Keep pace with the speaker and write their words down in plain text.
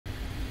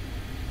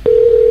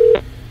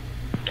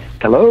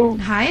Hello?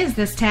 Hi, is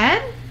this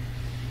Ted?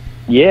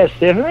 Yes,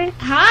 Tiffany?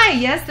 Hi,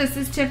 yes, this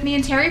is Tiffany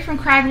and Terry from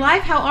CRAGG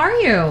Live. How are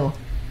you?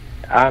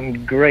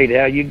 I'm great.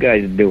 How you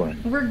guys doing?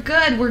 We're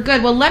good, we're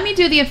good. Well, let me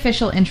do the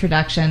official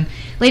introduction.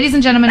 Ladies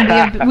and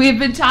gentlemen, we've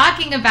been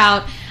talking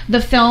about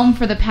the film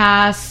for the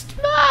past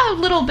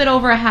little bit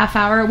over a half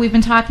hour. We've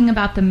been talking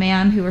about the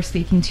man who we're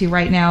speaking to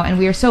right now, and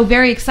we are so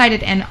very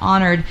excited and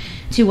honored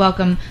to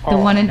welcome the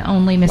one and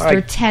only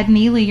Mr. Ted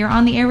Neeley. You're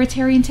on the air with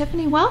Terry and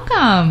Tiffany.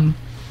 Welcome.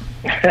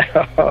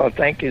 Oh,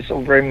 thank you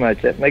so very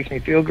much. That makes me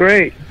feel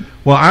great.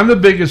 Well, I'm the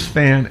biggest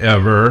fan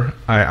ever.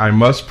 I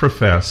must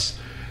profess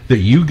that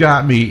you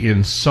got me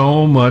in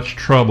so much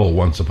trouble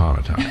once upon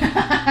a time.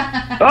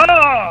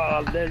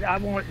 I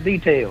want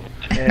details.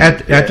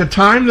 At the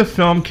time the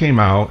film came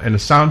out and the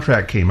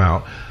soundtrack came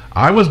out,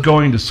 I was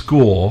going to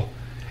school,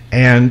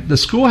 and the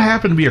school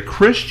happened to be a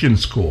Christian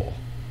school.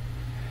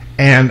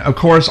 And, of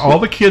course, all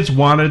the kids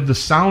wanted the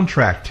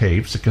soundtrack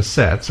tapes, the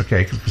cassettes,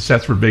 okay, because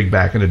cassettes were big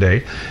back in the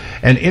day.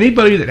 And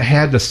anybody that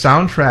had the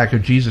soundtrack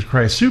of Jesus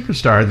Christ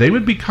Superstar, they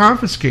would be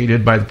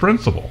confiscated by the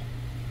principal.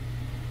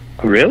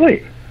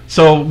 Really?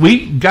 So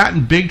we got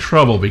in big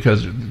trouble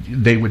because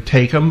they would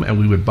take them and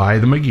we would buy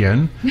them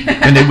again.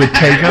 And they would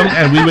take them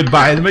and we would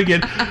buy them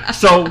again.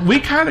 So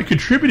we kind of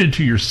contributed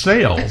to your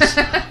sales.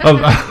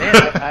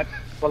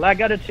 Well, I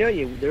got to tell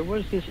you, there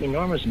was this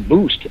enormous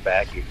boost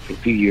back a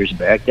few years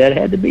back. That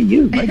had to be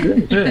you, my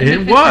goodness.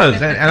 It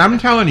was, and I'm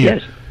telling you,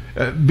 yes.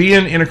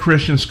 Being in a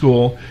Christian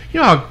school, you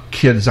know how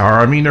kids are.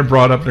 I mean, they're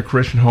brought up in a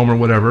Christian home or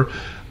whatever,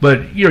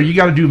 but you know, you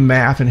got to do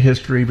math and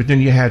history, but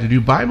then you had to do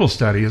Bible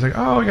study. It's like,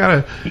 oh, I got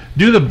to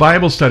do the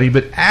Bible study,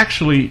 but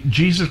actually,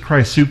 Jesus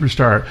Christ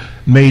Superstar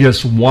made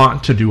us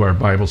want to do our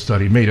Bible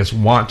study, made us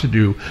want to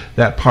do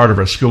that part of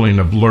our schooling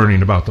of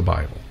learning about the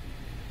Bible.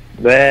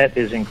 That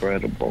is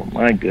incredible.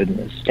 My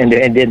goodness. And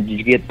then did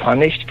you get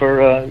punished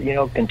for,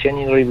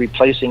 continually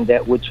replacing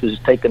that which was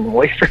taken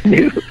away from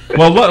you?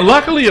 Well,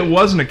 luckily it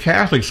wasn't a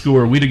Catholic school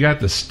where we'd have got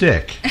the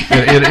stick.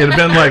 It'd have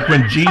been like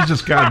when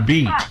Jesus got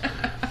beat.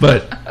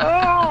 But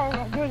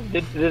oh,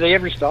 did they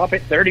ever stop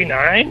at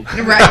 39?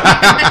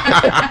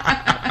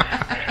 Right.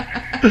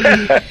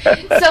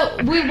 So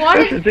we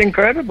wanted... This is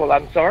incredible.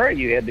 I'm sorry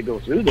you had to go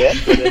through that,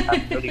 but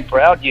I'm really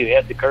proud you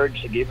had the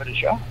courage to give it a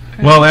shot.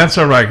 Well, that's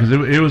all right, because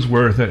it was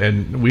worth it,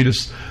 and we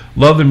just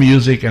love the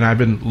music, and I've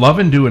been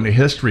loving doing the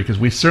history, because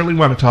we certainly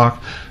want to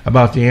talk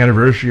about the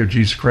anniversary of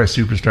Jesus Christ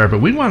Superstar,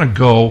 but we want to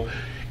go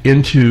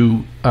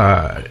into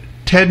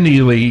Ted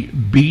Neeley,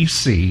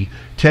 B.C.,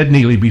 Ted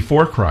Neeley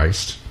before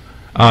Christ,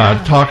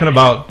 talking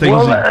about things...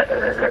 Well,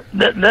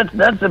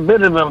 that's a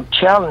bit of a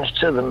challenge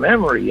to the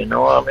memory, you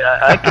know. I mean,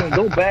 I can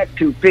go back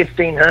to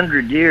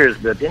 1,500 years,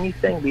 but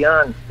anything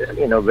beyond,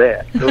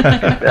 that, those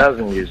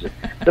 2,000 years,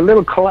 it's a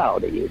little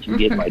cloudy, if you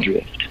get my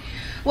drift.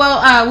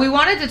 Well, we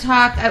wanted to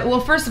talk. Well,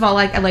 first of all,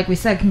 like we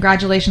said,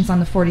 congratulations on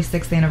the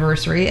 46th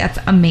anniversary. That's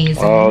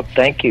amazing. Oh,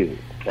 thank you,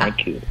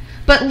 thank you.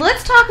 But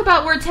let's talk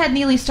about where Ted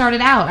Neeley started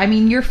out. I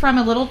mean, you're from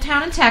a little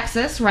town in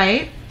Texas,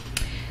 right?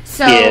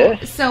 So,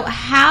 yes. So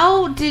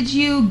how did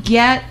you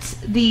get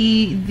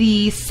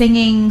the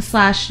singing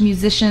 /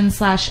 musician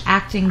 /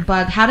 acting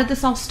bug? How did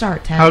this all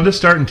start, Ted? How did it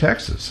start in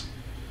Texas?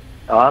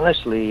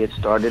 Honestly, it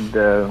started,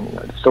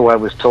 so I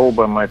was told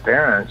by my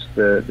parents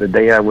the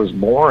day I was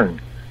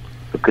born,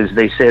 because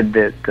they said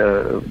that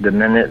the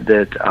minute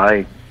that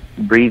I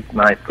breathed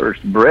my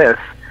first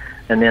breath,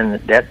 and then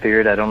at that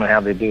period, I don't know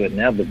how they do it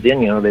now, but then,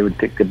 they would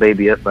pick the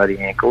baby up by the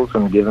ankles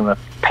and give him a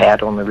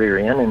pat on the rear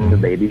end, and the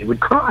baby would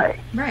cry.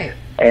 Right.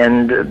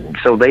 And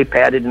so they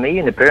patted me,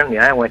 and apparently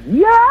I went,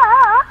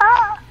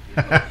 yeah!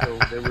 So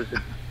there was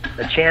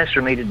a chance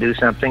for me to do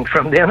something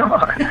from then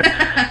on.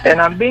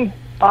 And I'm being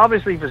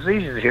obviously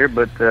facetious here,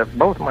 but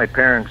both my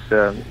parents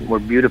were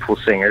beautiful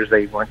singers.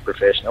 They weren't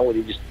professional.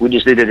 We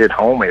just did it at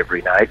home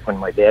every night. When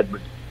my dad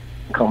would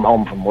come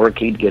home from work,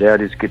 he'd get out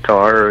his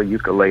guitar or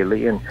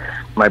ukulele, and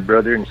my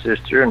brother and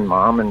sister and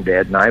mom and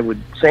dad and I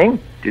would sing,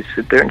 just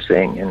sit there and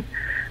sing. And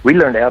we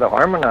learned how to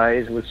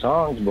harmonize with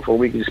songs before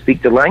we could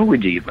speak the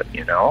language even,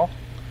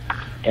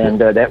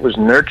 And that was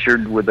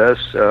nurtured with us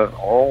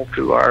all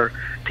through our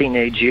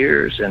teenage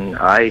years. And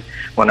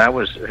when I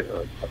was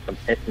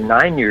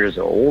 9 years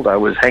old, I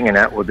was hanging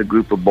out with a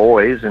group of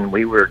boys, and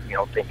we were,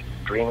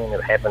 dreaming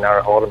of having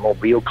our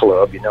automobile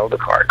club, the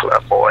car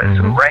club boys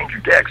in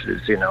Ranger,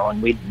 Texas,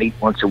 and we'd meet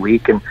once a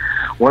week. And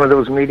one of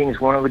those meetings,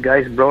 one of the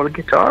guys brought a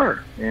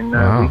guitar, and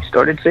we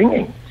started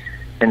singing.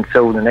 And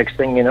so the next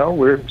thing you know,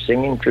 we're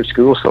singing for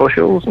school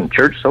socials and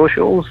church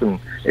socials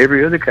and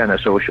every other kind of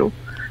social.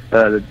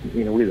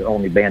 We were the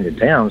only band in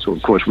town, so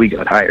of course we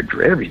got hired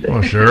for everything.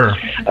 Oh, sure.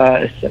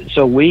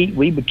 So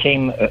we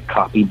became a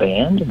copy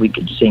band. We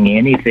could sing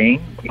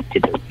anything.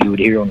 You would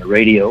hear on the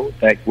radio. In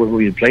fact, where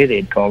we would play,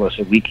 they'd call us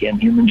a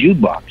weekend human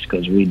jukebox,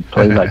 because we'd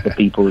play like the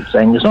people that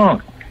sang the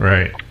song.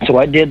 Right. So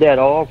I did that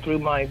all through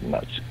my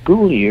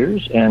school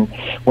years, and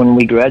when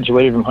we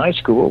graduated from high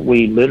school,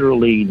 we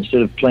literally,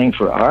 instead of playing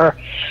for our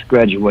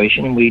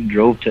graduation, we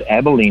drove to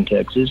Abilene,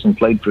 Texas, and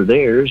played for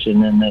theirs,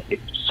 and then the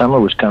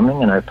summer was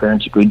coming, and our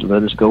parents agreed to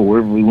let us go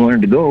wherever we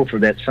wanted to go for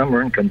that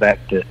summer and come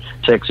back to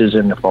Texas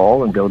in the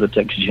fall and go to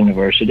Texas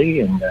University,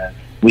 and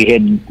we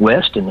headed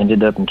west and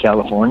ended up in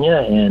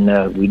California,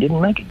 and we didn't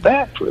make it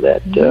back for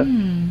that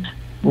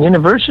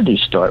university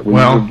start. We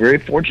were very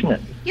fortunate.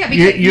 Yeah,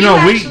 because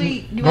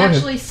you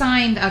actually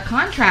signed a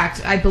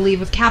contract, I believe,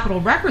 with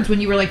Capitol Records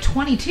when you were like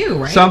 22,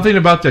 right? Something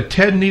about the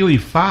Ted Neeley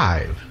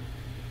 5.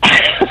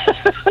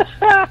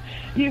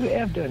 You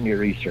have done your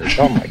research.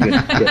 Oh my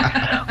goodness.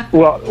 Yeah.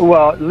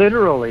 Well,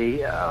 literally,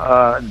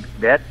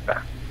 that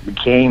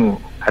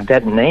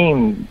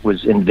name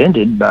was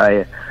invented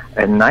by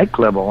a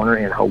nightclub owner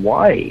in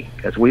Hawaii,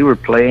 because we were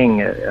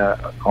playing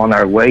on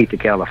our way to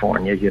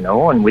California,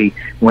 and we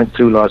went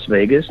through Las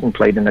Vegas and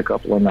played in a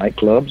couple of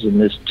nightclubs,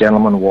 and this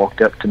gentleman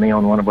walked up to me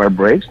on one of our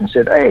breaks and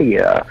said, "Hey,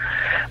 I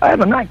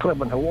have a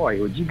nightclub in Hawaii.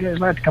 Would you guys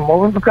like to come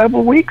over for a couple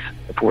of weeks?"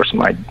 Of course,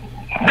 I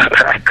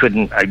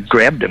couldn't. I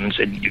grabbed him and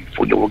said,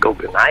 "We'll go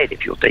tonight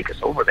if you'll take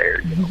us over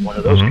there." One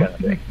of those kind of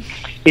things.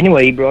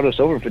 Anyway, he brought us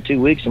over for 2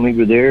 weeks, and we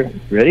were there,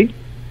 ready,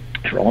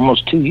 for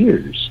almost 2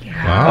 years.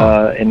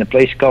 Wow. In a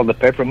place called the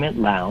Peppermint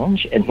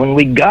Lounge. And when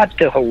we got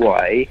to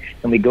Hawaii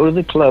and we go to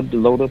the club to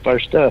load up our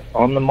stuff,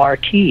 on the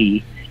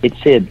marquee it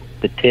said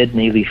the Ted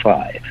Neeley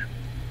 5.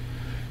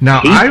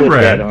 Now I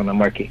read that on the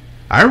marquee.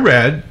 I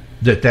read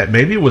that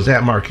maybe it was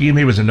that marquee,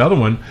 maybe it was another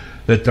one,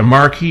 that the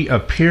marquee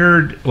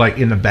appeared like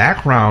in the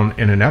background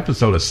in an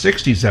episode, a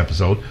 60s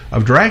episode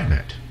of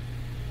Dragnet.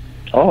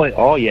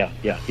 Oh yeah.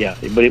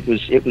 But it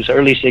was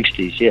early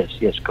 60s, yes,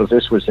 because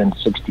this was in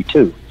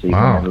 62. So you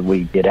remember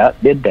we did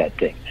that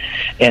thing.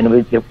 And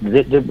it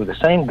was the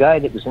same guy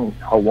that was in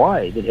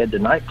Hawaii that had the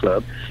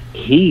nightclub.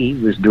 He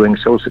was doing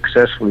so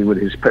successfully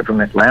with his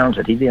Peppermint Lounge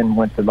that he then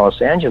went to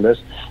Los Angeles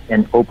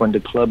and opened a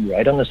club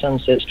right on the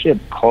Sunset Strip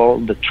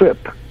called The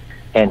Trip.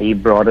 And he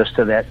brought us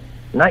to that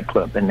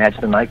nightclub, and that's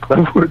the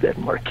nightclub where that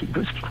marquee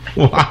was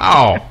playing.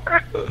 Wow.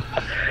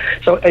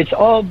 So it's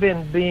all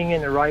been being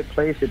in the right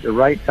place at the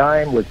right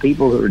time with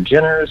people who are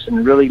generous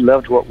and really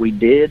loved what we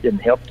did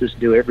and helped us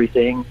do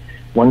everything.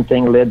 One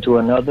thing led to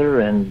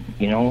another, and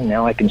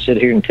now I can sit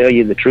here and tell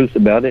you the truth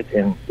about it,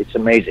 and it's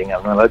amazing.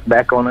 I'm going to look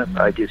back on it.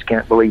 I just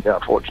can't believe how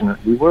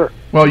fortunate we were.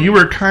 Well, you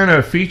were kind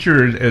of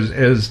featured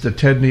as the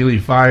Ted Neeley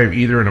 5,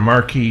 either in a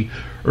marquee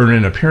or in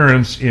an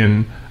appearance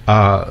in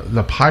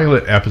the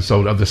pilot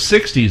episode of the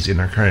 60s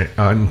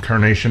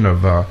incarnation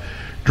of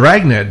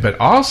Dragnet, but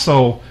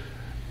also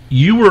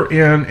you were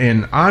in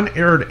an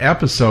unaired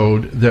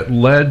episode that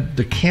led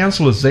the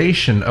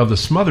cancelization of the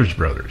Smothers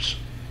Brothers.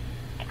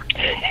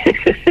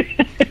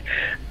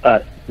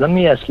 Let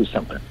me ask you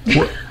something.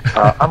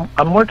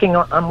 I'm working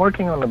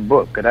on a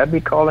book. Could I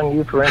be calling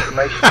you for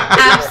information?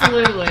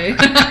 Absolutely.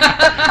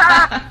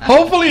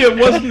 Hopefully it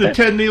wasn't the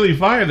Ted Neeley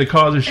 5 that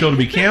caused the show to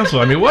be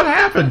canceled. I mean, what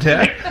happened,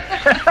 Ted?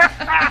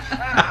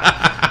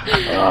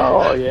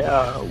 Oh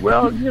yeah.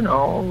 Well,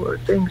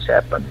 things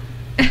happen.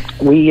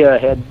 We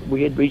had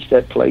reached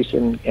that place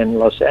in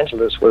Los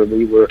Angeles where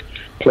we were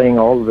playing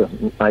all the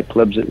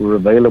nightclubs that were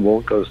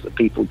available, because the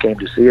people who came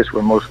to see us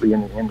were mostly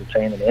in the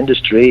entertainment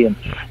industry, and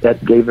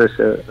that gave us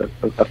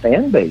a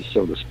fan base,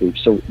 so to speak.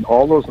 So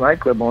all those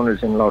nightclub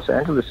owners in Los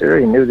Angeles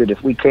area knew that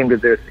if we came to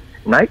their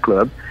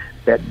nightclub,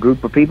 that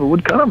group of people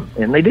would come,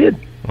 and they did.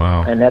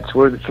 Wow. And that's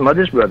where the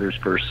Smothers Brothers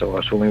first saw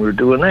us, when we were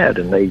doing that,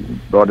 and they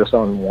brought us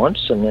on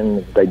once, and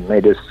then they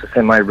made us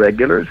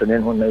semi-regulars, and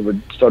then when they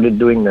started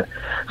doing the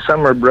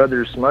Summer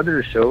Brothers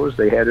Smothers shows,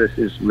 they had us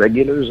as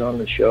regulars on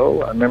the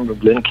show. I remember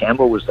Glenn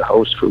Campbell was the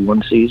host for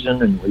one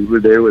season, and we were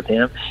there with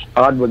him.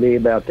 Odd way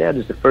about that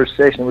is the first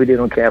session we did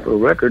on Capitol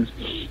Records,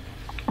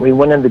 we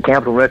went into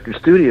Capitol Records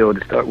studio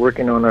to start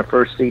working on our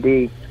first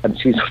CD.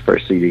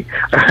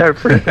 Our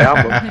first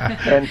album.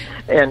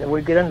 And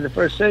we get into the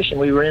first session.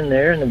 We were in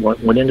there and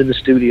went into the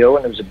studio,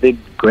 and there was a big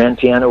grand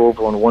piano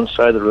over on one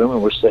side of the room,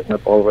 and we're setting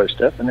up all of our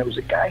stuff, and there was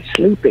a guy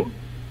sleeping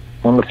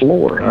on the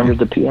floor under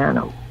the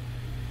piano.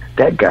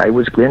 That guy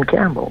was Glenn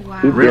Campbell. Wow.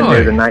 He'd been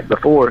there the night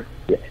before.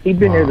 Yeah, he'd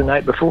been there the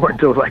night before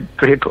until like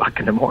 3 o'clock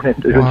in the morning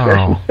doing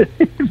sessions.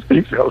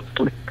 He fell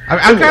asleep.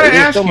 I've got to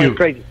ask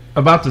you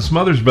about the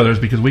Smothers Brothers,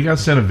 because we got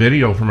sent a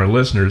video from our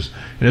listeners,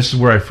 and this is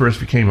where I first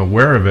became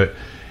aware of it.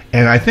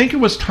 And I think it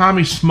was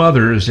Tommy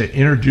Smothers that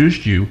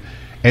introduced you,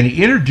 and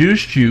he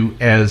introduced you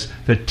as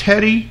the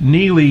Teddy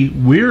Neeley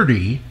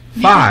Weirdy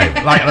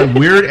 5. like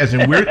weird as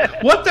in weird.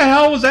 What the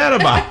hell was that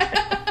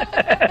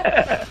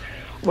about?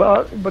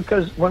 Well,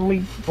 because when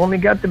we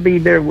got to be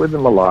there with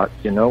them a lot,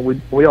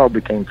 we all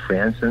became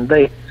friends, and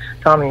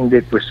Tommy and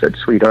Dick were such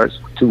sweethearts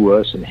to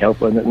us and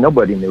helping.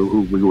 Nobody knew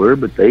who we were,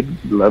 but they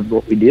loved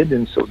what we did,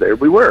 and so there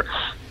we were.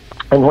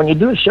 And when you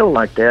do a show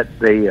like that,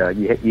 they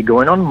you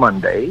go in on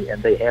Monday,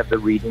 and they have the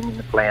reading and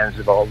the plans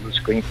of all the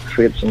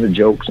scripts and the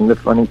jokes and the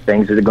funny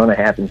things that are going to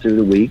happen through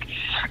the week.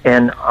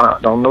 And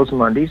on those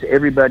Mondays,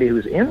 everybody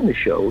who's in the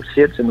show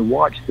sits and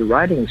watch the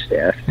writing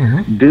staff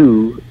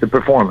do the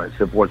performance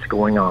of what's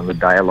going on, the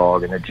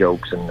dialogue and the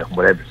jokes and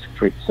whatever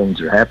things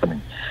are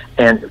happening.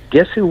 And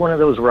guess who one of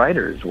those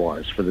writers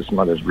was for the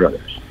Smothers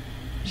Brothers?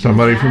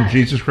 Somebody from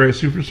Jesus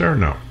Christ Superstar?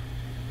 No.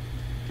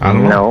 I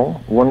don't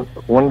know. No,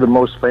 one of the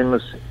most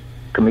famous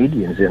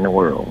comedians in the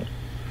world.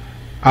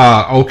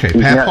 Okay,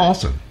 Pat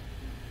Paulson.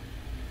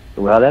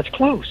 Well, that's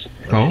close.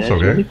 Close, that's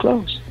okay. Really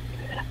close.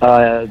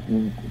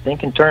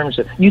 Think in terms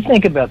of, you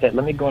think about that.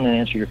 Let me go in and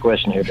answer your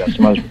question here about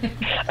Smothers.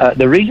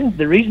 The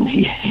reason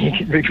he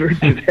referred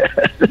to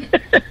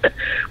that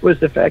was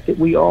the fact that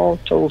we all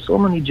told so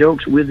many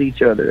jokes with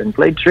each other and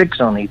played tricks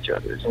on each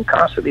other and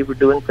constantly were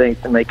doing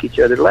things to make each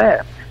other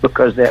laugh,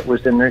 because that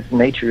was the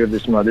nature of the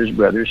Smothers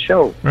Brothers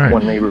show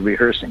when they were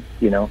rehearsing,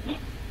 you know.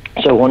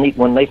 So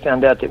when they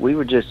found out that we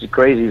were just as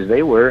crazy as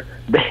they were,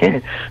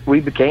 we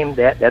became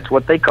that. That's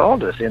what they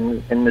called us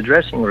in the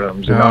dressing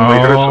rooms and on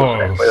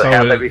rehearsals. That's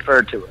how they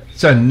referred to us.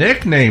 It's a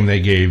nickname they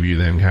gave you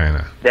then, kind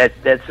of.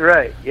 That's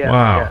right. Yeah.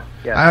 Wow.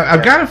 Yeah,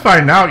 I've got to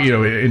find out, you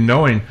know, in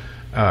knowing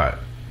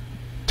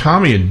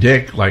Tommy and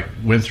Dick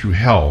went through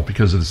hell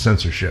because of the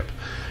censorship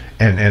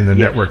and the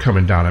network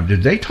coming down.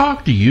 Did they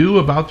talk to you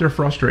about their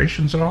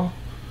frustrations at all?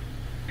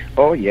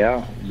 Oh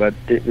yeah, but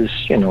it was,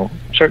 you know,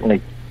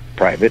 certainly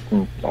private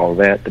and all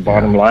that. The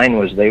bottom line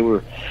was they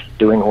were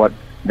doing what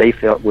they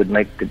felt would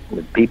make the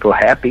people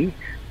happy,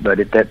 but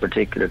at that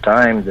particular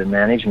time, the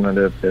management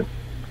of the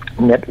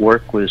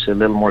network was a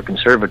little more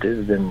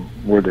conservative than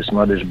were the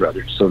Smothers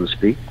Brothers, so to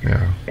speak.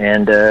 Yeah.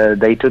 And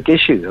they took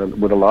issue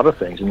with a lot of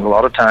things, and a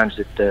lot of times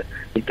it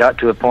got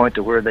to a point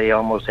to where they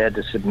almost had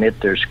to submit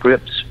their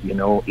scripts, you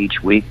know,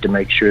 each week to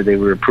make sure they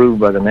were approved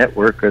by the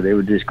network, or they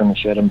were just going to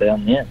shut them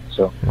down then.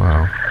 So,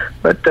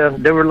 but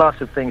there were lots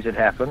of things that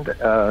happened.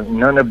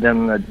 None of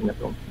them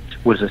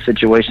was a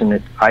situation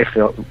that I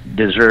felt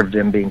deserved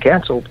them being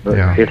canceled, but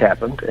it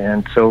happened,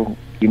 and so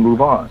you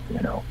move on, you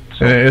know.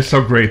 So. It's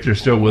so great they're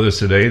still with us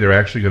today. They're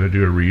actually going to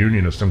do a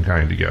reunion of some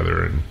kind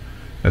together, and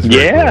that's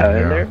very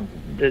cool.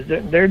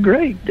 And they're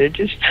great. They're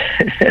just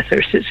they're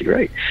just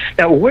great.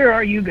 Now, where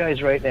are you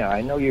guys right now?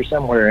 I know you're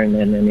somewhere in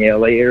the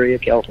LA area,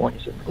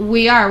 California.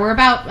 We are. We're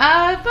about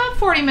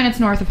 40 minutes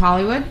north of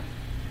Hollywood.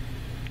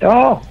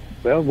 Oh,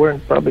 well, we're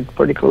probably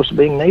pretty close to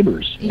being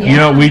neighbors. Yeah. You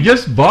know, we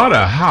just bought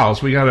a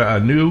house. We got a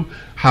new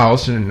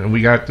house, and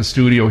we got the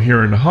studio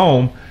here in the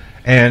home.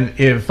 And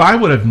if I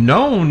would have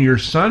known your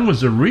son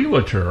was a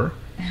realtor,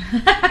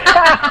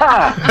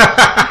 I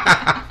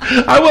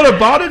would have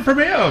bought it from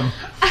him.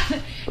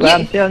 Well,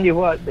 I'm telling you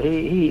what,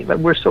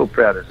 we're so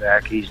proud of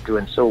Zach. He's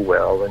doing so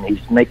well, and he's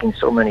making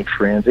so many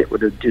friends. It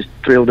would have just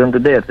thrilled him to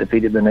death if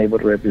he'd have been able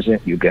to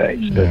represent you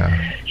guys.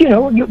 Yeah. But, you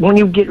know, when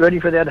you get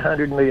ready for that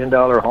 $100 million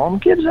home,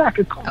 give Zach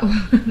a call.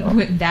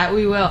 That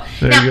we will.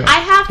 Now, I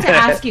have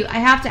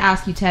to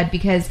ask you, Ted,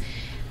 because,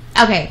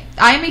 okay,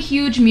 I'm a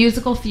huge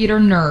musical theater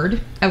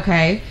nerd,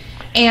 okay?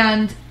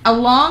 And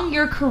along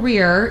your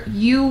career,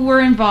 you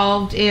were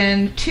involved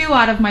in 2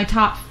 out of my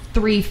top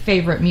 3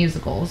 favorite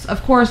musicals.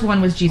 Of course,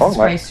 one was Jesus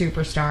Christ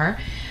Superstar,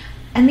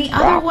 and the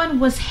other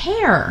one was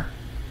Hair.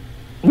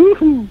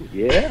 Woohoo!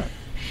 Yeah.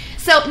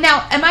 So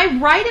now, am I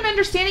right in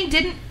understanding,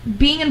 didn't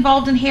being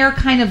involved in Hair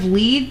kind of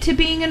lead to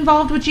being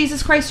involved with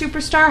Jesus Christ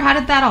Superstar? How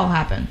did that all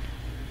happen?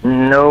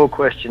 No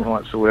question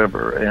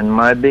whatsoever. And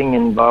my being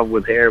involved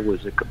with Hair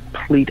was a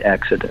complete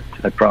accident,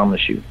 I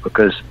promise you,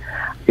 because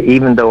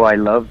even though I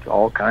loved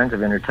all kinds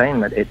of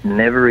entertainment, it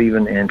never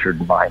even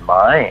entered my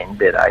mind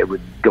that I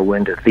would go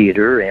into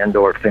theater and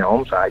or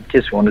films. I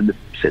just wanted to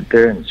sit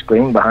there and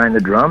scream behind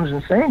the drums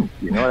and sing.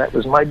 You know, that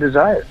was my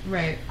desire.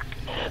 Right.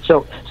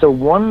 So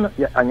one,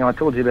 I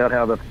told you about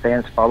how the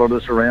fans followed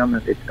us around,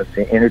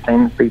 the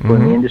entertainment people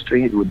in the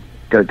industry would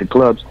go to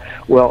clubs.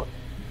 Well,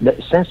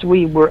 since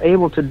we were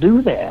able to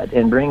do that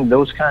and bring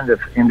those kind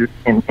of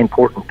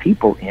important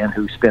people in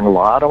who spend a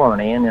lot of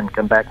money and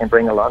come back and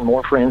bring a lot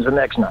more friends the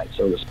next night,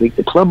 so to speak,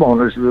 the club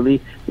owners really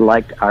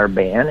liked our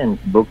band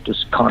and booked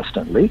us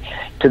constantly,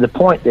 to the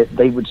point that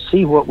they would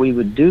see what we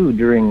would do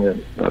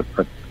during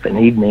an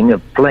evening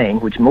of playing,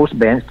 which most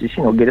bands just,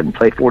 get up and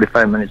play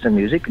 45 minutes of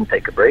music and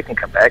take a break and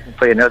come back and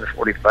play another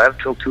 45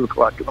 till 2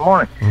 o'clock in the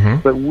morning. Mm-hmm.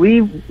 But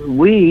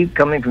we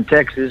coming from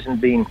Texas and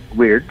being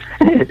weird,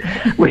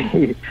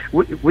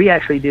 we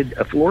actually did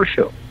a floor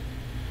show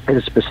at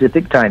a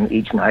specific time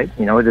each night.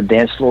 The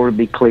dance floor would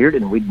be cleared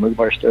and we'd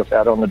move our stuff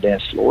out on the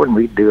dance floor and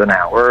we'd do an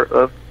hour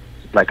of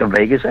like a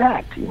Vegas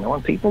act,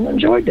 and people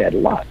enjoyed that a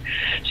lot.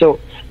 So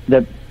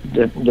the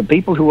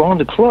people who owned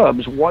the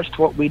clubs watched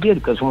what we did,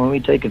 because when we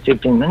take a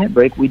 15-minute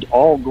break, we'd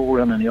all go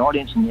around in the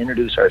audience and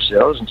introduce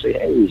ourselves and say,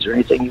 hey, is there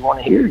anything you want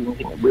to hear?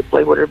 We'll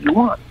play whatever you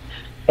want.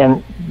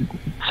 And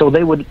so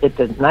they would, at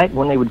the night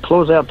when they would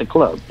close out the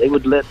club, they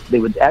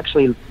would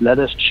actually let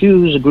us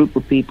choose a group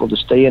of people to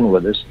stay in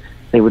with us.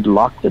 They would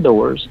lock the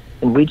doors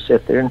and we'd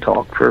sit there and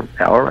talk for an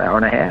hour, hour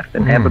and a half,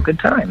 and have a good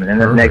time. And then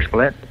the next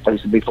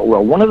place would be full.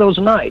 Well, one of those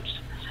nights,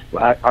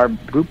 our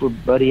group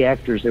of buddy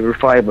actors, there were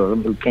 5 of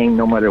them who came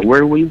no matter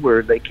where we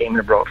were, they came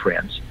and brought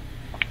friends.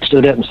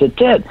 Stood up and said,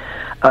 Ted,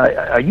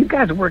 are you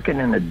guys working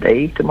in the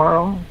day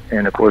tomorrow?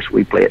 And, of course,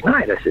 we play at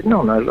night. I said,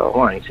 no, not at all.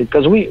 Why? He said,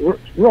 because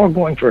we're all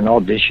going for an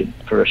audition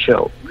for a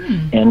show,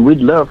 and we'd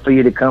love for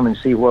you to come and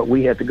see what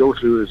we have to go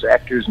through as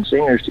actors and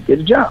singers to get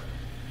a job.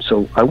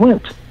 So I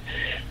went.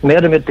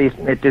 Met him at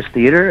this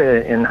theater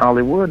in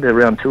Hollywood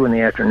around 2 in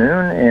the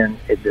afternoon, and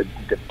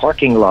the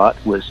parking lot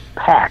was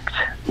packed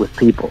with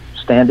people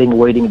standing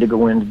waiting to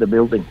go into the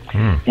building.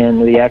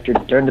 And the actor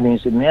turned to me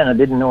and said, man, I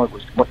didn't know it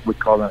was what we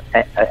call an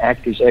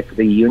Actors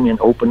Equity Union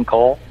open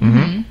call.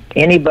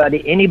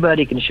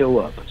 Anybody can show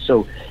up.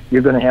 So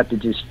you're going to have to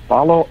just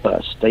follow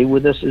us, stay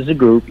with us as a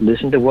group,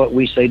 listen to what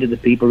we say to the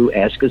people who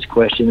ask us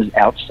questions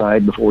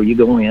outside before you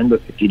go in.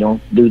 But if you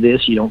don't do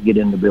this, you don't get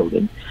in the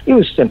building. It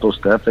was simple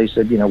stuff. They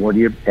said, what are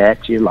your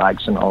acts, your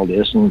likes, and all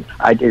this. And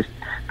I just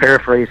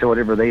paraphrased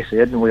whatever they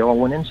said, and we all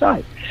went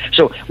inside.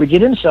 So we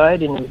get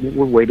inside, and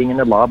we're waiting in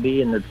the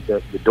lobby, and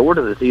the door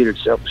to the theater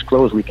itself is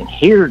closed. We can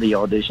hear the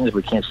auditions.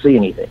 We can't see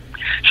anything.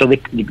 So they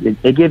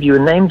give you a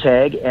name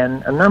tag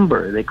and a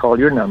number. They call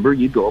your number.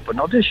 You go up and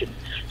audition.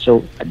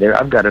 So there,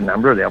 I've got a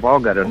number. They've all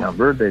got a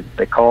number.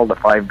 They called the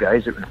 5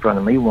 guys that were in front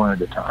of me one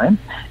at a time.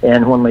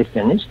 And when they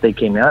finished, they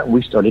came out, and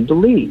we started to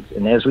leave.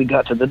 And as we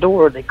got to the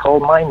door, they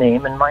called my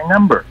name and my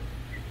number.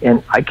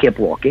 And I kept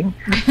walking.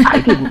 I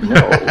didn't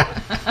know.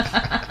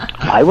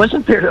 I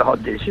wasn't there to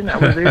audition. I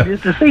was there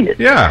just to see it.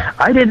 Yeah.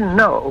 I didn't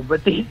know,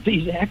 but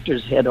these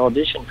actors had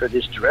auditioned for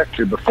this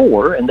director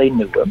before, and they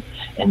knew him.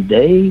 And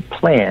they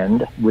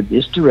planned with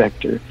this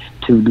director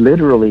to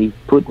literally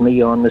put me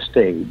on the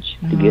stage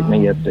to get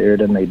me up there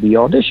to maybe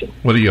audition.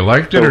 Whether you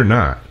liked it or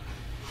not.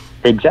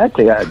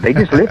 Exactly. They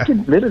just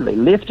literally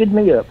lifted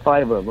me up,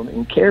 5 of them,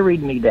 and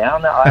carried me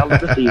down the aisle of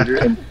the theater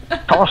and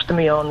tossed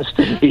me on the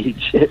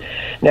stage.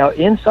 Now,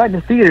 inside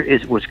the theater,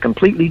 it was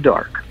completely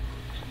dark.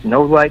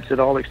 No lights at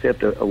all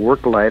except a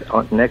work light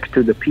next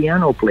to the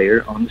piano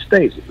player on the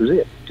stage. It was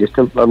it. Just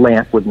a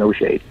lamp with no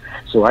shade.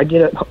 So I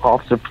get up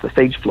off the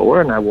stage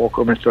floor, and I walk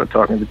over and start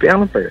talking to the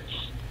piano player.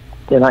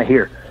 Then I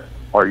hear,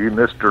 "Are you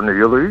Mr.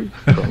 Neeley?"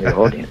 from the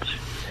audience.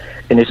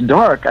 And it's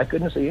dark. I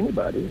couldn't see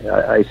anybody.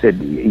 I said,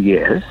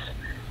 "Yes."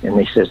 And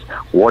he says,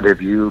 "What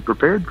have you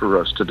prepared for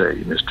us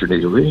today, Mr.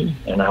 Neeley?"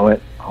 And I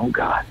went, "Oh,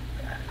 God.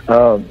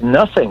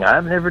 Nothing.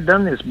 I've never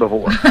done this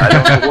before. I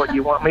don't know what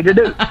you want me to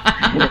do."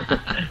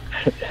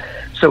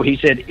 So he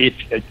said,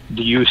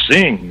 "Do you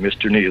sing,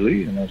 Mr.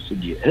 Neeley?" And I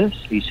said, "Yes."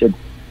 He said,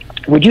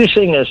 "Would you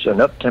sing us an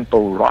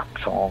up-tempo rock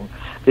song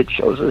that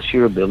shows us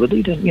your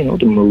ability to,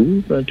 to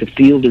move, to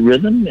feel the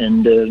rhythm,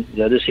 and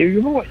let us hear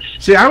your voice?"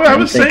 See, I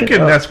was thinking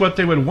that's what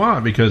they would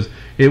want, because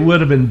it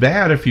would have been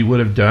bad if you would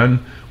have done,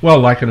 well,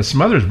 like in the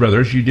Smothers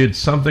Brothers, you did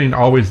something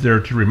Always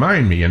There to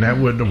Remind Me, and that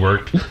wouldn't have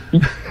worked.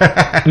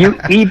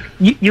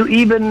 You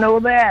even know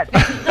that.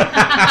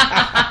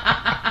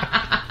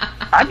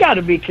 I got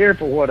to be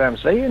careful what I'm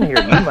saying here.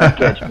 You might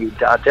catch me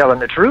telling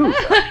the truth.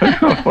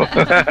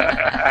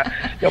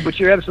 No, but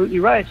you're absolutely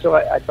right. So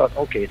I thought,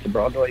 okay, it's a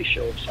Broadway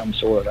show of some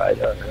sort.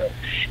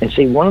 And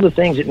see, one of the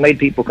things that made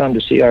people come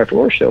to see our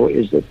floor show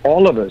is that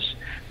all of us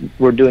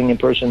were doing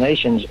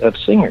impersonations of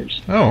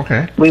singers. Oh,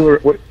 okay.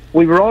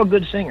 We were all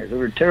good singers. We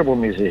were terrible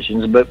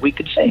musicians, but we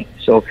could sing.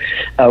 So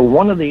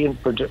one of the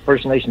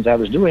impersonations I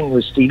was doing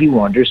was Stevie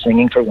Wonder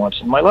singing For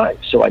Once in My Life.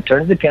 So I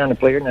turned to the piano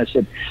player and I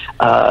said,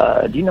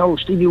 "Do you know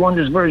Stevie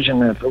Wonder's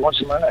version of For Once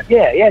in My Life?"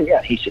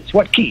 Yeah. He says,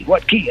 What key? I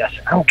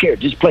said, "I don't care.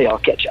 Just play. I'll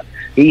catch up."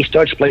 He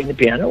starts playing the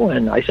piano,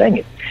 and I sang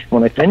it.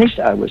 When I finished,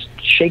 I was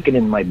shaking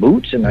in my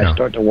boots, and I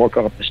start to walk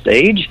off the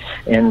stage,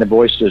 and the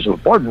voice says, "Well,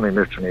 pardon me,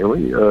 Mr.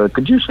 Neeley,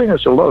 could you sing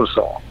us a love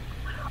song?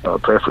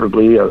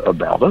 Preferably a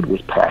ballad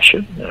with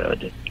passion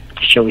that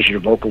shows your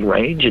vocal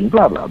range," and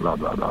blah, blah, blah,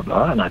 blah, blah,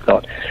 blah. And I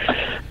thought,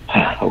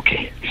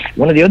 okay.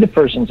 One of the other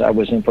persons I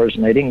was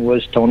impersonating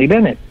was Tony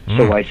Bennett.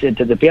 So I said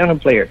to the piano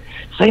player,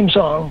 "Same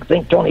song,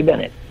 think Tony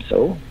Bennett."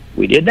 So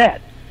we did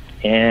that.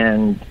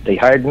 And they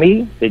hired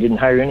me. They didn't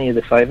hire any of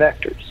the 5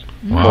 actors.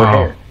 Wow. Or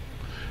hair.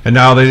 And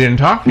now they didn't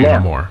talk to you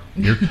anymore.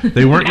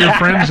 They weren't your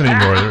friends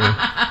anymore.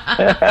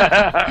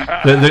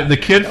 The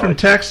kid from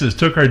Texas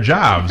took our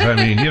jobs. I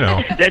mean,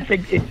 That's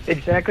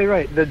exactly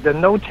right. The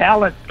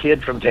no-talent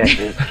kid from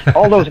Texas.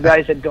 All those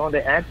guys had gone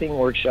to acting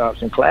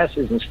workshops and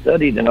classes and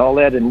studied and all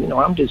that, and,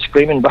 I'm just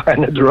screaming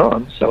behind the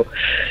drum. So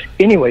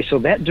anyway, so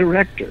that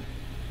director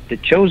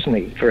that chose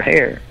me for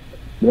hair,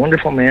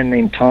 wonderful man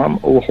named Tom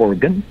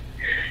O'Horgan,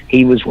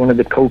 he was one of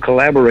the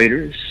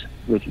co-collaborators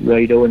with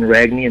Rado and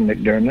Ragney and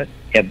McDermott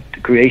at the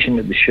creation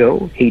of the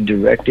show. He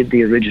directed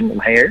the original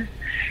Hair,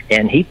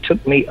 and he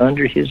took me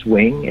under his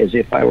wing as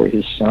if I were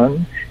his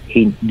son.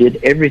 He did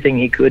everything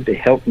he could to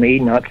help me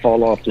not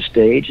fall off the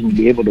stage and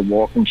be able to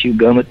walk and chew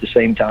gum at the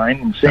same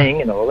time and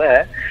sing and all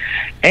that.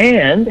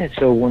 And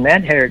so when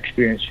that Hair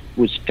experience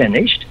was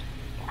finished,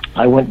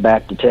 I went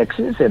back to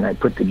Texas, and I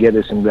put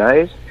together some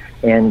guys,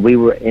 and we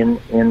were in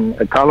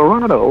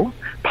Colorado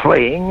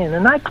playing in a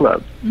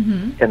nightclub.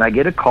 And I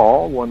get a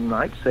call one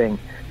night saying,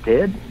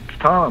 Ted, it's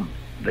Tom.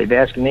 They've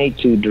asked me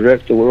to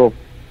direct the world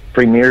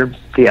premiere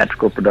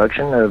theatrical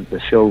production of the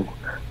show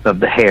of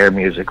the Hair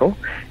musical,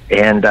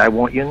 and I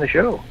want you in the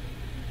show.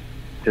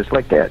 Just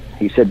like that.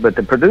 He said, but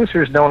the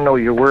producers don't know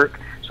your work,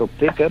 so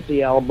pick up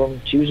the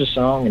album, choose a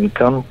song, and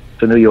come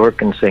to New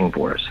York and sing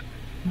for us.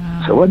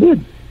 Wow. So I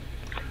did.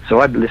 So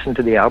I listened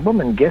to the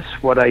album, and guess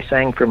what I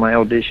sang for my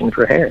audition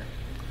for Hair?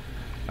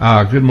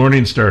 Good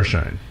Morning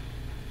Starshine.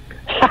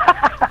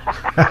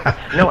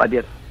 No, I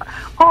did.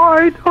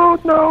 I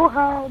don't know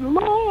how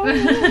long.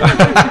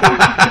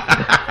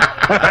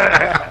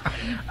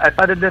 If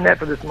I'd have done that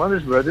for the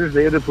Smothers Brothers,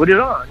 they would have put it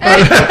on.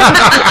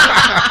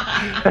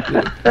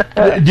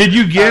 Did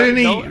you get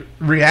any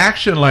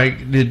reaction?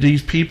 Like, did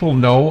these people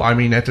know? I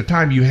mean, at the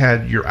time you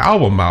had your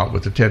album out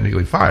with the Ted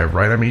Neeley 5,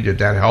 right? I mean, did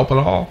that help at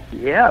all?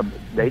 Yeah, but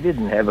they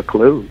didn't have a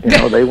clue. You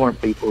know, they weren't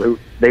people who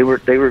they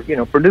were you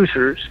know,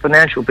 producers,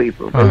 financial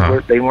people.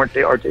 They weren't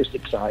the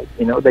artistic side.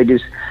 You know, they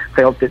just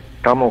felt that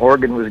Tom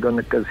O'Horgan was going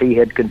to, because he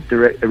had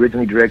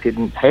originally directed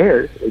in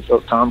Hair, they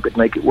felt Tom could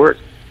make it work.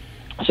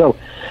 So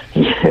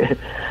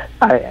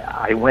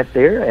I went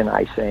there and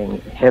I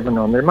sang Heaven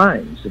on Their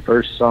Minds, the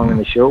first song in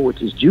the show,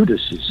 which is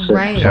Judas's song.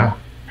 Right.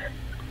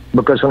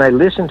 Because when I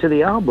listened to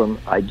the album,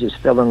 I just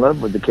fell in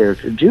love with the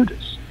character of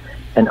Judas.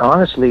 And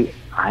honestly,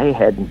 I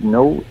had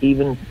no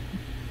even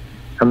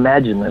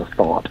imaginative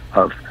thought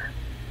of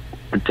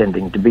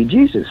pretending to be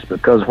Jesus.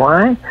 Because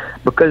why?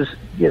 Because,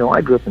 you know,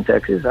 I grew up in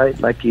Texas.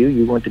 Like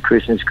you went to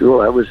Christian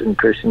school. I was in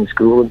Christian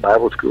school and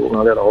Bible school and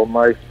all that all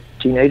my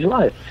teenage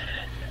life.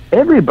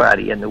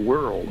 Everybody in the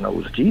world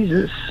knows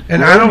Jesus.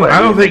 And I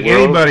don't think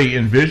anybody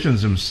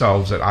envisions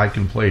themselves that I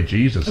can play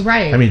Jesus.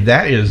 Right. I mean,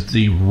 that is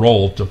the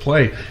role to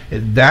play.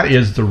 That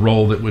is the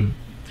role that would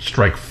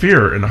strike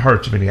fear in the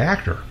hearts of any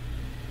actor.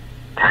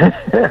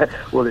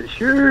 Well, it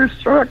sure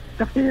struck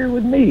the fear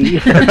with me.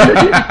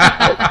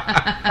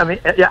 I mean,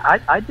 yeah,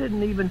 I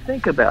didn't even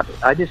think about it.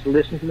 I just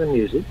listened to the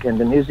music, and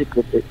the music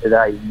that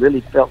I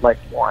really felt like,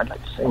 well, I'd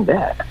like to sing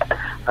that,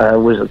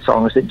 was the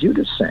songs that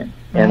Judas sang.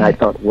 And I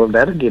thought, well,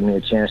 that'll give me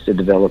a chance to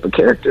develop a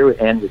character,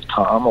 and with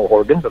Tom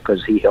O'Horgan,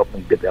 because he helped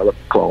me develop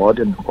Claude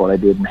and what I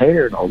did in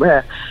Hair and all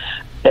that.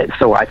 And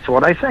so that's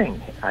what I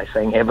sang. I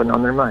sang Heaven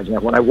on Their Minds. Now,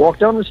 when I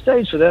walked on the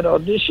stage for that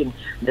audition,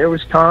 there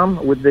was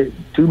Tom with the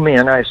two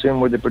men, I assume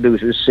were the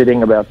producers,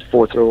 sitting about the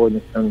fourth row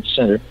in the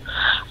center.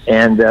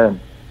 And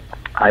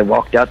I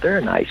walked out there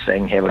and I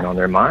sang Heaven on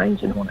Their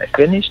Minds. And when I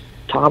finished,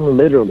 Tom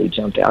literally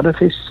jumped out of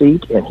his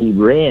seat and he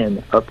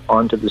ran up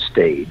onto the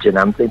stage. And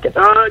I'm thinking,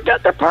 oh, I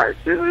got the part.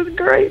 This is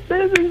great.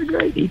 This is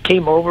great. He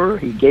came over.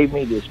 He gave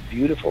me this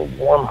beautiful,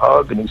 warm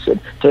hug. And he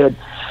said, Ted,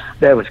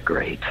 that was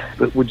great,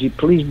 but would you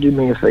please do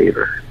me a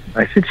favor?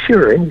 I said,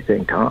 sure,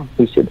 anything, Tom.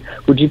 He said,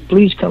 would you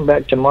please come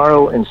back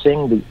tomorrow and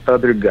sing The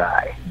Other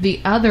Guy? The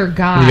Other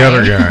Guy. The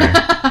Other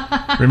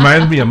Guy.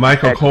 Reminds me of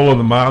Michael Cole of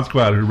the Mod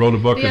Squad, who wrote a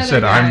book and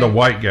said, I'm the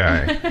white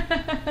guy.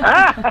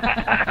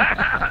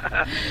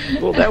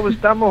 Well, that was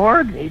Tom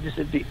O'Horgan. He just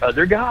said, The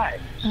Other Guy.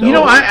 So, you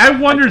know, I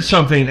wondered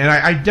something, and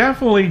I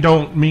definitely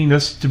don't mean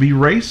this to be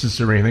racist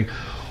or anything.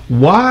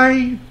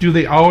 Why do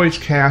they always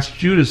cast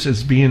Judas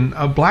as being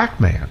a black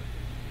man?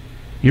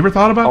 You ever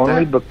thought about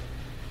that?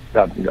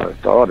 I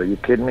thought, are you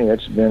kidding me?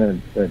 That's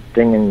been a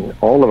thing in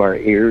all of our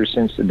ears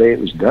since the day it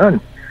was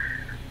done.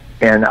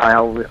 And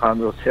I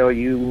will tell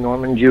you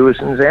Norman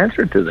Jewison's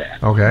answer to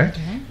that. Okay.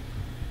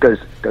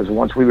 Because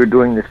once we were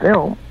doing the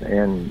film,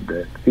 and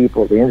the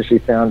industry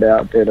found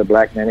out that a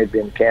black man had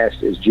been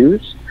cast as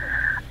Judas,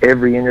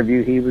 every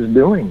interview he was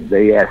doing,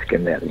 they asked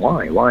him that.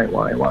 Why?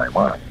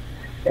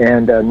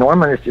 And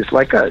Norman is just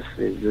like us.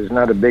 There's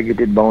not a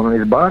bigoted bone in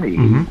his body.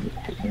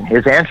 And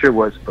his answer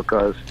was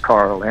because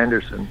Carl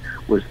Anderson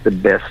was the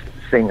best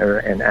singer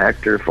and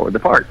actor for the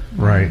part.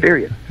 Right.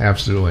 Period.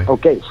 Absolutely.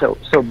 Okay, so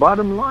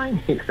bottom line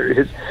here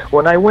is,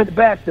 when I went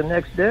back the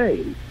next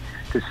day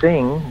to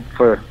sing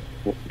for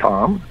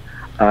Tom,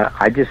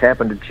 I just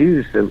happened to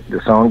choose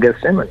the song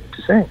Gethsemane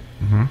to sing.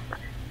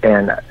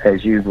 And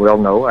as you well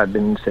know, I've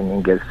been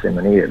singing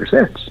Gethsemane ever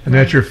since. And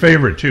that's your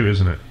favorite too,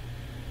 isn't it?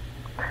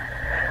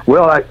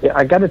 Well,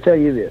 I got to tell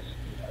you this.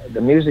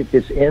 The music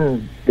that's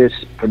in this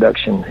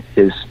production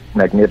is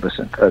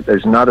magnificent.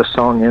 There's not a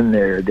song in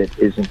there that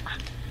isn't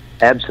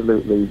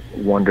absolutely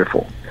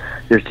wonderful.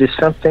 There's just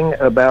something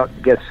about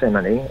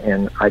Gethsemane,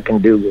 and I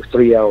can do a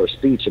 3-hour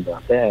speech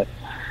about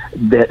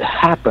that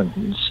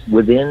happens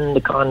within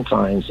the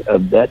confines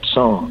of that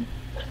song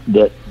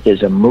that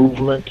is a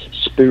movement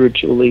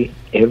spiritually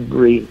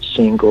every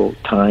single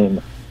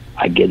time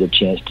I get a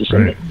chance to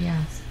sing it.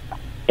 Yes.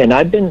 And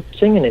I've been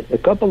singing it a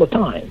couple of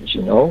times,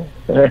 you know.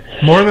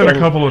 More than a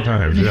couple of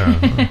times, yeah.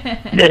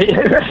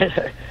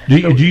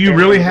 Do you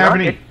really have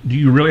any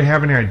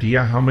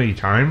idea how many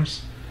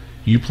times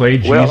you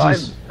played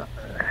Jesus? Well,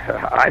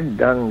 I've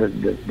done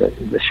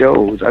the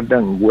shows. I've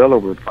done well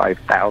over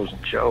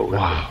 5,000 shows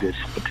of this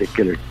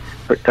particular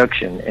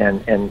production,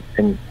 and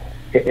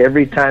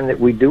every time that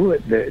we do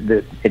it,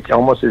 it's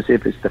almost as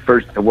if it's the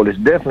first. Well, it's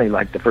definitely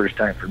like the first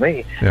time for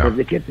me. Yeah. But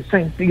they get the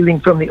same feeling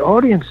from the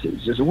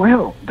audiences as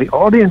well. The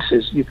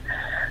audiences,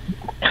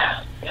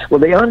 well,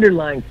 the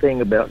underlying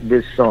thing about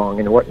this song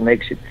and what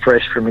makes it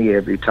fresh for me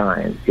every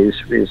time is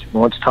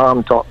once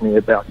Tom taught me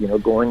about,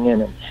 going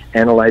in and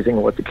analyzing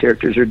what the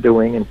characters are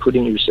doing and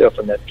putting yourself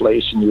in that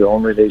place in your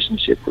own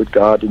relationship with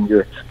God and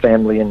your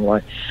family and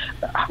life.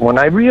 When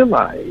I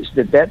realized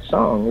that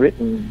song,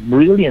 written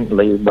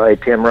brilliantly by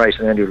Tim Rice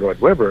and Andrew Lloyd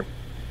Webber,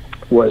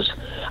 was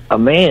a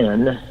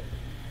man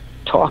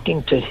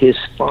talking to his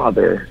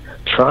father,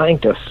 trying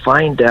to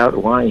find out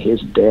why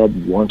his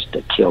dad wants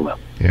to kill him.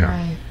 Yeah.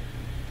 Right.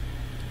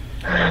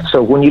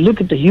 So when you look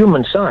at the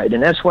human side,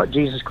 and that's what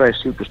Jesus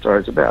Christ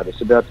Superstar is about,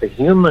 it's about the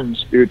human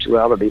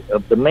spirituality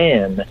of the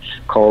man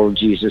called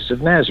Jesus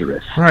of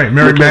Nazareth. Right.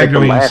 Mary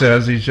Magdalene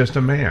says he's just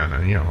a man,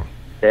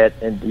 They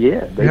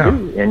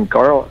do. And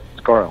Carl,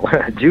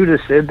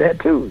 Judas said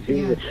that too.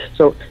 Yeah.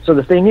 So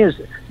the thing is,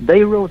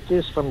 they wrote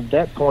this from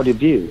that point of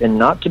view, and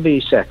not to be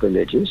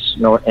sacrilegious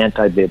nor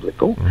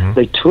anti-biblical. Mm-hmm.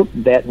 They took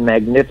that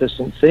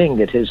magnificent thing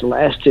that has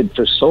lasted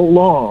for so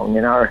long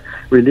in our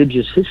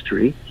religious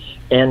history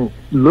and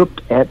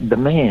looked at the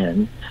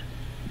man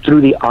through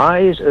the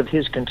eyes of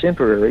his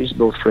contemporaries,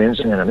 both friends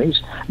and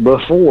enemies,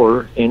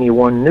 before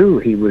anyone knew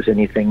he was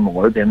anything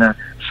more than a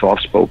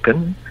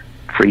soft-spoken,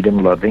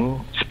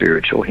 freedom-loving,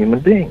 spiritual human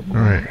being.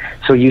 Right.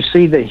 So you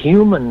see the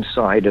human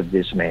side of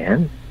this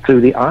man through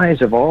the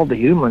eyes of all the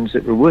humans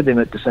that were with him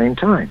at the same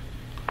time.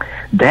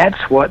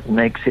 That's what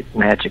makes it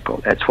magical.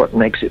 That's what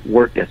makes it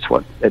work.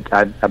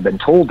 I've been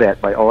told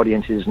that by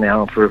audiences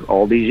now for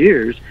all these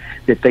years,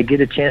 that they get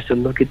a chance to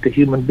look at the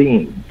human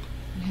being.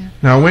 Yeah.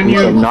 Now, when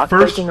you not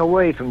first taking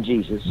away from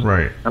Jesus.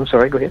 Right. I'm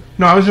sorry. Go ahead.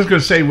 No, I was just going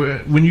to say,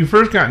 when you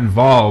first got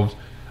involved,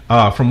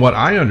 from what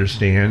I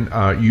understand,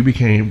 you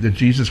became the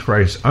Jesus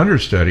Christ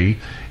understudy,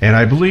 and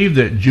I believe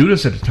that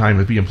Judas at the time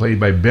was being played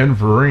by Ben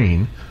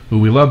Vereen, who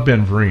we love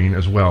Ben Vereen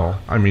as well.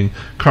 I mean,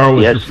 Carl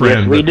was your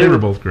friend, but they were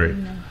both great.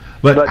 No.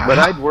 But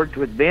I'd worked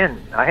with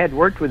Ben. I had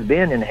worked with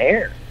Ben in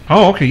Hair.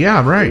 Oh, okay,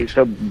 yeah, right.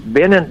 So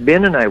Ben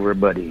and I were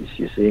buddies,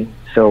 you see.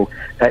 So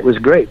that was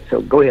great.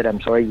 So go ahead.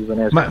 I'm sorry, you were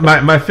going to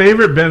ask. My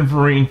favorite Ben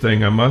Vereen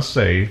thing, I must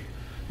say,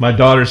 my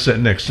daughter's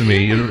sitting next to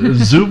me,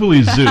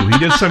 Zoobly Zoo. He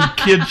did some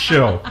kid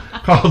show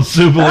called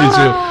Zoobly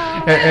Zoo,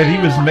 and he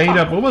was made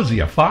up. What was he?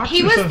 A fox?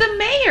 He was the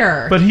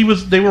mayor. But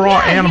they were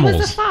all animals. He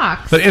was a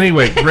fox. But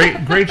anyway,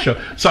 great show.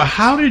 So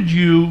how did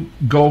you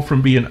go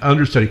from being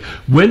understudy?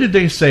 When did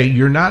they say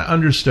you're not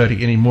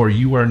understudy anymore?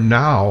 You are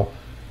now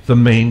the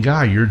main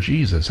guy. You're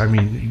Jesus. I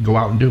mean, go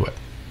out and do it.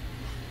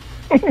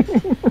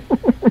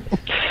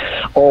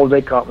 Oh,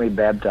 they caught me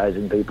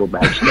baptizing people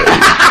backstage.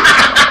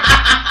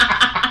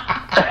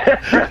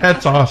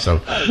 That's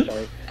awesome.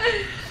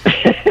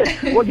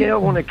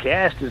 Well, when a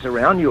cast is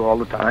around you all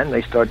the time,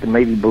 they start to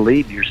maybe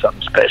believe you're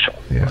something special.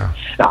 Yeah.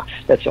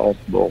 That's all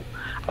bull.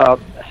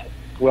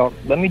 Well,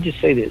 let me just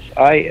say this.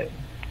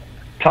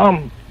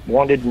 Tom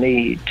wanted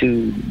me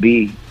to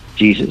be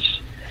Jesus,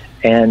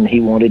 and he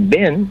wanted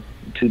Ben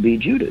to be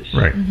Judas.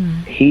 Right.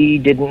 Mm-hmm. He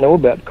didn't know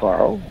about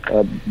Carl.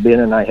 Ben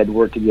and I had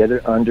worked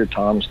together under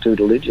Tom's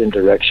tutelage and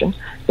direction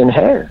in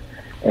Hair.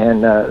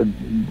 And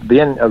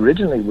Ben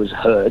originally was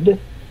Hud,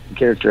 the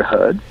character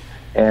Hud,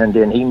 and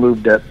then he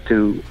moved up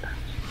to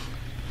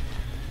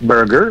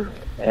Burger,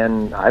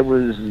 and I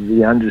was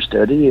the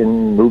understudy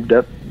and moved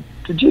up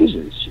to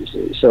Jesus, you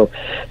see. So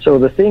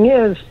the thing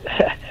is,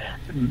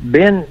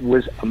 Ben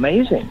was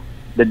amazing.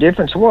 The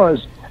difference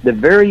was the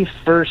very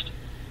first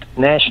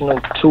national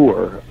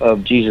tour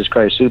of Jesus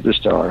Christ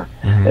Superstar,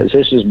 as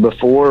this is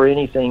before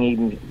anything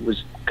even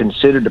was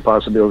considered the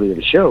possibility of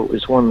a show,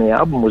 is when the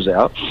album was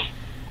out.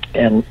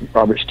 And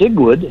Robert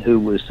Stigwood, who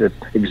was the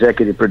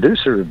executive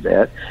producer of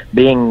that,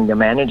 being the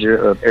manager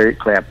of Eric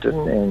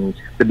Clapton and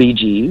the Bee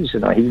Gees,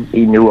 and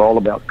he knew all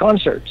about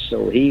concerts.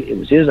 So it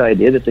was his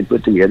idea that they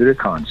put together a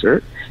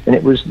concert, and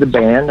it was the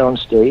band on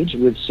stage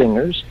with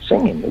singers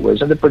singing. It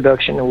wasn't a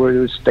production where it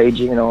was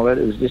staging and all that.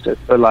 It was just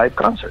a live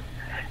concert.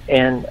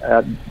 And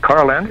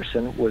Carl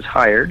Anderson was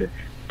hired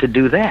to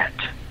do that.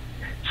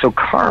 So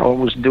Carl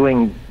was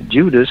doing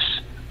Judas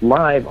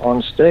live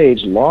on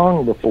stage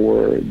long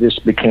before this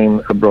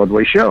became a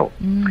Broadway show.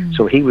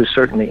 So he was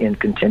certainly in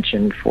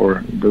contention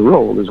for the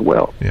role as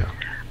well. Yeah.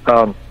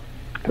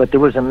 But there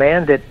was a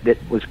man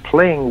that was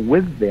playing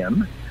with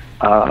them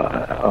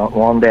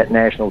on that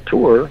national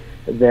tour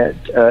that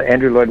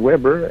Andrew Lloyd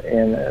Webber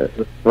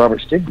and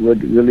Robert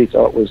Stigwood really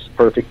thought was the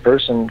perfect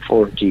person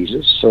for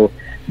Jesus. So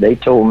they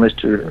told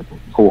Mr.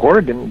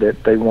 O'Horgan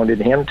that they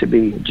wanted him to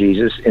be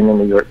Jesus in the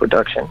New York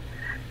production.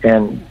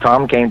 And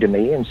Tom came to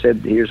me and said,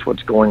 here's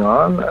what's going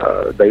on.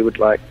 They would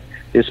like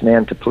this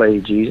man to play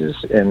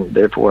Jesus, and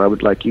therefore I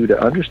would like you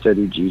to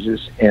understudy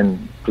Jesus,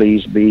 and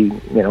please be,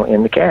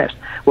 in the cast.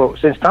 Well,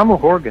 since Tom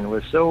O'Horgan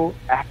was so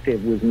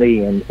active with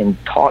me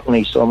and taught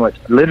me so much,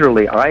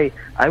 literally, I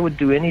would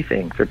do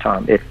anything for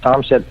Tom. If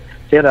Tom said,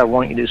 Ted, I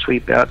want you to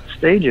sweep out the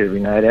stage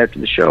every night after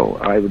the show.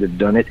 I would have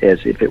done it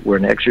as if it were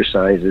an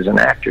exercise as an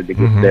actor to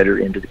get better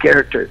into the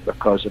character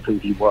because of who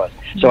he was.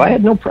 So I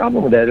had no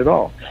problem with that at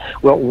all.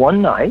 Well,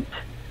 one night,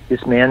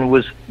 this man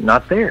was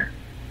not there,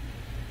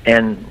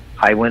 and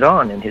I went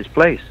on in his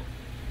place.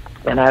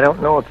 And I don't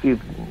know if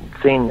you've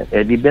seen,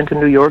 have you been to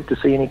New York to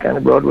see any kind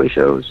of Broadway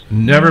shows?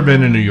 Never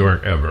been in New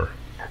York ever.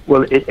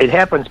 Well, it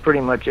happens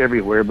pretty much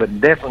everywhere, but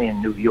definitely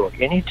in New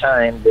York.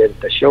 Anytime that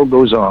the show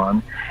goes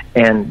on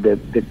and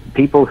the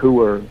people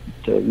who are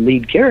the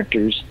lead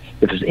characters,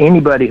 if there's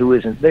anybody who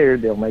isn't there,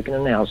 they'll make an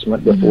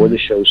announcement before the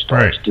show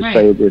starts to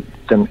say that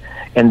them,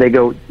 and they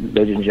go,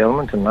 ladies and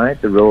gentlemen, tonight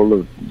the role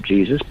of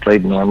Jesus,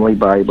 played normally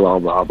by blah,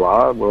 blah,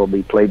 blah, will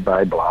be played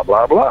by blah,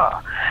 blah,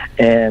 blah.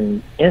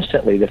 And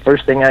instantly, the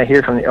first thing I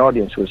hear from the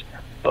audience was,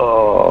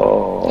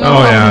 oh.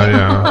 Oh,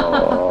 yeah.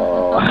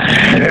 Oh.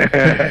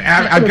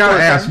 I've got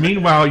to ask,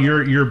 meanwhile,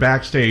 you're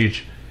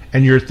backstage,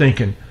 and you're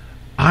thinking,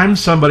 I'm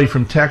somebody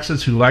from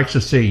Texas who likes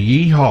to say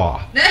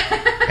yeehaw.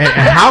 and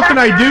how can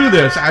I do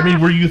this? I mean,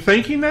 were you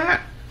thinking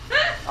that?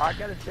 I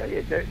got to tell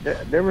you,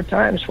 there were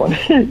times when,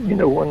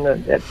 when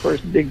that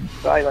first big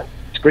silent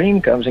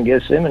scream comes in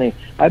Gethsemane,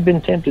 I've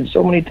been tempted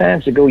so many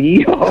times to go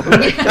yeehaw.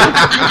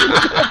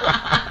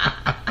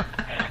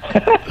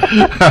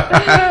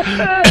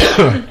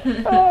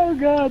 Oh,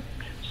 God.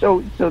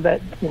 So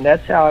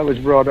that's how I was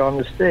brought on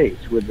the stage,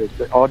 with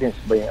the audience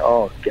being,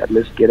 oh, God,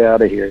 let's get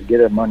out of here,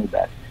 get our money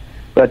back.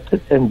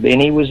 And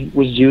Benny was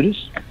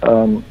Judas.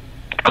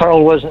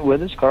 Carl wasn't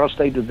with us. Carl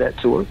stayed with that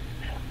tour.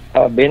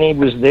 Benny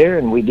was there,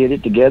 and we did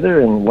it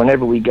together. And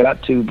whenever we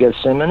got to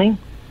Gethsemane,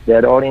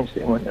 that audience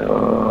went,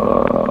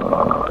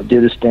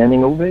 did a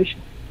standing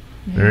ovation.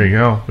 There you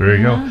go. There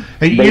you go.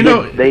 Hey,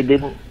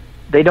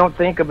 they don't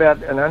think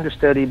about an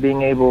understudy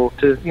being able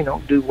to,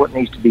 do what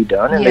needs to be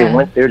done. And they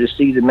went there to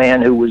see the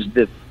man who was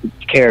the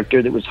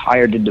character that was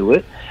hired to do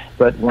it.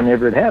 But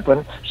whenever it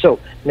happened, so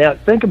now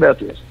think about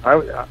this.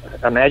 I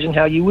imagine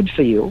how you would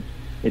feel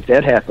if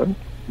that happened.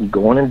 You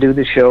go on and do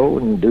the show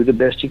and do the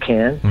best you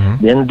can.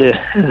 Then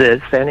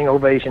the standing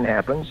ovation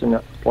happens, and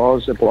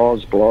applause,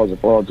 applause, applause,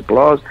 applause,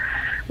 applause.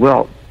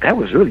 Well, that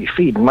was really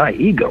feeding my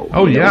ego.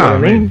 Oh, yeah. I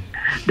mean,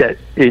 that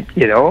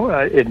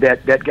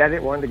guy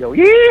that wanted to go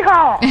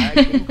yeehaw,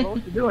 I came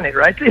close to doing it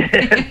right then.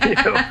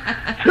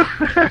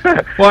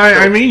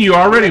 Well, I mean, you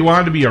already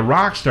wanted to be a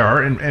rock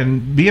star,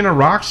 and being a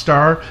rock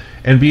star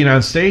and being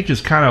on stage is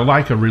kind of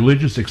like a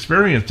religious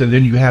experience, and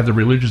then you have the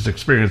religious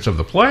experience of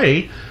the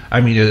play.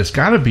 I mean, it's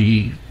got to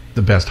be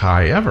the best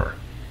high ever.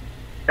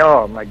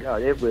 Oh my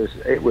God, it was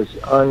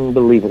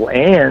unbelievable,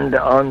 and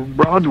on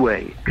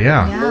Broadway.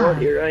 Yeah. Lord,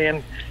 here I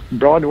am,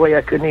 Broadway.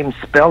 I couldn't even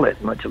spell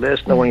it, much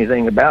less know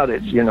anything about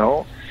it.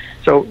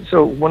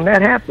 So when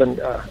that happened,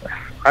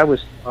 I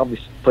was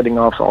putting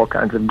off all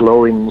kinds of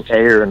glowing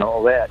air and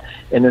all that,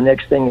 and the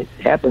next thing that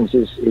happens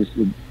is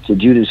the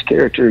Judas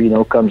character,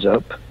 comes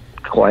up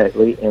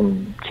quietly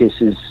and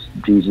kisses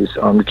Jesus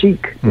on the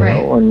cheek,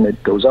 and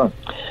it goes on.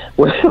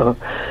 Well,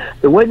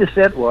 the way the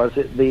set was,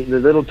 the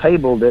little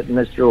table that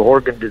Mr.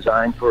 Horgan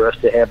designed for us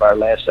to have our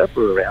Last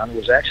Supper around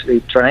was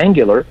actually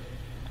triangular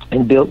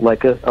and built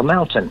like a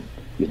mountain,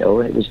 and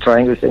it was a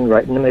triangular thing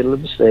right in the middle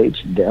of the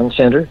stage, down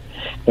center,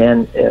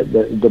 and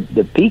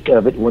the peak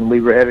of it when we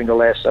were having the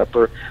Last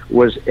Supper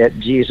was at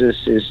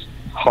Jesus's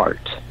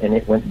heart, and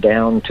it went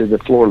down to the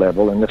floor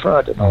level in the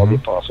front, and all the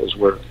apostles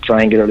were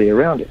triangularly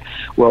around it.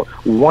 Well,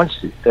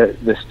 once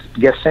the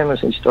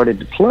Gethsemane started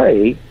to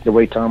play the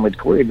way Tom had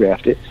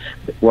choreographed it,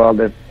 while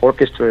the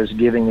orchestra is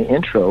giving the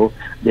intro,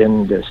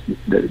 then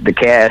the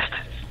cast,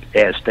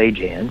 as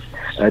stagehands,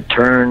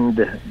 turned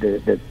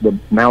the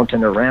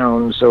mountain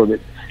around so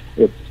that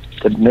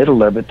the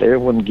middle of it there,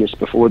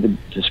 before the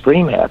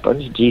scream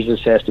happens, Jesus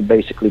has to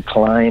basically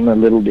climb a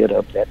little bit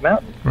up that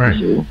mountain. Right.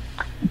 See?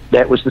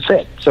 That was the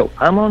set. So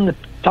I'm on the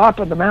top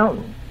of the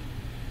mountain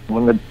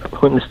when the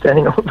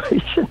standing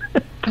ovation.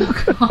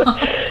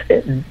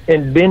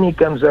 and Benny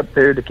comes up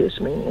there to kiss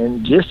me,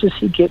 and just as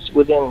he gets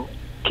within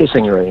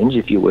kissing range,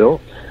 if you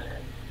will,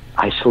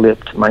 I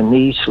slipped. My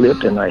knee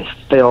slipped, and I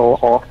fell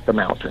off the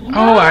mountain.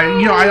 Oh,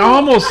 I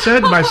almost said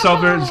to myself,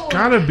 there's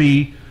got to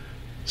be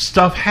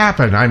stuff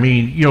happen. I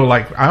mean,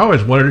 like I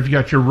always wondered if you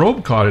got your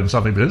robe caught in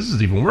something, but this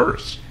is even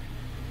worse.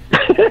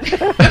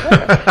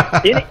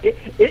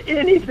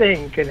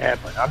 Anything can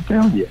happen, I'm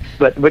telling you.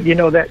 But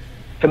that,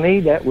 to me,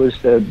 that was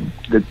the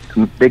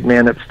big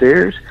man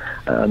upstairs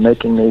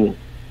making me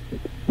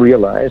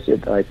realize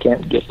that I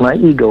can't get my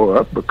ego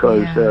up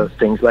because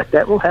things like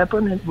that will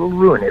happen and will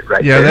ruin it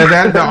there.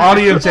 Yeah, the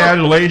audience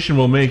adulation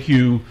will make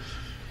you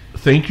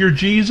think you're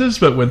Jesus,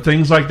 but when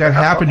things like that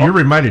happen, you're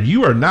reminded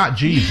you are not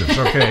Jesus.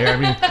 Okay, I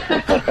mean,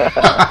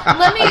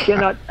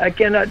 I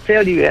cannot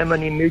tell you how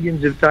many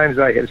millions of times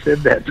I have said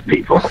that to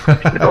people.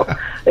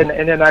 And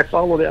then I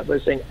follow that by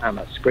saying, I'm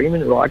a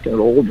screaming rock and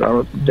roll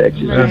drummer from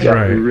Texas. That's I got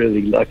right.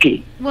 really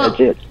lucky. Well, that's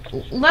it.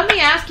 Let me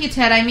ask you,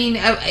 Ted. I mean,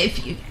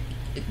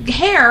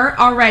 Hair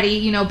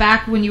already,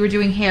 back when you were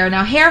doing Hair.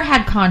 Now, Hair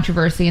had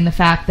controversy in the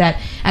fact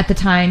that at the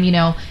time,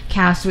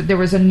 there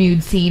was a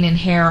nude scene in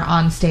Hair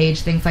on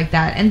stage, things like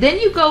that. And then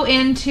you go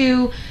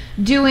into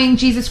doing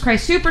Jesus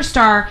Christ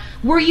Superstar.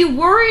 Were you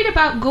worried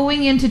about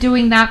going into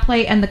doing that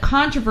play and the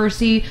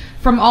controversy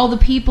from all the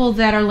people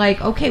that are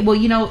like, okay, well,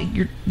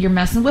 you're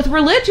messing with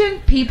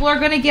religion. People are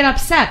going to get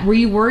upset. Were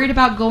you worried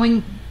about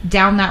going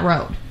down that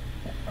road?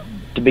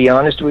 To be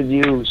honest with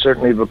you,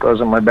 certainly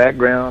because of my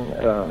background,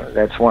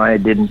 that's why I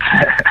didn't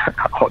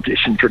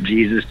audition for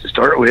Jesus to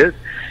start with.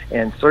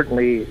 And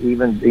certainly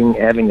even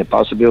having the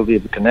possibility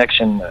of a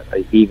connection,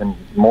 even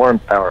more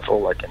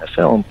powerful, like in a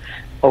film,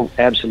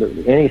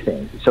 absolutely,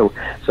 anything. So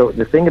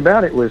the thing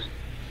about it was,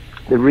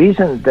 the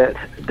reason that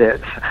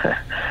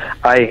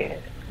I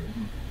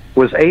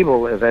was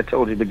able, as I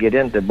told you, to get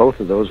into both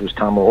of those was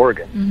Tom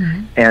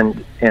Morgan.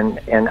 And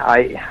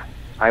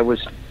I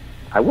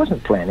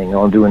wasn't planning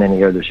on doing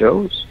any other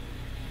shows,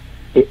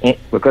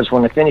 because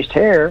when I finished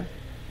Hair,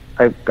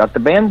 I got the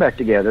band back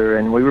together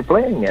and we were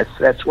playing.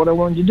 That's what I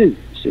wanted to do.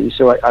 See,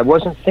 so I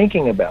wasn't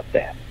thinking about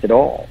that at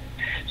all.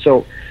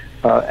 So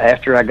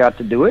after I got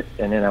to do it,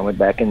 and then I went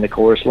back in the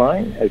chorus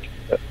line.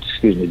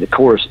 The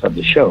chorus of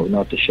the show,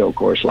 not the show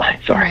chorus line.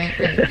 Sorry.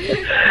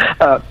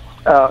 Right.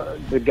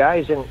 The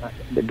guys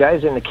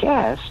in the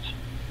cast,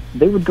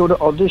 they would go to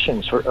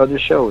auditions for other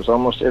shows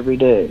almost every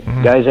day,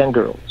 guys and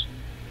girls.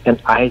 And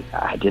I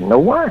didn't know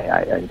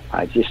why.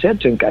 I just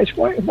said to them, guys,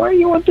 why are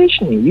you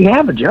auditioning? You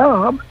have a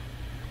job.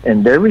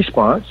 And their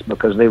response,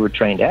 because they were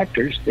trained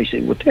actors, they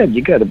said, well, Ted,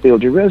 you got to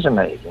build your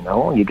resume,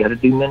 you got to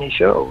do many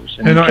shows.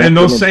 And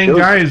those same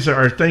guys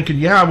are thinking,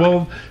 yeah,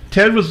 well,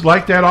 Ted was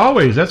like that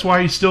always. That's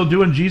why he's still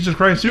doing Jesus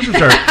Christ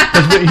Superstar.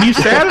 Because he's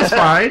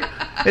satisfied.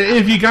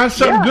 If you got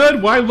something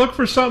good, why look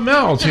for something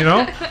else,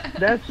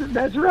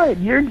 That's right.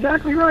 You're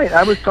exactly right.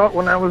 I was taught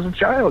when I was a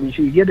child, if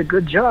you get a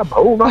good job,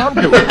 hold on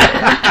to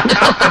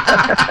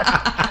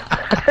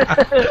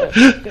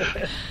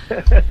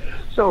it.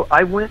 So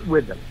I went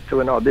with them to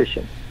an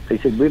audition. They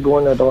said, we're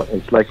going to,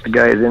 it's like the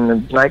guys in the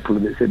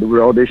nightclub that said we're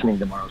auditioning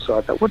tomorrow. So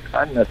I thought,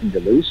 I had nothing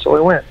to lose, so I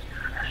went.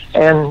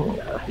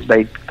 And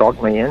they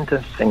talked me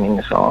into singing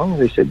the song.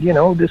 They said,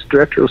 this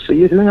director will see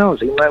you. Who knows?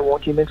 He might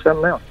want you in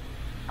something else.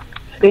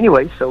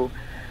 Anyway, so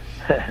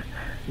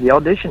the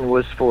audition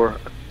was for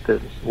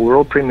the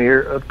world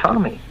premiere of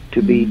Tommy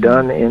to be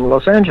done in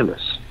Los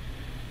Angeles.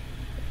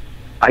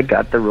 I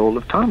got the role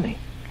of Tommy.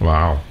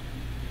 Wow.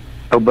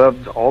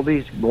 Above all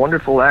these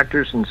wonderful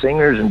actors and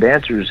singers and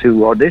dancers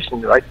who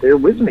auditioned right there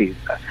with me.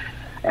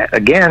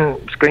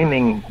 Again,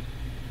 screaming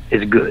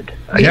is good.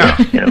 Yeah.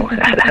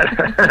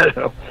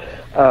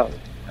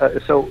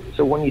 So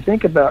when you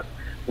think about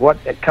what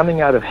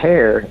coming out of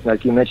Hair,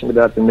 like you mentioned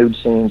about the nude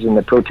scenes and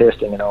the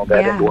protesting and all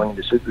that, and going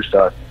into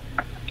Superstar,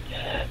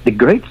 the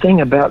great thing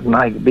about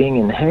my being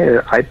in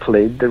Hair, I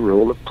played the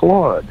role of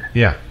Claude.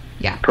 Yeah.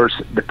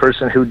 The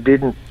person who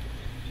didn't.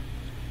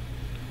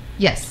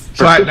 Yes.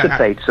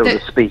 Participate, so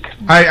to speak.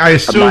 I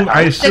assume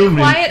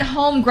the quiet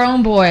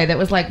homegrown boy that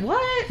was like,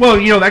 what?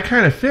 Well, that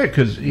kind of fit,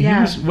 because he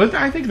was.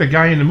 I think the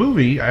guy in the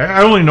movie.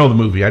 I only know the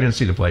movie. I didn't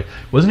see the play.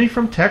 Wasn't he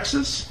from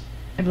Texas?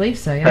 I believe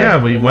so. Yeah. Yeah,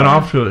 but he went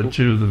off to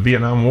the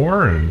Vietnam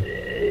War, and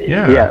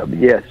yes.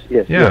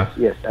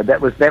 That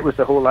was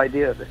the whole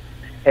idea of it.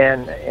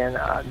 And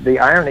the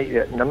irony.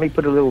 Let me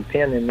put a little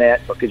pin in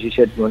that, because you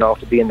said you went off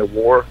to be in the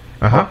war.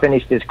 I'll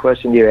finish this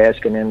question you're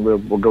asking, and we'll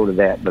go to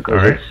that,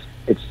 because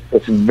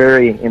it's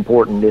very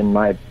important in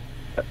my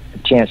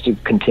chance to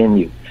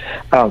continue.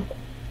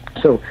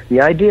 So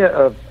the idea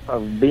of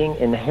being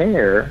in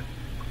Hair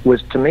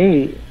was, to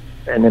me,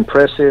 an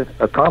impressive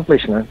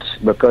accomplishment,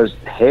 because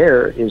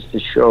Hair is the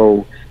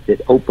show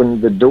that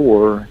opened the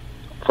door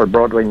for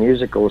Broadway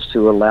musicals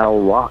to allow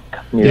rock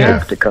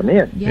music to come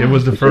in. It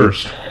was the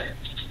first.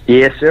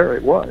 Yes, sir,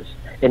 it was.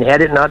 And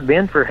had it not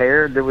been for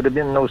Hair, there would have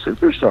been no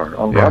Superstar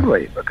on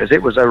Broadway, because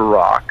it was a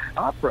rock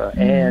opera,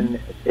 and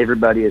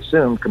everybody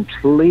assumed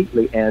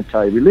completely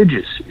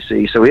anti-religious, you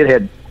see. So it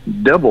had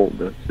double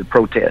the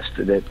protest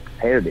that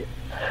Hair did.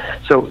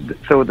 So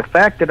the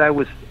fact that I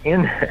was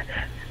in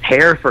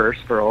Hair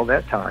first for all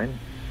that time,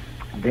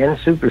 then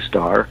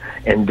Superstar,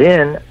 and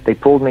then they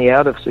pulled me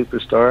out of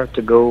Superstar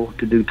to go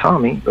to do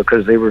Tommy,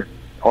 because they were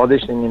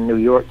auditioning in New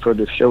York for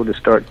the show to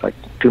start like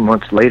 2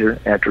 months later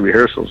after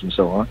rehearsals and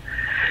so on.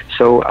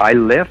 So I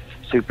left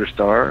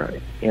Superstar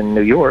in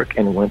New York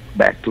and went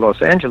back to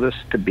Los Angeles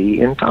to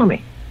be in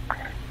Tommy.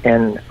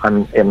 And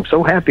I'm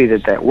so happy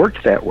that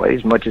worked that way,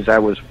 as much as I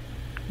was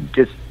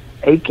just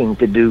aching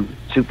to do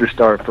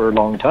Superstar for a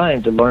long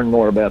time, to learn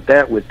more about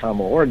that with Tom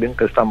Morgan,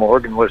 because Tom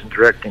Morgan wasn't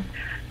directing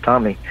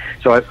Tommy.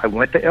 So I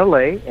went to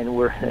L.A., and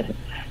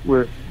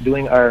we're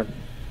doing our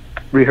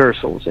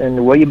rehearsals. And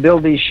the way you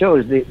build these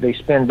shows, they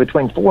spend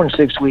between 4 and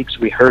 6 weeks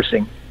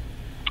rehearsing.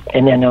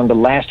 And then on the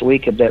last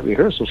week of that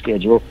rehearsal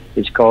schedule,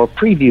 it's called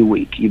preview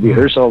week. You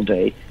rehearse all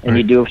day, and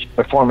you do a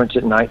performance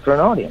at night for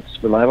an audience,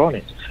 for a live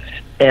audience.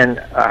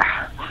 And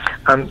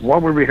while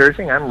we're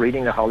rehearsing, I'm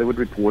reading the Hollywood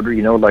Reporter.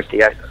 You know, like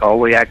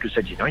all the actors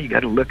said, you know, you got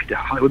to look at the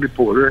Hollywood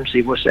Reporter and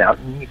see what's out,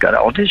 and you got to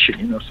audition.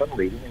 You know, so I'm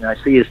reading, and I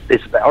see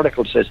this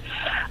article that says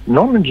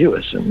Norman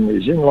Jewison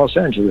is in Los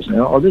Angeles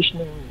now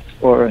auditioning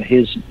for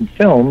his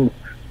film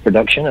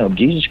production of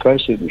Jesus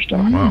Christ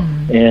Superstar. Wow.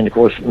 And of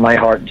course my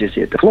heart just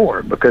hit the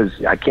floor, because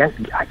I can't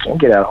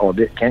get out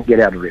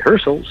of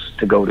rehearsals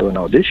to go to an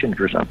audition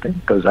for something,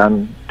 because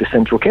I'm the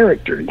central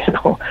character, you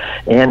know.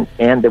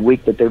 And the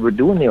week that they were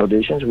doing the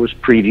auditions was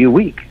preview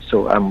week,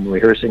 so I'm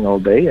rehearsing all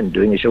day and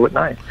doing the show at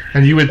night.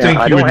 And you would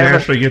think you would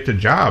naturally get the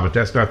job, but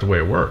that's not the way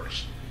it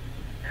works.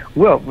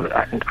 Well,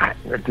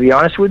 to be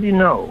honest with you,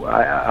 no.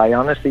 I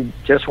honestly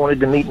just wanted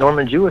to meet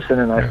Norman Jewison,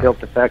 and I felt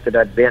the fact that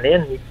I'd been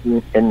in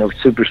the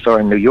Superstar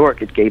in New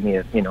York, it gave me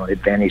an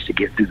advantage to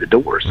get through the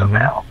door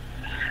somehow.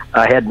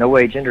 I had no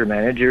agent or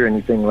manager or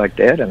anything like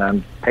that, and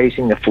I'm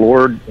pacing the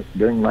floor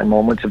during my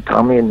moments of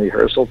Tommy in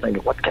rehearsal,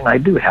 thinking, what can I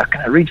do? How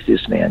can I reach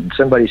this man? And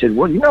somebody said,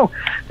 well, you know,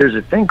 there's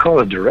a thing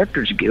called a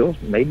Directors Guild.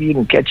 Maybe you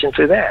can catch him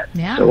through that.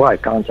 Yeah. So I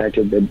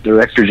contacted the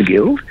Directors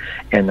Guild,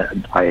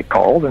 and I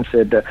called and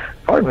said,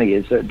 pardon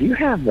me, do you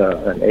have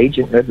an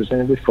agent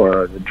representative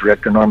for the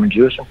director, Norman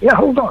Jewison? Yeah,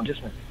 hold on just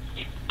a minute.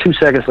 2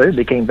 seconds later,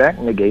 they came back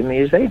and they gave me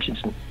his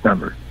agent's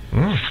number.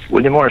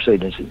 William Morris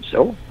Agency.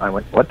 So I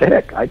went, what the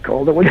heck? I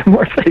called the William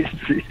Morris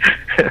Agency.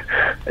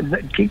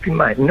 Keep in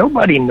mind,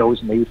 nobody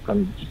knows me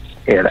from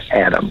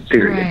Adam,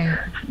 period. Right.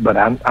 But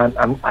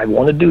I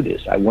want to do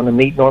this. I want to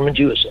meet Norman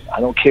Jewison.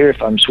 I don't care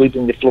if I'm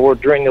sweeping the floor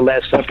during the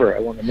Last Supper. I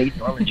want to meet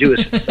Norman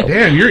Jewison. So,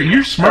 Dan,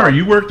 you're smart.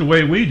 You work the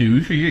way we do.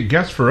 You could get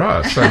guests for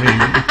us. I mean,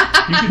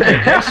 you could be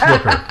a guest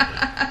booker.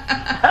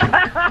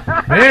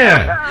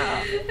 Man.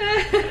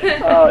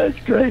 Oh, it's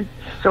great.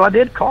 So I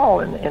did call,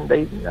 and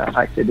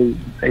I said,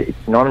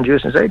 Norman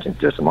Jewison's agent,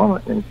 just a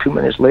moment. And 2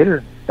 minutes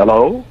later,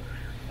 hello?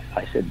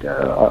 I said,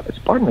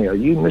 pardon me, are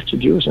you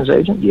Mr. Jewison's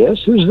agent?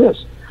 Yes, who's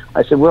this?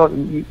 I said, well,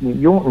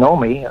 you won't know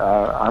me.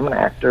 I'm an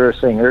actor, a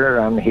singer.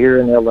 I'm here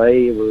in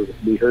L.A. We're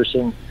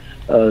rehearsing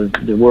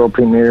the world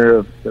premiere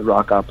of the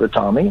rock opera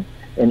Tommy.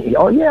 And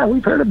oh, yeah,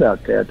 we've heard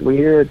about that. We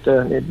hear it.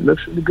 It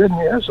looks really good in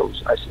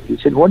rehearsals. He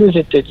said, what is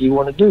it that you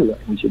want to do?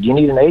 He said, do you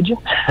need an agent?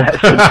 I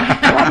said,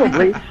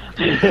 probably.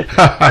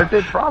 I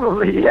said,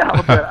 probably,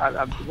 yeah.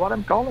 But what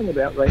I'm calling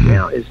about right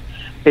now is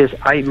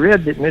I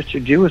read that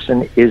Mr.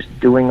 Jewison is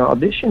doing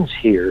auditions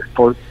here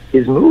for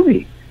his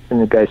movie. And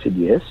the guy said,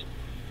 yes.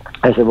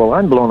 I said, well,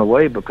 I'm blown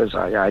away, because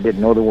I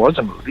didn't know there was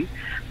a movie.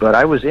 But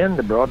I was in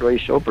the Broadway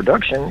show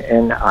production,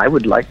 and I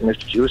would like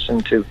Mr.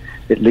 Jewison to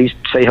at least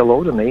say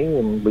hello to me,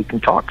 and we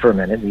can talk for a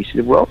minute. And he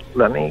said, well,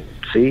 let me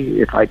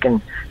see if I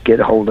can get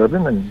a hold of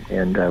him,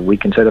 and we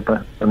can set up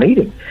a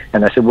meeting.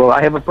 And I said, well,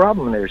 I have a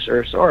problem there,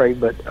 sir. Sorry,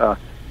 but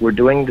we're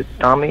doing the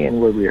Tommy,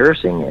 and we're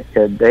rehearsing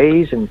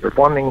days and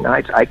performing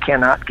nights. I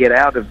cannot get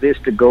out of this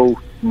to go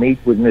meet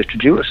with Mr.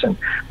 Jewison.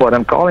 What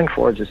I'm calling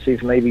for is to see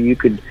if maybe you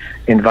could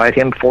invite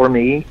him for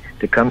me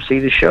to come see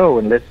the show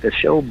and let the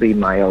show be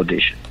my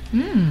audition.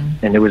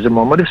 And there was a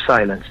moment of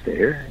silence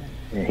there,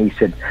 and he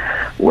said,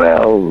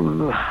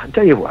 well, I'll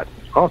tell you what,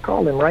 I'll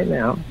call him right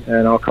now,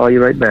 and I'll call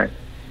you right back.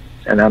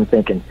 And I'm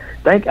thinking,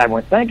 thank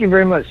you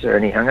very much, sir.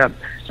 And he hung up.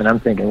 And I'm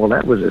thinking, well,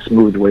 that was a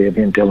smooth way of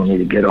him telling me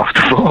to get off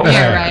the phone.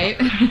 Yeah,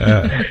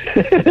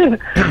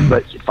 right.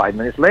 But 5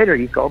 minutes later,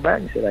 he called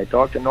back and said, I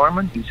talked to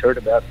Norman. He's heard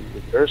about the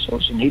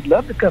rehearsals, and he'd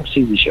love to come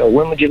see the show.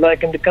 When would you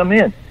like him to come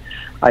in?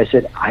 I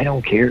said, I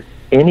don't care.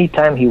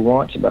 Anytime he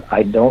wants, but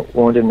I don't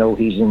want to know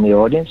he's in the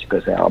audience,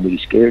 because I'll be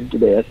scared to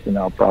death, and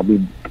I'll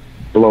probably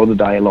blow the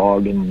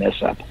dialogue and mess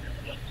up.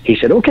 He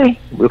said, okay,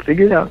 we'll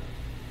figure it out.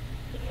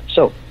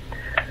 So,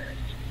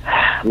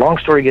 long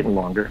story getting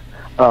longer.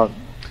 I'm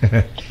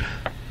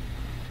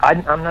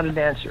not a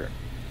dancer.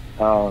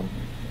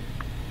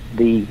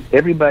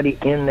 Everybody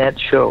in that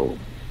show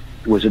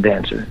was a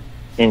dancer,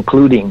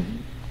 including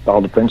all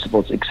the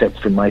principals except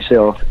for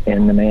myself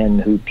and the man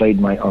who played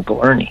my Uncle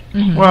Ernie.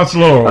 Mm-hmm. Well, it's a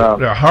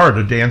little hard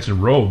to dance in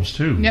robes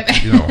too. Yep.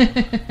 You know,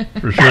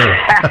 for sure.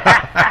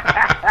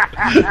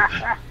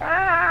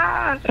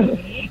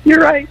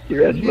 You're right.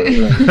 You're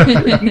absolutely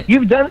right.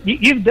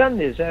 You've done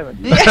this, haven't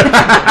you?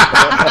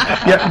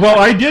 Yeah. Well,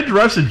 I did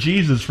dress as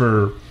Jesus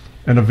for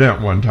an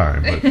event one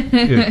time, but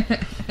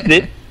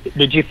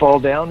did you fall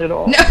down at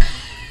all? No.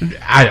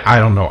 I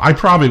don't know. I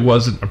probably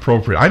wasn't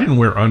appropriate. I didn't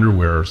wear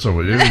underwear, so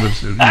it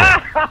was. You know.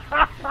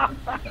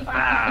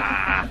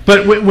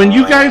 But when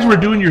you guys were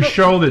doing your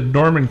show that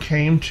Norman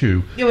came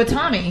to, yeah, with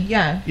Tommy,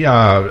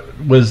 yeah,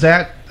 was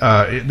that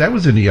that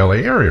was in the LA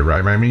area,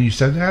 right? I mean, you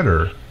said that,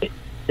 or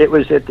it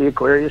was at the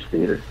Aquarius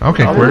Theater.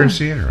 Okay, Aquarius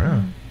Theater.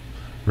 Oh.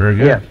 Very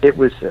good. Yeah, it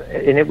was,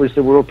 and it was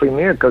the world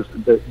premiere, because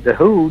the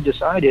Who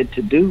decided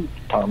to do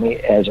Tommy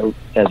as a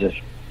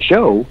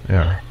show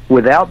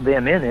without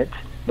them in it,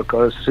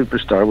 because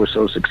Superstar was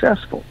so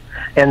successful.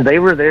 And they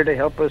were there to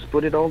help us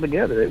put it all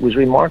together. It was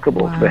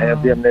remarkable to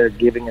have them there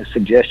giving us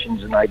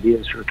suggestions and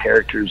ideas for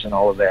characters and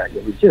all of that.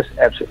 It was just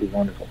absolutely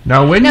wonderful.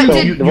 Now, when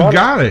you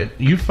got it,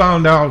 you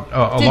found out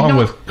along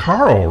with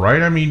Carl,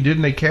 right? I mean,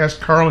 didn't they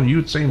cast Carl and you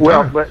at the same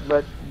time?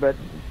 Well, but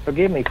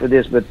forgive me for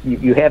this, but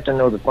you have to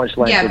know the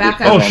punchline. Yeah, for back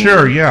this. up. Oh,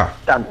 sure, yeah.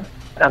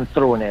 I'm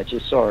throwing at you.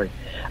 Sorry.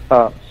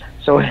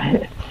 So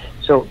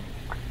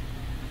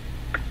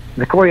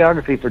the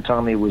choreography for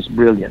Tommy was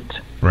brilliant.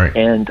 Right.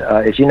 And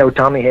as you know,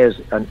 Tommy has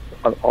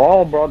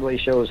all Broadway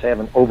shows have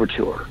an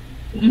overture.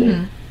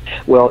 Mm-hmm.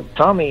 Well,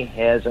 Tommy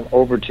has an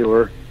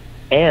overture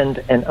and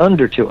an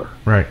undertour.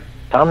 Right.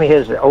 Tommy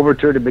has the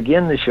overture to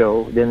begin the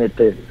show. Then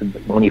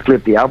when you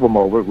flip the album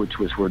over, which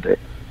was where the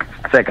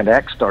second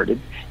act started,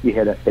 you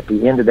had at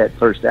the end of that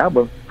first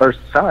album, first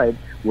side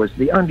was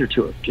the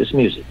undertour, just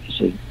music. You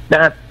see,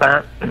 all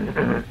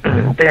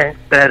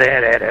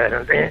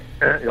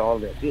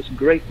that, just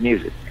great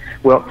music.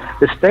 Well,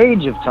 the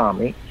stage of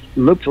Tommy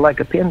looked like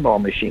a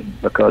pinball machine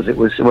because it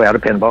was a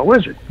pinball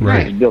wizard.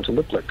 Right. It was built to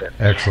look like that.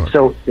 Excellent.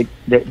 So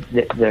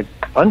the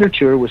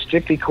undertour was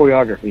strictly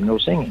choreography, no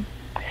singing.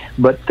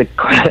 But the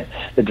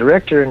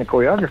director and the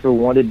choreographer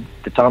wanted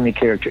the Tommy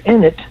character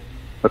in it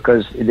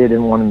because they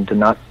didn't want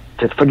him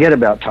to forget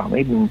about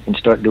Tommy and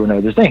start doing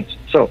other things.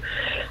 So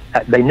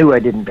they knew I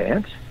didn't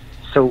dance.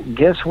 So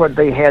guess what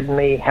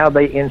how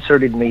they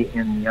inserted me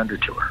in the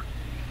undertour?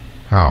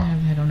 How?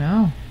 I don't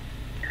know.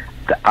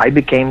 I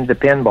became the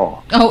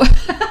pinball. Oh.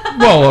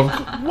 Well,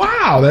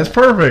 wow, that's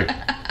perfect.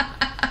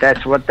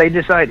 That's what they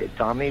decided.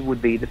 Tommy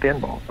would be the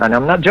pinball, and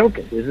I'm not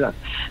joking.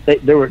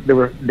 There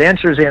were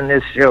dancers in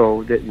this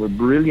show that were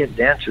brilliant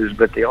dancers,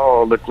 but they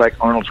all looked like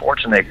Arnold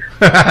Schwarzenegger.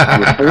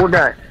 There were 4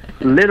 guys.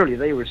 Literally,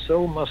 they were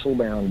so muscle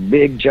bound,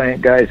 big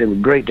giant guys. They were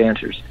great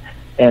dancers.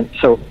 And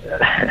so,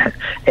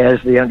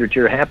 as the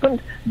undertour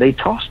happened, they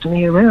tossed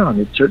me around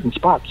at certain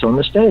spots on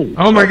the stage.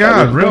 Oh my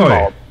God, really?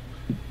 Pinball.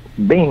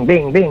 Bing,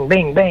 bing, bing,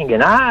 bing, bing,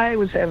 and I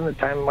was having the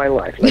time of my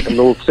life, like a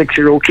little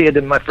 6-year-old kid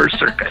in my first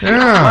circus,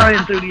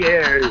 flying through the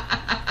air.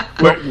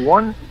 Well,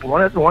 one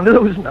of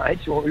those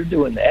nights when we were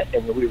doing that,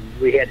 and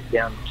we had it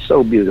down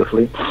so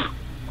beautifully,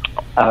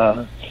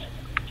 the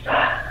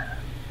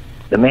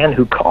man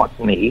who caught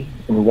me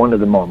in one of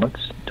the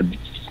moments, the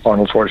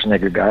Arnold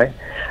Schwarzenegger guy,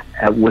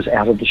 was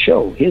out of the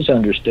show. His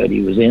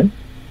understudy was in.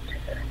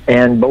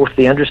 And both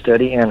the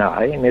understudy and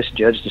I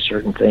misjudged a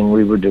certain thing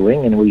we were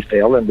doing, and we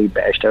fell and we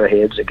bashed our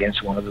heads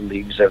against one of the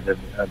leaves of the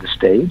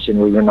stage,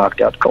 and we were knocked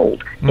out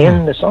cold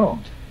in the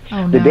song.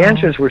 Oh, the no.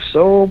 dancers were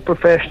so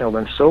professional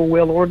and so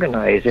well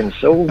organized and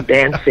so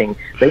dancing,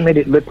 they made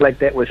it look like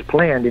that was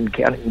planned and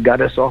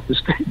got us off the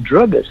stage,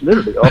 drug us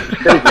literally off the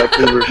stage like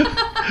we were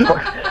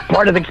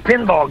part of the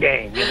pinball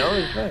game, you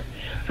know.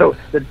 So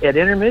at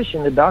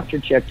intermission, the doctor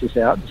checked us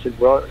out and said,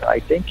 well, I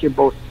think you're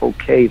both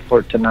okay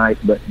for tonight,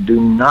 but do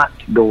not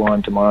go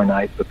on tomorrow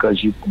night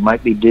because you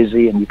might be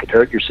dizzy and you could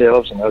hurt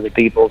yourselves and other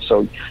people,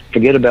 so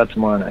forget about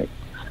tomorrow night.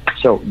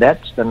 So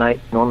that's the night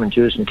Norman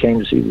Jewison came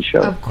to see the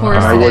show. Of course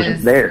I it wasn't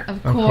is. there.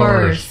 Of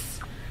course.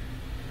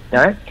 All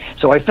right?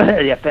 So I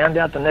found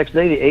out the next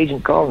day, the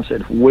agent called and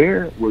said,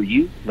 where were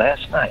you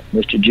last night?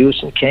 Mr.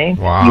 Jewison came.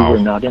 Wow. You were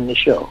not in the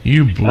show.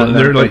 You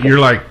blew, you're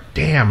like,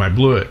 damn, I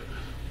blew it.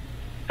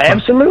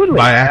 Absolutely.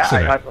 By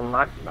accident.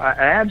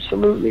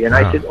 Absolutely. And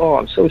I said, oh,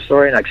 I'm so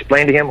sorry. And I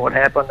explained to him what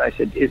happened. I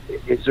said, is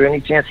there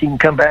any chance he can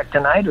come back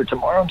tonight or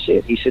tomorrow and see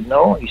it? He said,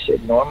 no. He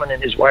said, Norman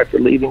and his wife are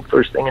leaving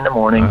first thing in the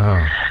morning,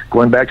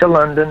 going back to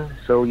London,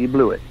 so you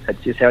blew it.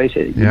 That's just how he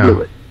said it. You blew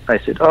it. I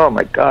said, oh,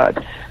 my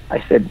God.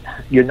 I said,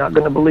 you're not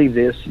going to believe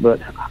this, but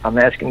I'm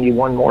asking you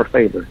one more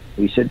favor.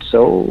 He said,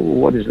 so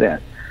what is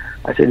that?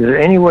 I said, is there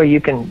any way you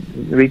can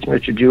reach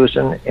Mr.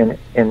 Jewison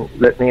and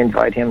let me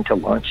invite him to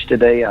lunch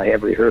today? I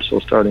have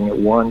rehearsal starting at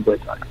 1, but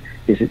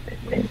is it?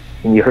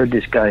 And you heard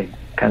this guy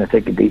kind of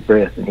take a deep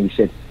breath, and he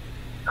said,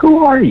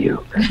 who are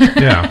you?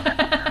 Yeah.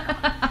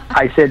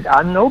 I said,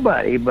 I'm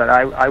nobody, but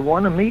I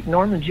want to meet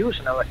Norman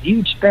Jewison. I'm a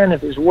huge fan of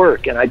his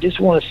work, and I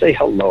just want to say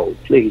hello,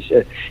 please.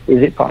 Is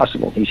it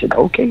possible? He said,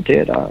 okay,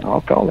 Ted,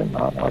 I'll call him.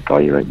 I'll call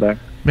you right back.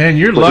 Man,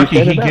 you're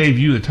lucky he gave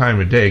you the time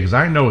of day, because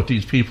I know what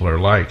these people are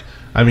like.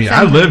 I mean,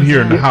 I live here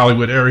in the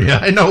Hollywood area.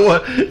 I know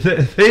what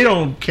they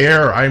don't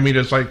care. I mean,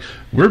 it's like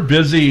we're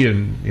busy,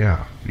 and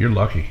yeah, you're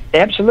lucky.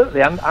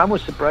 Absolutely, I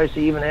was surprised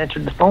he even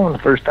answered the phone the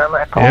first time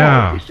I called.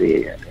 Yeah. You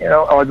see,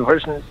 or the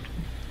person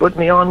put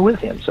me on with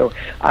him. So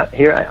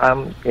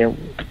I'm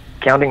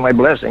counting my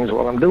blessings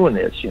while I'm doing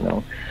this.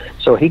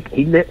 So he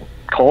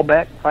called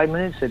back 5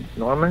 minutes. Said,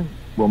 Norman,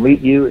 we'll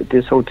meet you at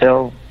this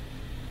hotel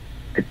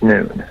at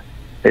noon.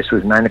 This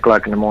was 9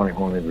 o'clock in the morning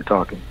when we were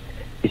talking.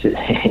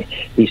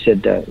 He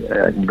said,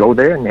 go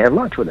there and have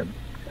lunch with him.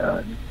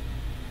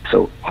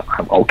 So,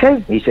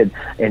 okay. He said,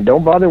 and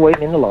don't bother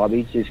waiting in the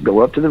lobby. Just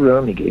go up to the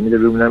room. He gave me the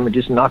room number.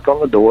 Just knock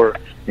on the door,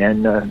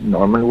 and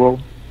Norman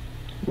will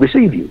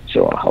receive you.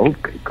 So,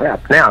 okay,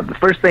 crap. Now, the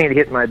first thing that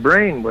hit my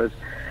brain was,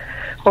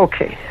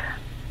 okay,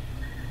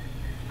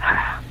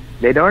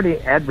 they'd already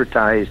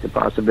advertised the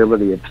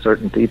possibility of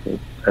certain people,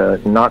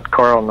 not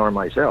Carl nor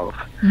myself,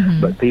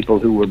 but people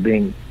who were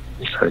being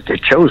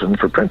chosen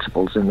for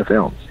principals in the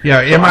film. Yeah,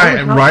 am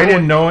I right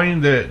in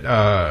knowing that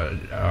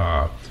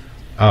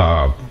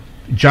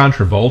John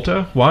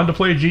Travolta wanted to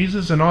play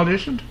Jesus and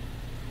auditioned?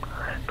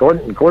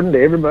 According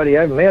to everybody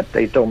I've met,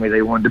 they told me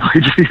they wanted to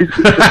play Jesus.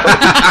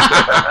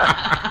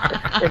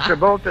 And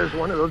Travolta's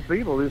one of those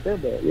people who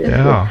said that.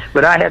 Yeah.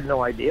 But I had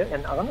no idea,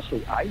 and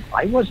honestly,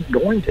 I wasn't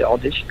going to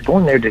audition,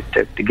 going there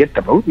to get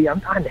the movie.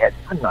 I'm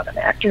not an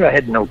actor. I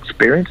had no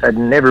experience. I'd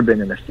never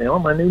been in a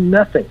film. I knew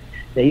nothing.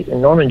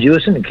 Norman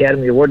Jewison,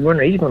 Academy Award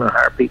winner, he's going to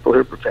hire people who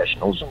are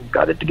professionals and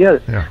got it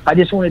together. Yeah. I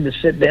just wanted to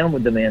sit down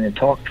with the man and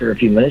talk for a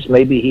few minutes.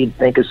 Maybe he'd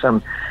think of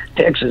some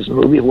Texas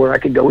movie where I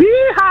could go,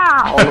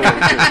 yee-haw! All the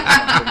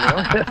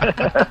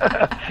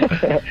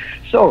way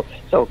through.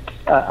 So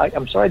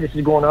I'm sorry this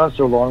is going on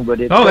so long, but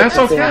that's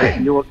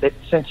okay.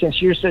 Since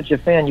you're such a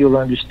fan, you'll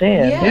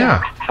understand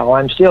how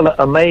I'm still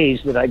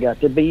amazed that I got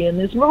to be in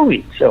this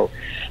movie. So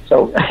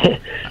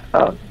I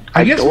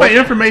guess my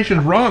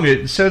information's wrong.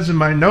 It says in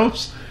my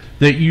notes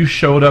that you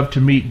showed up to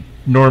meet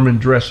Norman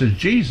dressed as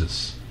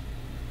Jesus.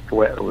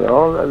 Well,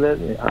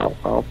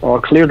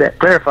 I'll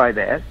clarify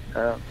that.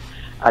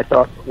 I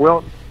thought,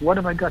 well, what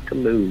have I got to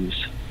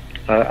lose?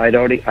 I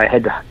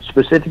had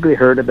specifically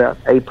heard about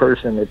a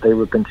person that they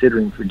were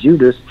considering for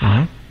Judas,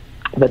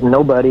 but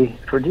nobody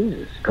for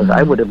Jesus, because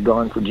I would have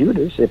gone for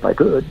Judas if I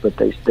could, but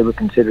they were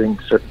considering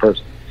a certain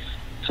person.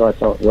 So I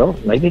thought, well,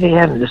 maybe they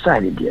haven't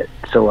decided yet.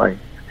 So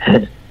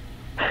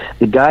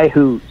the guy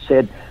who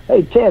said,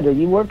 "Hey, Ted, are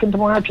you working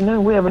tomorrow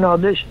afternoon? We have an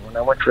audition." When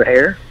I went for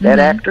hair, that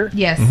actor,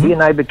 yes, he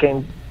and I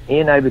became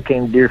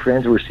dear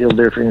friends. We're still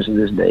dear friends to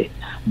this day.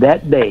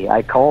 That day,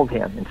 I called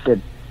him and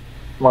said,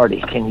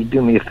 "Marty, can you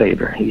do me a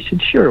favor?" He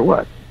said, "Sure,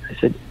 what?" I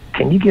said,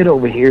 "Can you get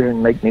over here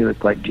and make me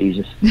look like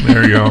Jesus?"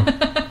 There you go.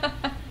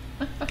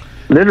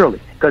 Literally,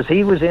 because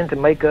he was into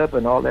makeup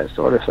and all that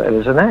sort of stuff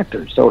as an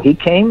actor. So he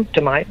came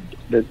to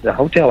the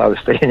hotel I was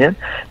staying in,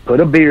 put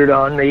a beard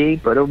on me,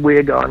 put a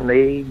wig on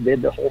me,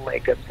 did the whole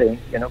makeup thing,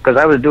 because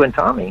I was doing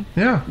Tommy.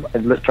 Yeah.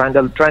 Trying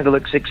to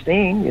look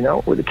 16,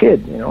 with a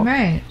kid,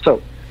 Right.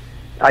 So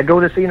I go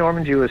to see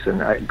Norman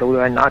Jewison.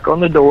 I knock on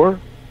the door,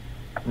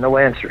 no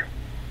answer.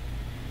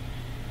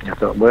 I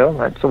thought, well,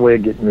 that's a way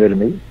of getting rid of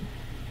me.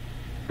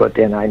 But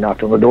then I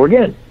knocked on the door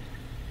again,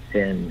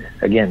 and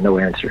again, no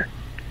answer.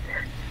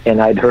 And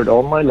I'd heard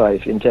all my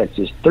life in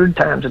Texas, third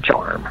time's a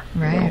charm.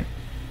 Right.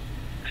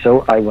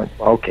 So I went,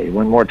 okay,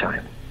 one more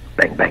time.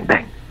 Bang, bang,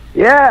 bang.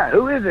 "Yeah,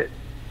 who is it?"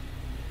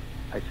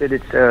 I said,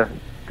 "It's the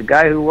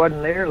guy who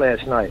wasn't there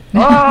last night."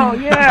 "Oh,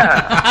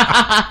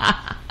 yeah."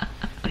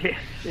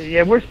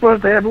 "Yeah, we're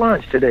supposed to have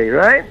lunch today,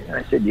 right?"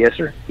 I said, "Yes,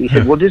 sir." He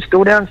said, "Well, just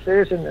go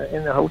downstairs in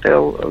the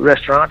hotel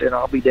restaurant, and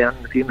I'll be down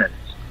in a few minutes."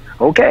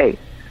 Okay.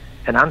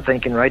 And I'm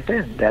thinking right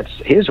then, that's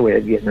his way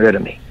of getting rid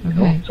of me.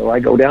 Okay. So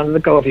I go down to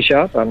the coffee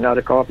shop. I'm not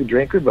a coffee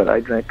drinker, but I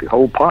drank a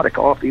whole pot of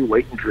coffee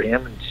waiting for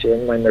him and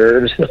sharing my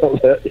nerves and all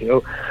that,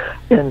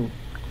 And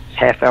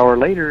half hour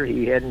later,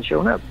 he hadn't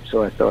shown up.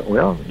 So I thought,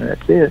 well,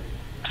 that's it.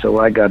 So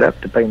I got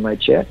up to pay my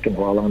check, and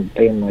while I'm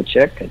paying my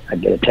check, I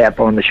get a tap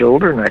on the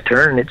shoulder, and I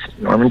turn, and it's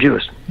Norman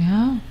Jewison.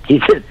 Yeah.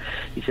 He said,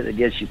 "I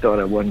guess you thought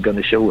I wasn't going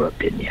to show up,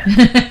 didn't you?"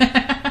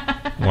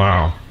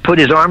 Wow. Put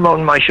his arm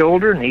on my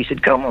shoulder, and he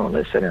said, "Come on,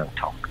 let's sit down and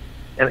talk."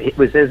 And it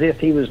was as if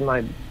he was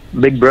my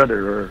big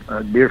brother or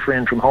a dear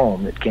friend from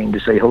home that came to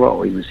say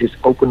hello. He was just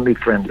openly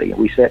friendly.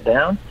 And we sat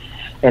down,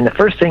 and the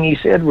first thing he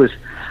said was,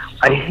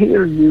 "I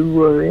hear you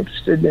were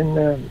interested in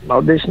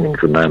auditioning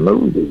for my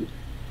movie."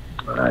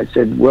 I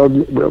said, well,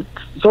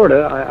 sort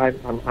of.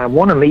 I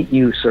want to meet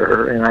you,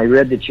 sir, and I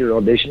read that you're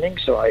auditioning,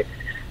 so I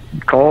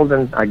called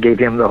and I gave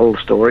him the whole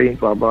story,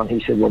 blah, blah, and he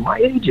said, well, my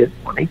agent,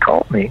 when he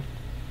called me,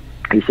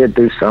 he said,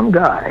 there's some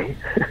guy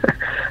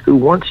who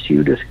wants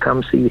you to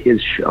come see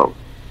his show.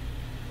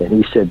 And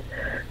he said,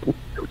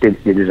 did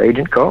his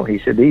agent call? He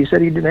said he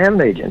didn't have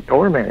an agent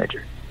or a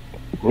manager.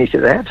 And he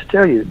said, I have to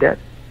tell you, that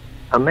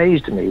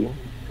amazed me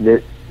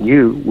that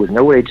you, with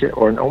no agent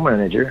or no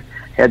manager,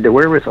 had the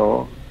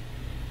wherewithal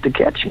to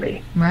catch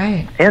me.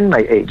 Right. And my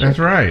agent. That's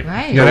right.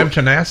 Right. You gotta have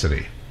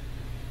tenacity.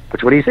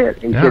 That's what he said.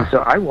 He said, so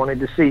I wanted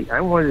to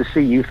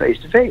see you face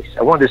to face.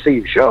 I wanted to see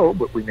your show,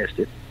 but we missed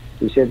it.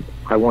 He said,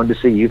 I wanted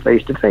to see you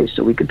face to face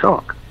so we could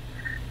talk.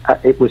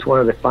 It was one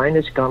of the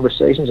finest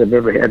conversations I've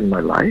ever had in my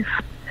life.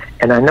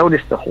 And I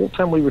noticed the whole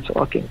time we were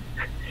talking,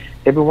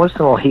 every once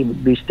in a while he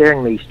would be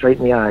staring me straight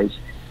in the eyes,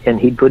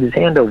 and he'd put his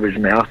hand over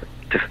his mouth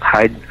to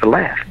hide the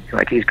laugh,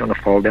 like he's going to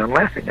fall down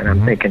laughing. And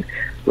I'm thinking,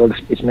 well,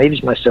 maybe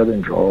it's my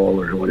southern drawl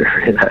or whatever,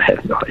 and I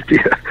have no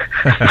idea.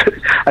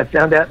 I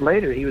found out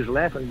later he was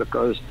laughing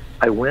because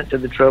I went to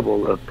the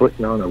trouble of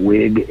putting on a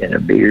wig and a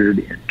beard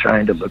and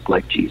trying to look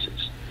like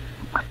Jesus.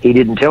 He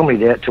didn't tell me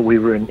that till we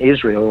were in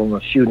Israel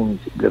shooting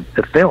the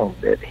film,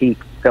 that he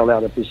fell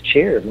out of his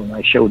chair when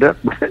I showed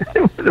up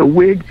with a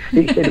wig.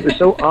 He said it was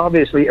so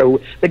obviously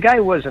the guy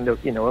wasn't a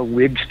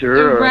wigster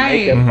or a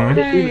makeup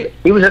artist.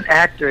 He was an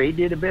actor. He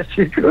did the best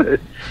he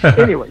could.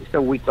 Anyway,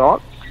 so we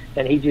talked,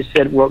 and he just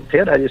said, well,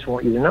 Ted, I just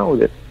want you to know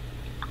that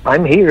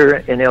I'm here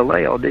in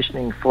L.A.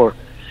 auditioning for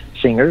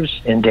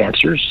singers and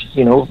dancers,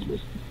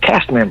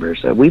 cast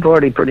members. We've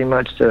already pretty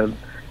much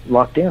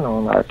locked in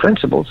on our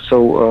principals,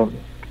 so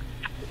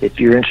if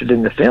you're interested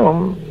in the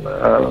film,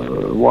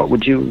 what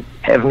would you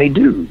have me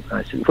do?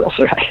 I said, well,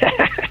 sir,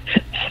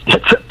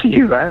 that's up to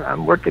you.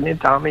 I'm working in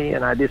Tommy,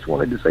 and I just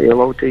wanted to say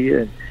hello to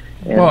you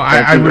And well,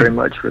 thank you very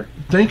much for.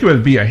 Think it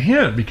would be a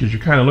hint because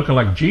you're kind of looking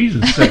like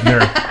Jesus sitting there.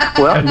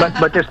 Well,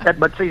 but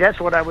see, that's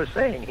what I was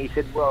saying. He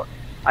said, "Well,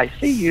 I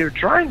see you're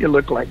trying to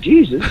look like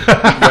Jesus,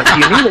 but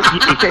you need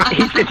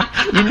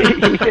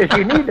he says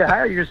you need to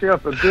hire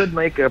yourself a good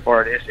makeup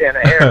artist and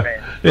a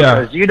hairman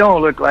because you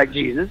don't look like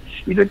Jesus.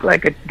 You look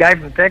like a guy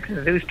from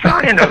Texas who's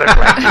trying to look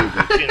like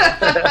Jesus." You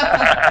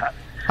know?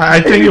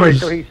 I think it was.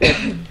 So he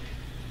said,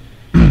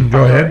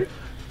 "Go ahead."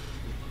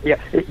 Yeah,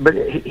 but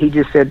he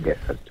just said,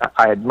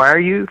 "I admire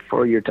you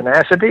for your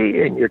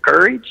tenacity and your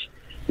courage."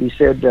 He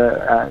said,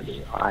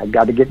 "I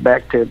got to get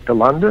back to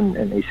London,"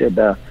 and he said,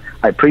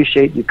 "I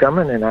appreciate you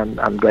coming, and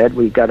I'm glad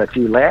we got a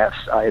few laughs.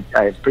 I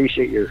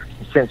appreciate your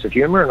sense of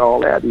humor and all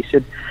that." He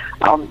said,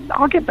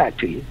 "I'll get back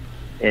to you,"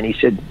 and he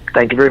said,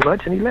 "Thank you very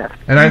much," and he left.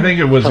 And I think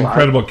it was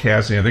incredible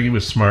casting. I think he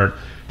was smart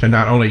to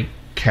not only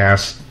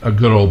cast a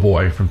good old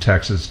boy from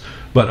Texas,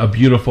 but a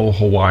beautiful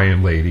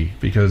Hawaiian lady,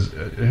 because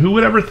who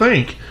would ever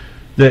think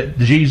that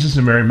Jesus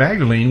and Mary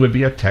Magdalene would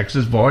be a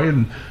Texas boy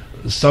and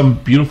some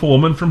beautiful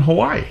woman from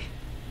Hawaii?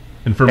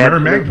 And for Mary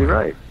Magdalene.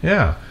 Right.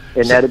 Yeah.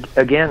 And that,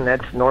 again,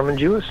 that's Norman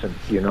Jewison,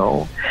 you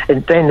know.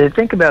 And to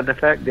think about the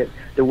fact that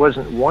there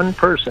wasn't one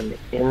person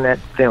in that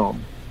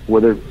film,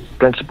 whether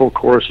principal,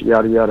 chorus,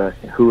 yada, yada,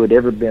 who had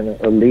ever been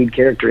a lead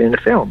character in the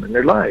film in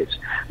their lives.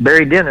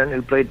 Barry Dennen,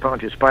 who played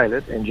Pontius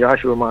Pilate, and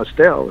Joshua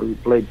Mostel, who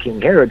played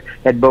King Herod,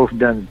 had both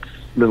done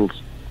little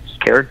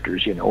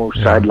characters, you know,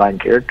 sideline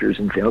characters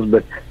in films,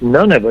 but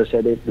none of us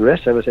the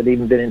rest of us had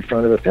even been in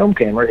front of a film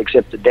camera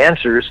except the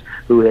dancers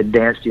who had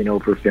danced, you know,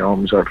 for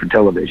films or for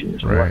television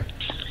as well. Right.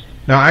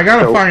 Now, I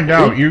got to find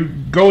out, you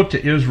go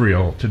to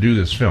Israel to do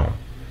this film.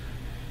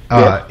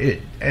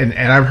 And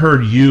I've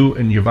heard you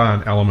and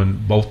Yvonne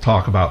Elliman both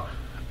talk about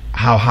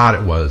how hot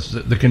it was.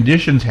 The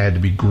conditions had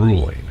to be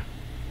grueling.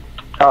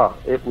 Oh,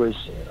 it was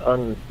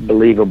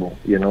unbelievable,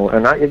 you know.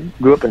 And I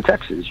grew up in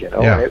Texas, you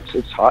know. Yeah.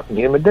 It's hot and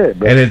humid there.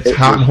 And it's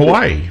hot in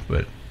Hawaii,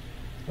 but...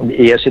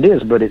 Yes, it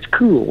is, but it's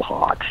cool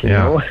hot, you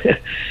know.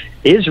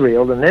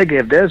 Israel, the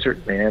Negev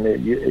Desert, man,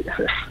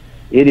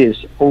 it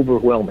is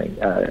overwhelming.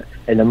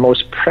 And the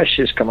most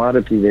precious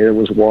commodity there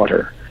was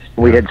water.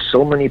 We had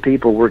so many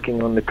people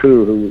working on the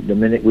crew who, the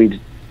minute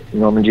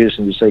Norman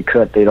Jewison would say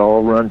cut, they'd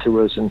all run to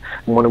us, and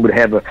one would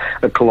have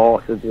a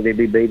cloth that they'd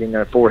be bathing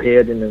our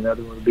forehead, and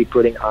another one would be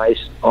putting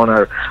ice on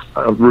our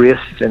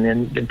wrists, and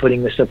then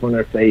putting this stuff on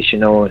our face, you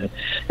know,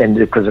 and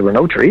because there were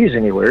no trees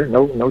anywhere,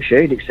 no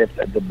shade except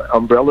the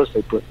umbrellas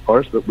they put for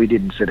us, but we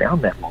didn't sit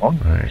down that long.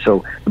 Right.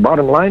 So the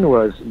bottom line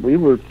was we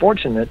were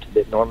fortunate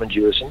that Norman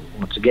Jewison,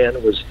 once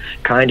again, was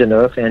kind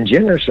enough and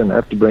generous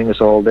enough to bring us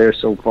all there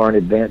so far in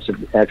advance of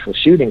the actual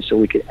shooting so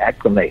we could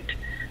acclimate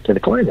to the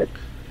climate.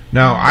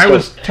 Now, I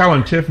was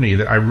telling Tiffany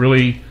that I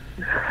really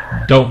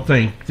don't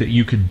think that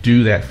you could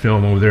do that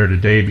film over there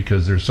today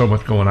because there's so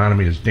much going on. I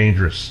mean, it's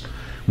dangerous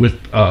with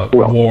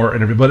war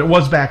and everything. But it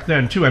was back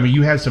then, too. I mean,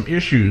 you had some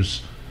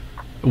issues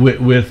with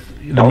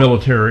the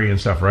military and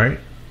stuff, right?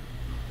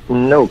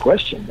 No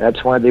question.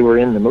 That's why they were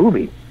in the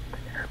movie.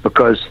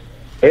 Because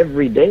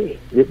every day,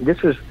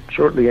 this was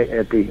shortly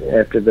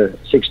after the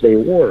 6-Day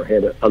War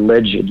had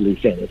allegedly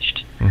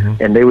finished.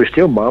 Mm-hmm. And they were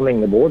still bombing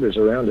the borders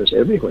around us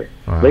everywhere.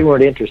 Wow. They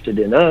weren't interested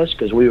in us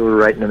because we were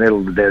right in the middle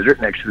of the desert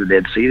next to the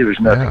Dead Sea. There was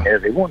nothing there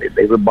they wanted.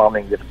 They were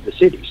bombing the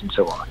cities and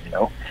so on, you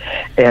know.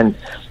 And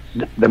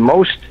the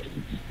most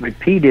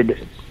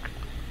repeated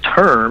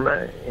term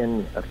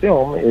in a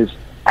film is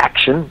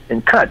action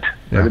and cut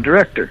by the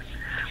director.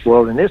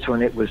 Well, in this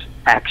one, it was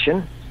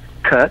action,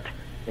 cut,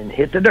 and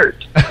hit the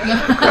dirt.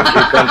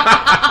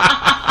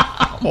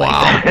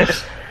 Wow.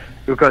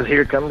 Because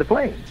here come the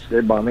planes.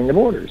 They're bombing the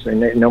borders.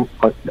 And they're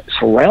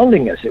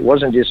surrounding us. It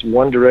wasn't just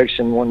one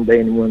direction one day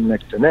and one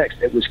next to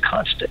next. It was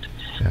constant.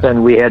 Yeah.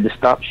 And we had to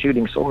stop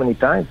shooting so many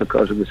times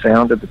because of the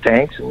sound of the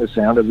tanks and the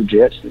sound of the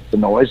jets, the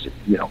noise,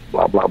 you know,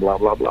 blah, blah, blah,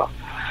 blah, blah.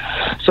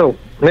 So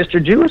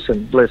Mr.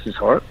 Jewison, bless his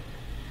heart,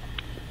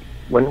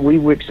 when we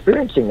were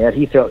experiencing that,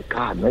 he felt,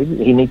 God,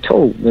 maybe, and he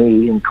told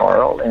me and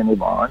Carl and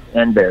Yvonne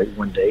and Barry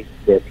one day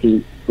that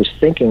he was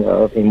thinking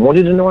of and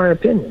wanted to know our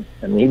opinion.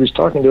 I mean, he was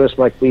talking to us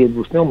like we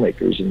were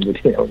filmmakers and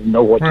would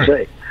know what to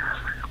say.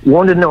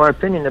 Wanted to know our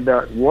opinion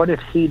about what if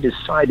he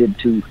decided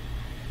to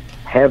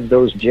have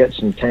those jets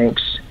and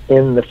tanks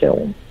in the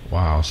film.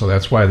 Wow, so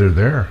that's why they're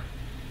there.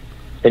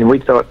 And we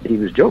thought he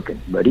was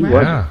joking, but he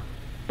wasn't.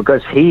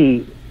 Because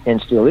he,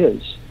 and still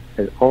is,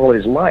 all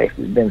his life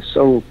has been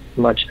so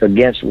much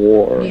against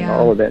war and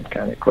all of that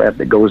kind of crap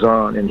that goes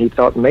on. And he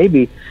thought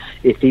maybe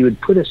if he would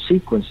put a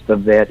sequence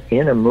of that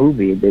in a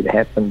movie that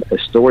happened, a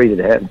story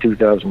that happened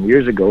 2,000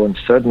 years ago, and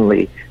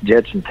suddenly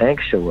jets and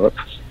tanks show up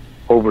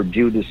over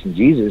Judas and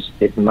Jesus,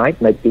 it might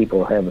make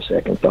people have a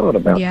second thought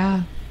about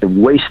the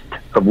waste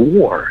of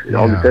war.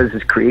 All it does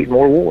is create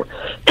more war.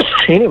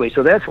 Anyway,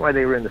 so that's why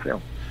they were in the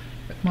film.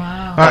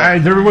 Wow.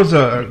 There was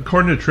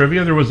according to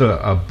trivia, there was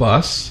a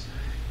bus,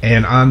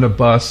 and on the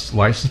bus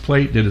license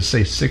plate, did it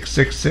say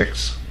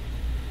 666?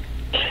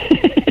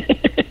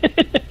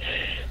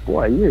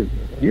 Boy,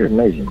 you're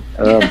amazing.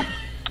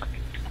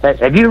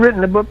 Have you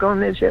written a book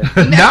on this yet?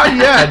 Not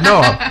yet,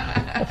 no.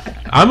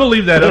 I'm going to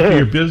leave that up to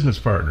your business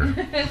partner.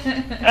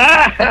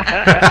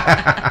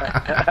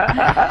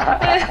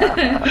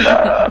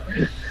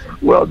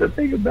 Well, the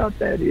thing about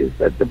that is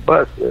that the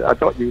bus, I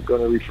thought you were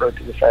going to refer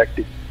to the fact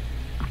that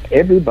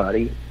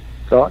everybody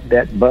thought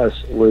that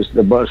bus was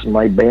the bus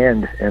my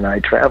band and I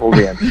traveled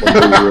in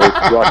when we were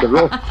rock and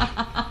roll.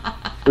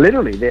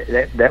 Literally,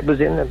 that was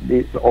in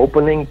the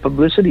opening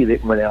publicity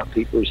that went out.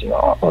 People were saying,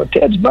 "Oh,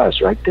 Ted's bus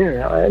right there,"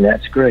 and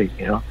that's great,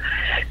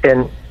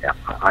 And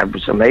I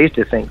was amazed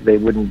to think they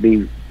wouldn't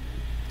be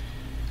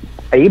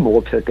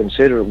able to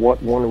consider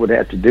what one would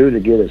have to do to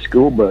get a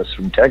school bus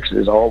from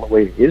Texas all the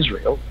way to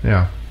Israel.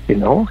 Yeah.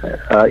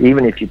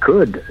 Even if you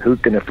could, who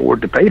can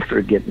afford to pay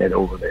for getting it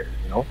over there?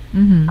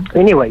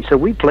 Anyway, so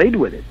we played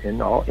with it,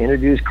 and all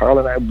interviews, Carl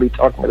and I would be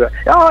talking about,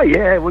 oh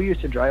yeah, we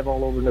used to drive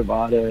all over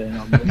Nevada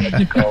and New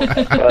Mexico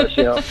that bus,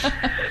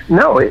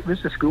 No, it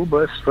was a school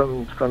bus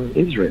from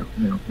Israel.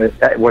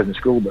 It wasn't a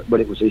school bus,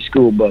 but it was a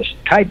school bus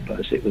type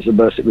bus. It was a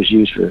bus that was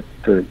used for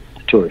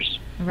tourists.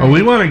 Right. Well,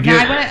 we want to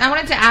get. I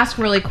wanted to ask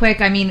really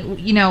quick. I mean,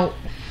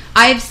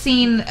 I've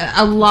seen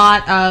a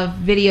lot of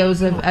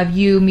videos of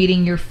you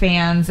meeting your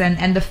fans,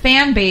 and the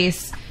fan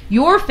base,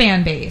 your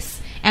fan base,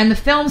 and the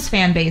film's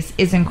fan base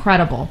is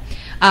incredible.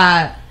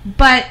 But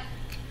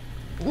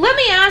let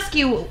me ask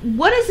you,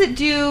 what does it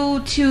do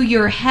to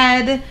your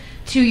head,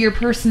 to your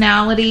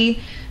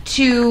personality,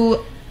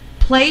 to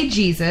play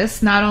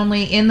Jesus, not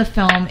only in the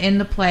film, in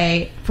the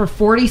play, for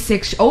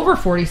over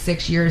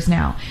 46 years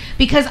now?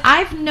 Because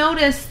I've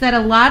noticed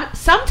that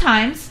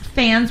sometimes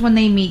fans, when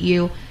they meet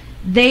you,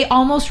 they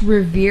almost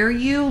revere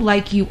you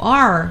like you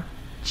are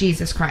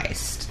Jesus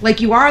Christ, like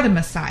you are the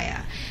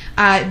Messiah.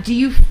 Do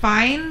you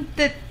find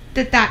that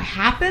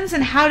happens,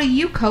 and how do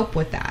you cope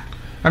with that?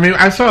 I mean,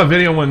 I saw a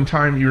video one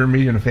time you were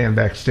meeting a fan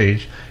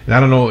backstage, and I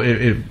don't know,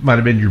 it might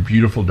have been your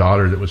beautiful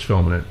daughter that was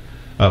filming it.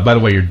 By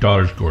the way, your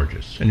daughter's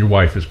gorgeous, and your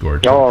wife is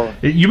gorgeous. Oh,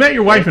 you met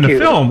your wife in a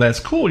film.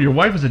 That's cool. Your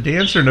wife is a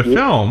dancer in a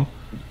film.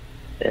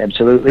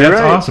 Absolutely, that's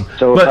right. Awesome.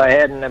 So if I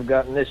hadn't have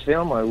gotten this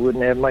film, I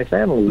wouldn't have my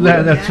family.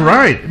 That's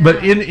right.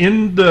 But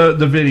in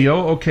the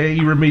video, okay,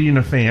 you were meeting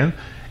a fan,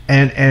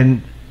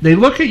 and they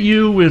look at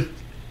you with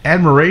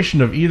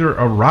admiration of either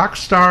a rock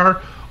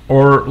star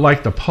or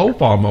like the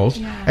Pope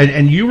almost,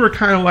 and you were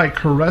kind of like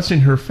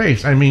caressing her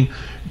face. I mean,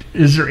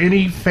 is there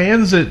any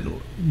fans that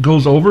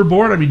goes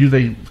overboard? I mean, do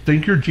they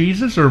think you're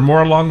Jesus, or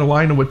more along the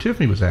line of what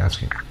Tiffany was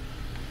asking?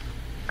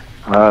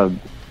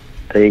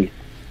 They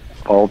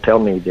all tell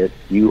me that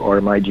you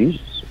are my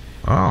Jesus.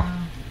 Oh.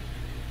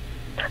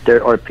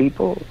 There are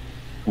people,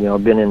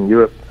 I've been in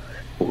Europe.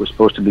 It was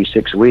supposed to be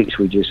 6 weeks.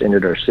 We just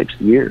entered our 6th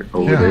year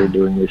over there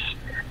doing this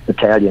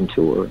Italian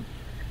tour,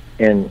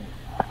 and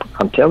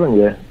I'm telling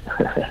you,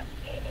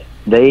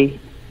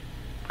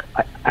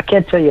 I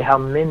can't tell you how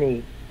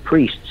many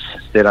priests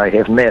that I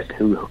have met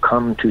who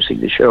come to see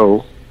the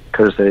show,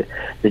 because the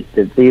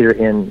theater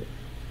in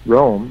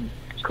Rome,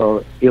 it's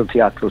called Il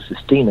Teatro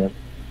Sistina,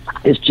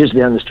 it's just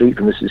down the street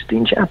from the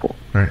Sistine Chapel.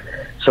 Right.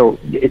 So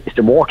it's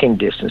the walking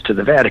distance to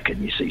the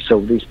Vatican, you see.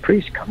 So these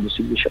priests come to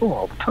see the show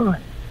all the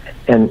time.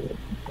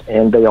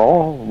 And they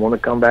all want to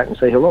come back and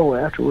say hello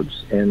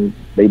afterwards, and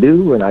they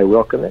do, and I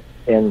welcome it.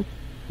 And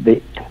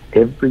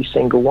every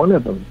single one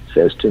of them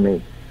says to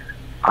me,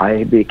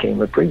 I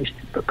became a priest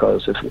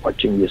because of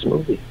watching this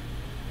movie.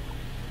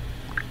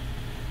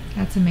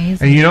 That's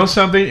amazing. And you know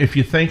something? If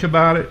you think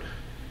about it,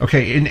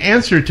 okay, in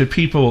answer to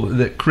people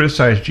that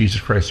criticize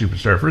Jesus Christ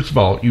Superstar, first of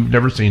all, you've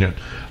never seen it.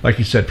 Like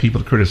you said, people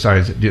that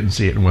criticize it didn't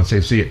see it, and once they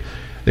see it,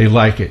 they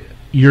like it.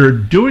 You're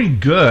doing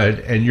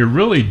good, and you're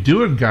really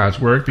doing God's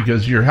work,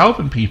 because you're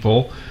helping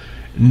people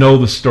know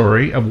the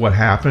story of what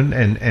happened,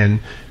 and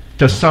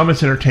to some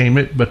it's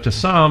entertainment, but to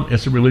some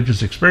it's a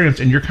religious experience,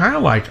 and you're kind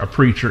of like a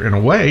preacher in a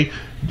way.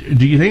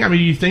 Do you think? I mean,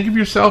 do you think of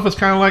yourself as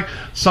kind of like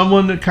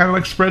someone that kind of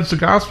like spreads the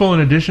gospel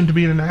in addition to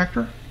being an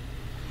actor?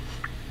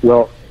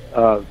 Well,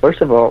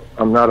 first of all,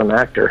 I'm not an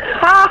actor.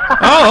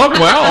 Oh,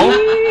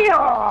 well.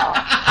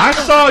 I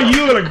saw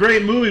you in a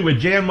great movie with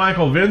Jan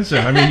Michael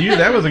Vincent. I mean,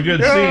 that was a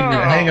good scene,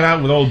 hanging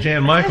out with old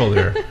Jan Michael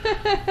there.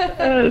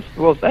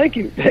 Well, thank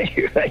you.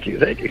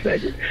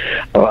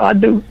 Oh, I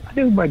do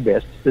my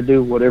best to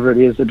do whatever it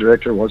is the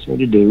director wants me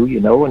to do,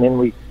 and then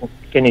we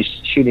finish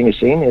shooting a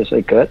scene, as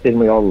they cut, then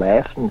we all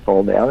laugh and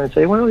fall down and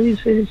say, well,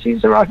 he's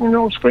a rock and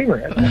roll screamer.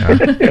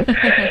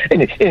 Yeah.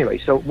 Anyway,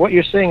 so what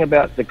you're saying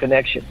about the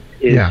connection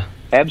is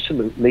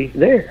absolutely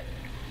there.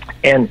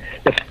 And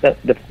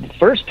the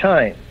first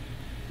time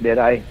that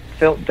I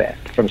felt that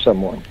from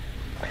someone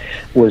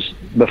was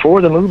before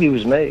the movie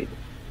was made.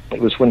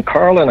 It was when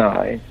Carl and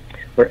I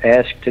were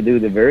asked to do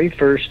the very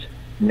first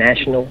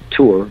national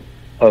tour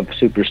of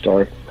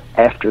Superstar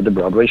after the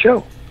Broadway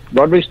show.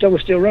 Broadway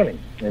was still running,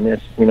 and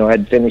that's,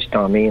 I'd finished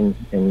Tommy,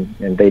 and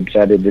they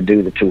decided to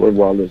do the tour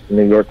while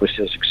New York was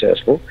still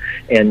successful,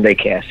 and they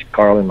cast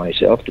Carl and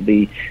myself to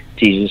be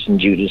Jesus and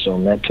Judas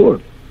on that tour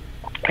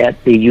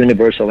at the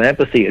Universal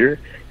Amphitheater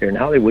here in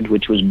Hollywood,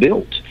 which was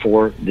built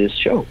for this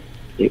show.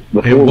 It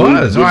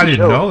was. Oh, I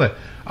didn't know that.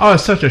 Oh,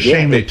 it's such a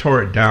shame they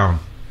tore it down.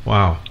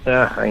 Wow.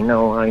 I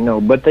know,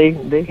 but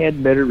they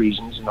had better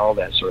reasons and all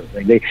that sort of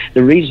thing.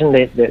 The reason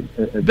that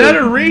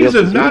better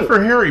reasons, not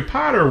for Harry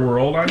Potter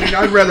world. I mean,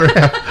 I'd rather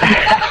have.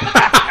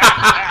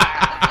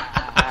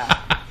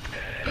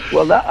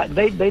 Well,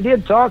 they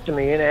did talk to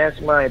me and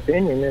ask my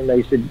opinion, and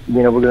they said,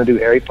 we're going to do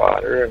Harry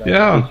Potter, and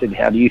they said,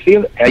 how do you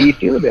feel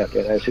about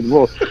that? I said,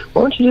 well,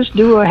 why don't you just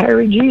do a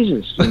Harry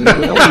Jesus? And, leave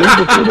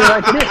the theater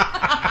like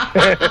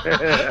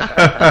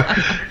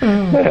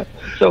it is.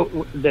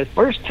 So the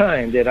first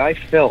time that I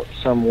felt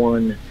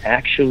someone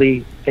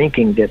actually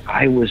thinking that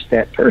I was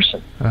that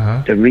person,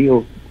 the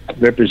real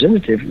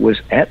representative,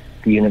 was at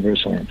the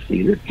Universal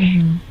Amphitheater.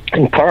 Mm-hmm.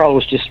 And Carl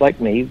was just like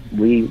me.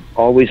 We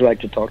always like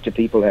to talk to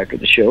people after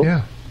the show.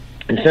 Yeah.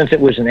 And since it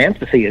was an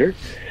amphitheater,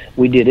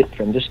 we did it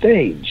from the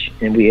stage.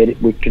 And we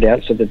worked it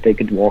out so that they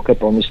could walk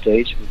up on the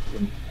stage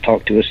and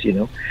talk to us,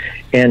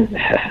 And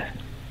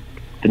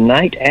the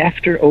night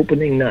after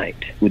opening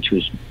night, which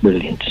was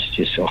brilliant,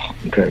 just so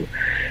incredible,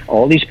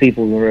 all these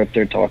people were up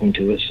there talking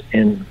to us.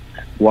 And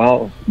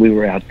while we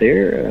were out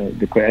there, as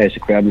the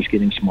crowd was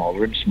getting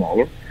smaller and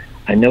smaller,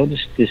 I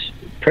noticed this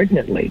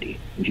pregnant lady.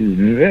 She was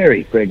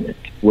very pregnant,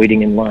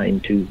 waiting in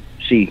line to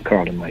see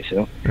Carl and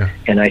myself. Yeah.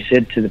 And I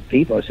said to the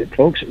people, I said,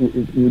 folks,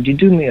 would you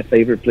do me a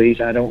favor, please?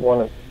 I don't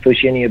want to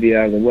push any of you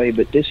out of the way,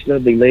 but this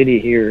lovely lady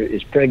here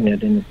is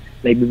pregnant, and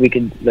maybe we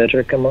could let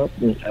her come up.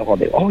 And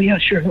oh, yeah,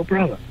 sure, no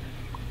problem.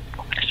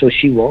 So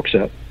she walks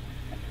up,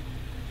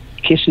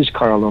 kisses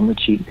Carl on the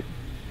cheek,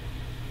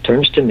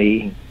 turns to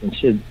me and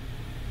said,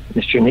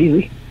 Mr.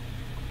 Neeley.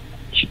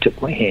 She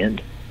took my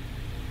hand.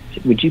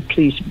 Said, would you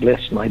please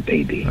bless my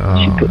baby?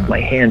 She put my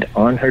hand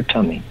on her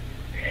tummy.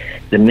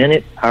 The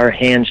minute our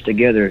hands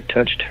together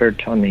touched her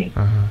tummy,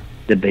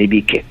 the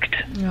baby kicked.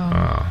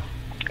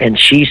 And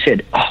she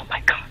said, oh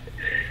my God,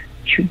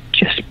 you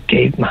just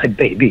gave my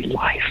baby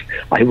life.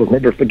 I will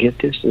never forget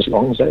this as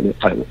long as I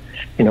live.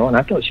 And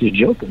I thought she was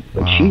joking,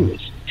 but she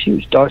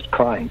was started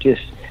crying.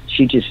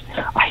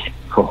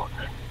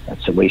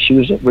 That's the way she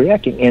was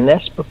reacting. And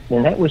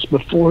that was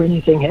before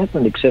anything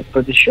happened except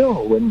for the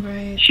show.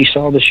 When she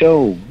saw the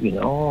show,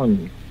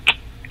 and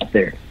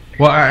there.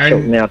 Well, so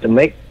now to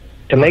make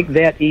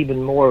that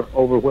even more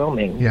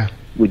overwhelming,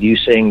 with you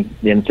saying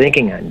them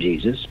thinking I'm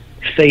Jesus,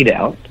 fade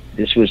out.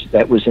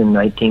 That was in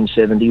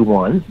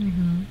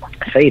 1971.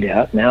 Fade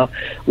out. Now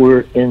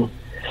we're in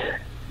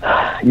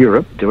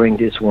Europe during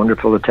this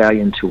wonderful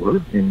Italian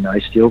tour, and I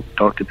still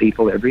talk to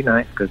people every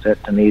night because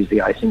that to me is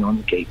the icing on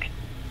the cake.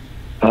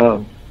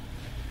 A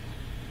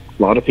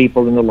lot of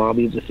people in the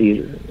lobby of the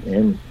theater,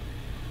 and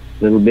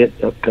a little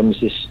bit up comes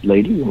this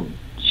lady, and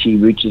she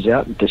reaches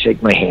out to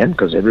shake my hand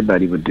because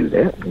everybody would do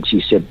that, and she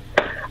said,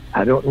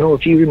 I don't know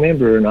if you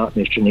remember or not,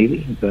 Mr.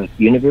 Neeley, but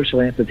Universal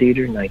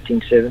Amphitheater,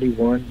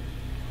 1971,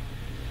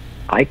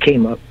 I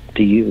came up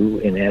to you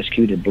and asked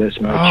you to bless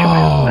my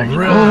child. I said,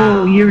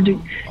 really?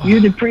 You're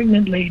the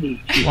pregnant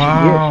lady. She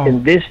wow. said,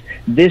 yes,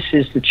 and this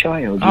is the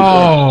child.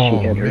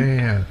 She had her.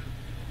 Man.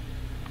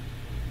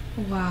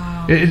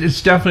 Wow.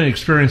 It's definitely an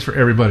experience for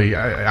everybody.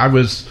 I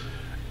was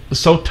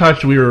so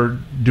touched. We were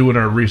doing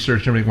our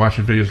research and everything,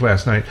 watching videos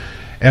last night,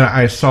 and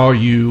I saw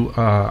you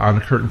on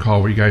the curtain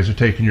call where you guys are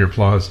taking your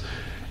applause,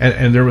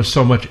 and there was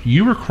so much.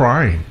 You were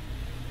crying.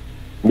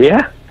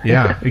 Yeah.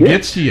 Yeah, it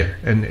gets to you,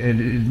 and it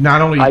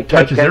not only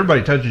touches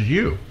everybody, it touches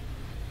you.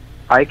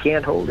 I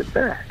can't hold it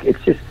back. It's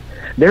just,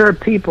 there are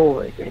people,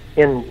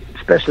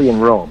 especially in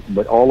Rome,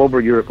 but all over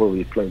Europe where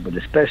we play, but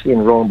especially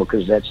in Rome,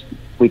 because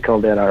we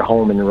call that our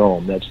home in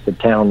Rome. That's the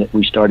town that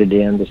we started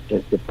in.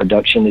 The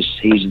production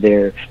he's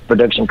there.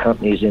 Production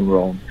company is in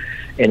Rome.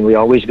 And we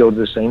always go to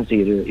the same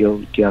theater,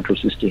 Il Teatro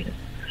Sistina.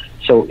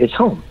 So it's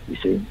home, you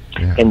see.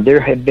 Yeah. And there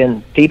have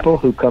been people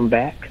who come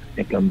back,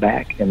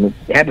 and it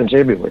happens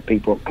everywhere.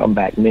 People come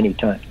back many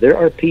times. There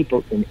are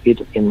people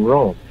in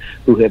Rome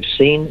who have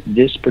seen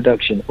this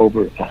production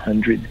over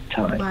 100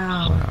 times.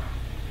 Wow.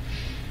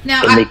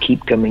 Now, and they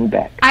keep coming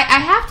back. I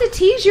have to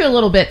tease you a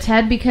little bit,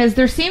 Ted, because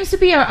there seems to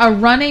be a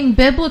running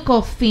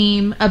biblical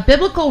theme, a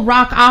biblical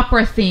rock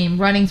opera theme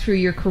running through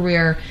your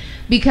career.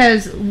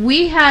 Because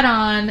we had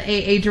on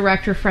a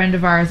director friend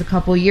of ours a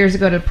couple of years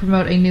ago to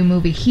promote a new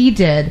movie he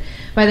did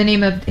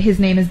his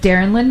name is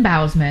Darren Lynn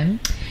Bousman.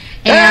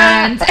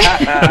 And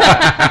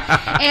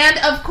and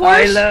of course,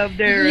 I love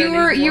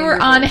Darren. You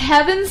were on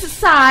Heaven's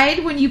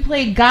side when you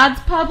played God's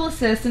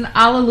publicist in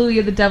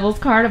Alleluia, the Devil's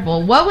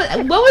Carnival. What was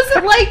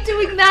it like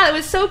doing that? It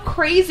was so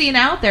crazy and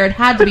out there. It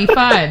had to be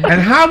fun.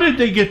 And how did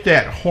they get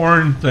that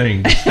horn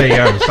thing to stay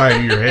on the side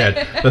of your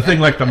head? The thing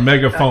like the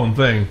megaphone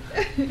thing.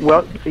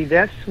 Well, see,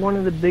 that's one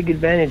of the big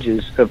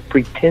advantages of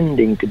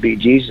pretending to be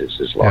Jesus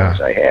as long as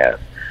I have.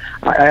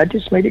 I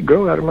just made it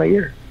grow out of my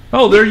ear.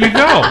 Oh, there you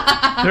go.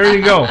 There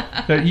you go.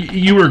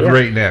 You were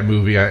great in that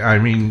movie. I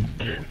mean...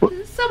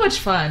 So much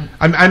fun.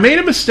 I made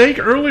a mistake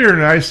earlier,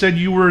 and I said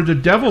you were the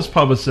devil's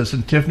publicist,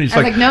 and Tiffany's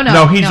like,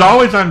 no, he's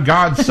always on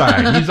God's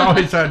side. He's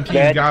always on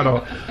Team God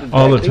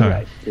all the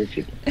time.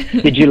 Right.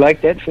 Did you like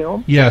that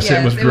film? Yes,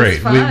 it was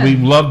great. We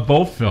loved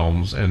both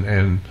films,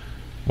 and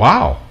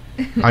wow.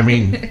 I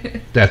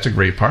mean, that's a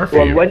great part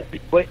for you. Well,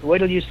 wait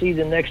till you see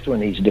the next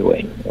one he's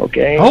doing,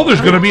 okay? Oh,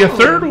 there's going to be a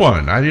third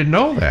one. I didn't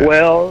know that.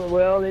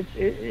 Well,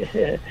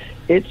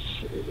 it's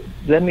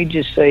let me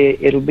just say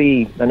it'll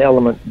be an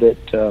element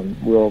that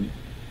will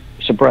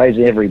surprise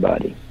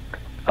everybody.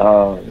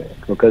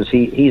 Because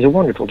he's a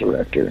wonderful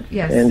director,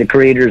 yes. And the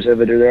creators of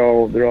it they're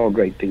all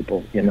great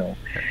people, you know,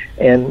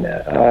 and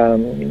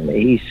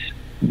he's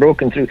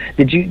broken through.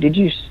 Did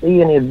you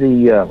see any of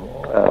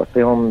the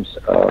films?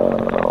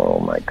 Oh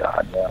my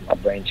God, my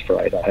brain's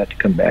fried. I'll have to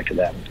come back to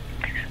that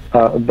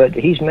one. But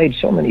he's made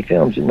so many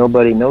films that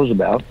nobody knows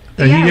about.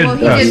 He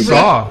did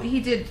Saw. He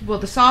did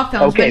the Saw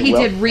films, but he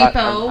did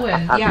Repo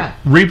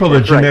Repo,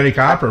 the genetic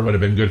opera would have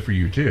been good for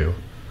you too.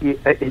 Yeah,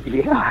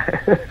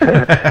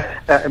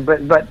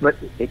 but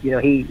you know,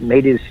 he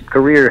made his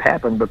career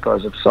happen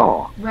because of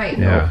Saw. Right.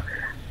 Yeah.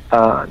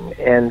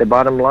 And the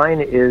bottom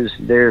line is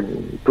they're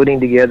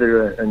putting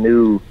together a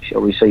new,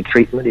 shall we say,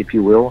 treatment, if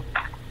you will,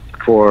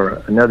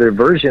 for another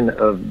version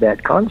of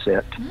that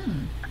concept.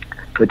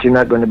 But you're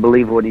not going to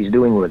believe what he's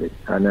doing with it.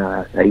 And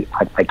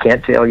I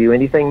can't tell you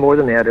anything more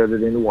than that other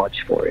than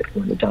watch for it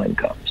when the time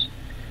comes.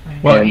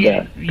 Well,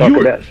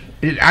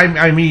 and,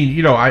 I mean,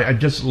 you know, I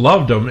just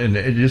loved him, and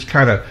it just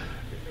kind of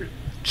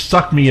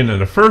sucked me into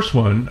the first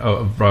one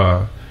of,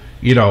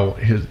 you know,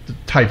 his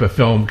type of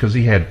film, because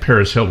he had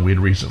Paris Hilton.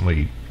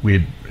 We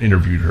had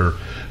interviewed her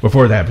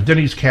before that, but then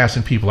he's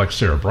casting people like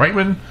Sarah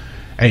Brightman,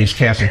 and he's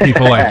casting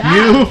people like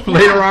you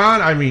later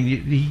on. I mean,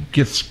 he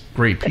gets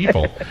great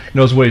people,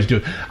 knows what he's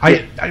doing.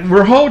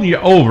 We're holding you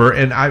over,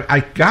 and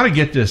I got to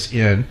get this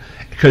in,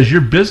 because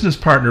your business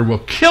partner will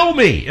kill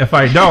me if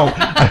I don't.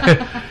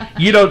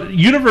 You know,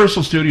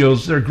 Universal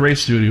Studios, they're a great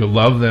studio.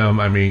 Love them.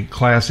 I mean,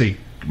 classic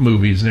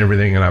movies and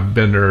everything, and I've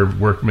been there,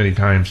 worked many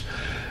times.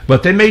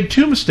 But they made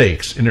two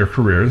mistakes in their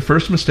career. The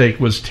first mistake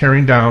was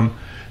tearing down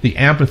the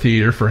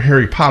amphitheater for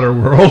Harry Potter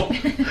World.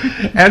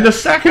 And the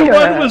second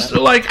one was,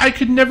 like, I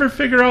could never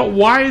figure out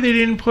why they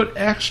didn't put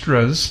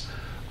extras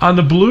on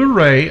the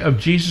Blu-ray of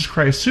Jesus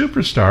Christ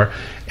Superstar.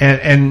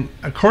 And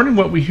according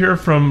to what we hear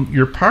from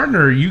your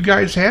partner, you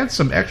guys had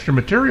some extra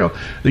material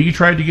that you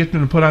tried to get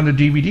them to put on the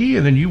DVD,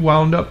 and then you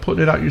wound up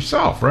putting it out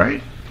yourself,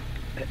 right?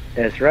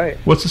 That's right.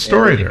 What's the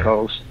story there?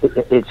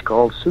 It's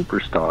called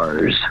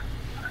Superstars.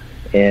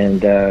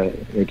 And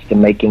it's the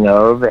making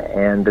of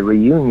and the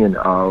reunion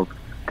of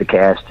the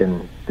cast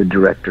and the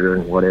director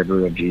and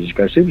whatever of Jesus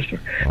Christ Superstar.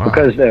 Wow.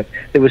 Because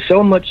there was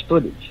so much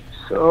footage,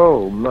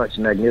 so much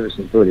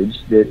magnificent footage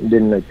that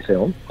didn't make the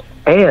film.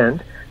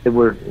 And there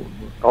were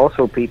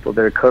also people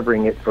that are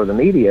covering it for the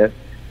media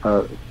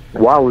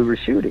while we were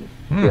shooting.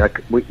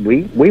 Like,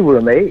 we were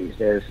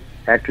amazed as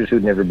actors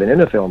who'd never been in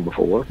a film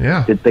before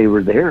that they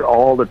were there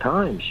all the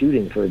time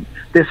shooting for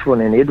this one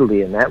in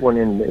Italy and that one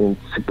in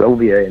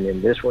Segovia and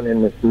then this one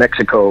in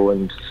Mexico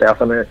and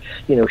South America,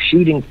 you know,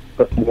 shooting,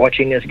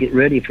 watching us get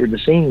ready for the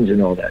scenes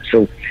and all that.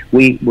 So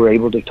we were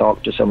able to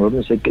talk to some of them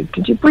and say,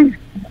 could you please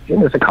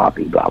give us a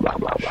copy, blah, blah,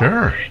 blah, blah.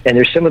 Sure. And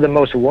there's some of the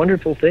most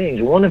wonderful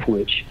things, one of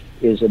which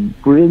is a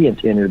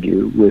brilliant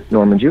interview with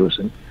Norman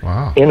Jewison,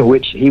 in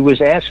which he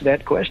was asked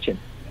that question.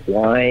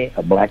 Why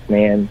a black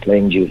man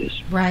playing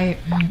Judas? Right.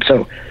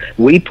 So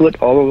we put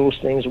all of those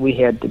things we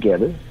had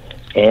together,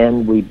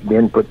 and we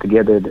then put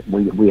together,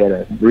 we had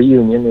a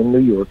reunion in New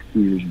York a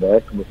few years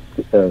back with,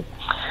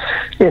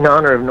 in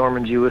honor of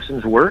Norman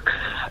Jewison's work,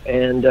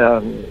 and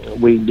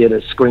we did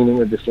a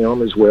screening of the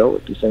film as well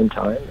at the same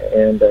time,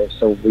 and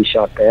so we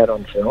shot that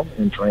on film,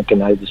 and Frank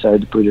and I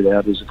decided to put it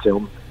out as a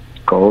film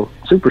called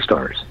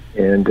Superstars,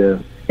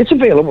 and it's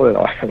available at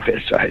our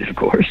website, of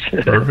course.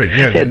 Perfect.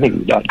 Yeah.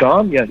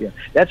 TedNeeley.com. Yeah.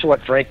 That's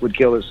what Frank would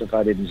kill us if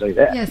I didn't say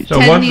that. Yes, so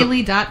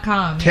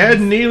TedNeeley.com.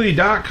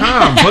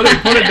 TedNeeley.com.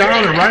 Put it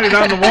down and write it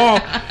on the wall.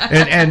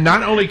 And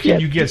not only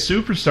can you get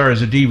Superstar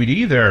as a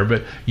DVD there,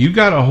 but you've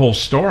got a whole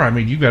store. I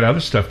mean, you've got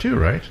other stuff too,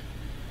 right?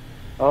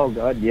 Oh,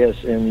 God,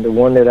 yes. And the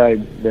one that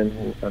I've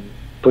been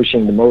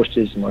pushing the most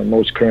is my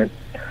most current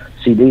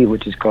CD,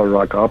 which is called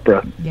Rock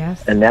Opera.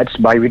 Yes. And that's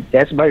by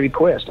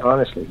request,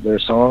 honestly. There are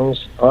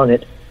songs on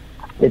it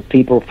that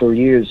people for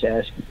years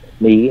asked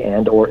me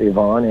and or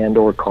Yvonne and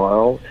or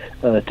Carl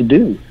to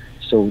do.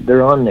 So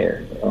they're on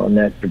there, on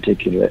that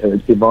particular.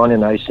 Yvonne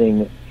and I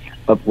sing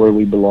Up Where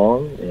We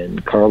Belong,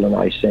 and Carl and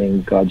I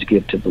sing God's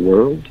Gift to the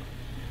World.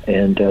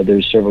 And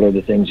there's several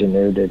other things in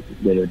there that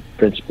are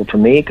principal for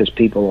me, because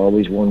people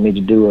always wanted me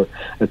to do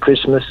a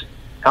Christmas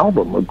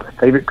album of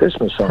favorite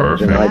Christmas songs.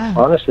 Perfect. And I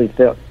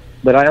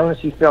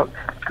honestly felt,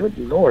 good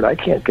Lord, I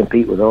can't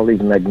compete with all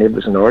these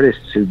magnificent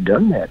artists who've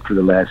done that for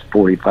the last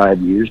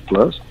 45 years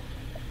plus.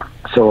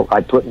 So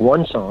I put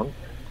one song.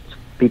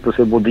 People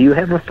said, well, do you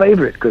have a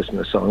favorite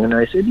Christmas song? And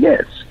I said,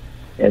 yes.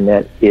 And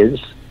that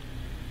is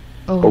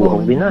Oh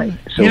Holy Night.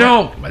 So you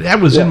know, that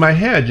was in my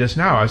head just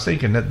now. I was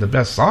thinking that the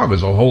best song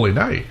is Oh Holy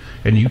Night,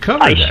 and you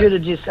covered that.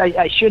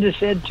 I should have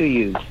said to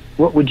you,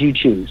 what would you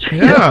choose?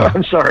 Yeah.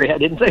 I'm sorry, I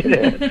didn't say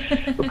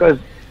that.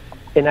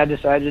 And I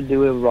decided to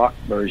do a rock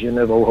version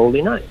of Oh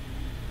Holy Night.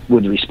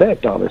 With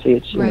respect, obviously,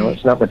 it's you know,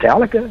 it's not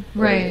Metallica.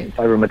 Right. If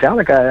I were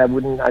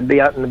Metallica, I'd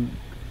be out in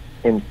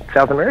in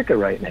South America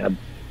right now,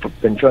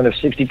 in front of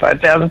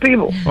 65,000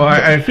 people. Well,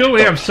 I feel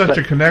we have such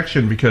a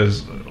connection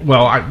because,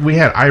 well, we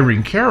had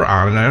Irene Cara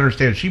on, and I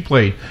understand she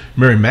played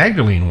Mary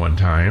Magdalene one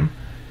time.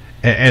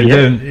 And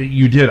then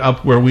you did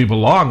Up Where We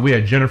Belong. We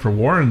had Jennifer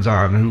Warrens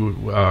on, who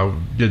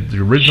did the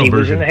original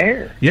version. She was in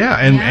Hair. Yeah,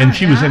 and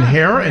she was in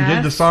Hair and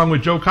did the song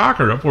with Joe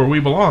Cocker, Up Where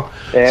We Belong.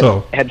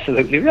 So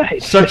absolutely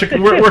right.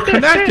 We're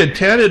connected,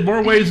 Ted, in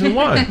more ways than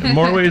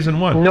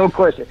one. No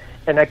question.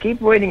 And I keep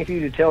waiting for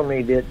you to tell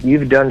me that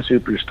you've done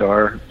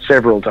Superstar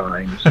several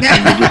times, and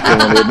you just don't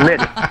want to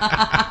admit it.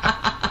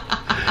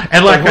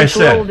 And like I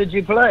said, which role did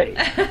you play?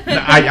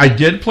 I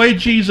did play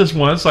Jesus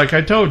once, like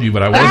I told you,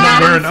 but I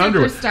wasn't wearing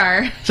underwear.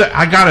 Superstar. So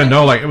I gotta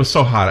know, like, it was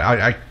so hot.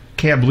 I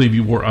can't believe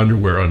you wore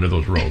underwear under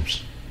those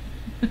robes.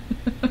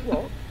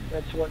 Well,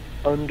 that's what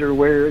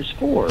underwear is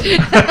for.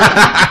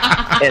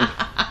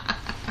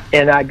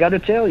 And I got to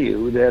tell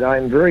you that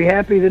I'm very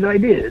happy that I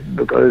did,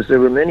 because there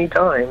were many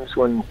times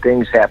when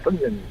things happened,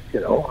 and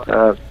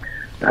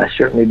I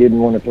certainly didn't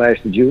want to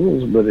flash the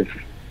jewels, but if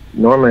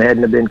Norman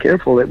hadn't have been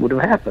careful, it would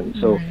have happened.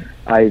 So. Right.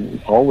 I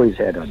always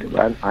had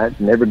underwear.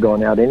 I've never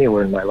gone out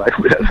anywhere in my life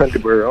without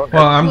underwear on.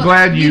 Well, I'm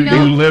glad you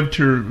lived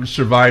to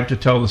survive to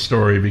tell the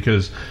story,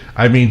 because,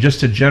 I mean,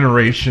 just a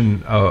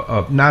generation,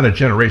 not a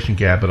generation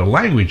gap, but a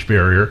language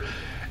barrier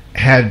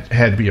had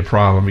to be a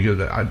problem, because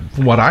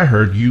from what I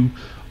heard, you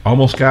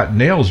almost got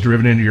nails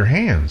driven into your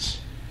hands.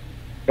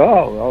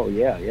 Oh,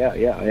 yeah.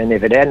 And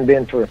if it hadn't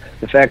been for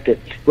the fact that,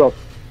 well,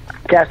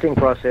 casting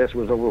process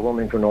was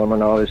overwhelming for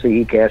Norman. Obviously,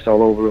 he cast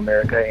all over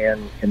America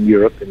and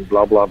Europe and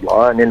blah, blah,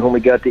 blah. And then when we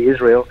got to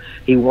Israel,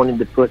 he wanted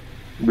to put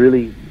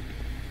really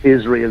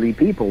Israeli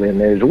people in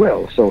there as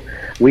well. So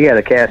we had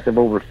a cast of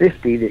over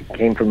 50 that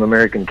came from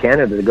American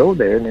Canada to go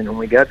there. And then when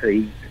we got there,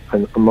 he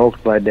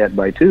multiplied that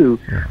by 2.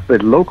 Yeah.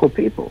 But local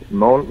people,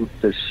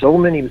 there's so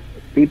many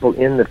people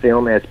in the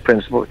film as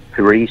principal,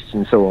 priests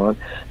and so on,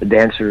 the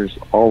dancers,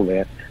 all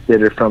that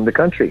are from the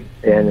country.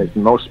 And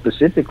most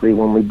specifically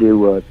when we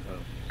do...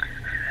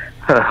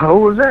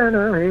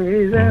 Hosanna,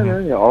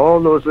 Hosanna. All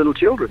those little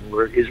children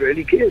were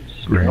Israeli kids,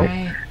 you know.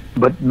 Right.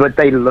 But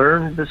they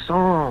learned the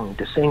song,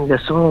 to sing the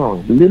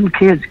song. Little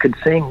kids could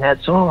sing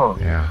that song.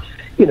 Yeah.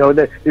 You know,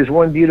 there's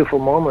one beautiful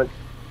moment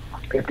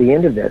at the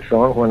end of that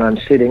song when I'm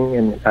sitting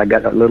and I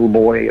got a little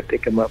boy, I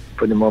pick him up,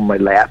 put him on my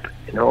lap,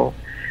 you know.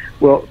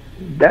 Well,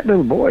 that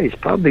little boy is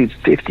probably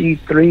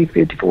 53,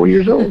 54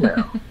 years old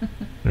now.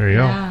 There you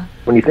go.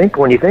 When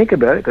you think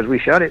about it, because we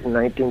shot it in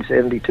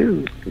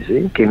 1972, you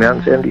see, it came out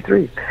in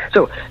 73.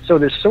 So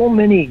there's so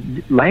many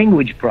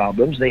language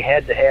problems they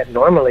had to have.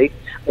 Normally,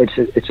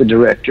 it's a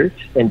director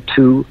and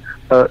 2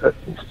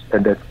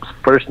 and the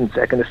first and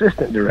second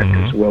assistant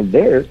directors. Mm-hmm. Well,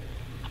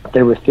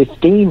 there were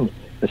 15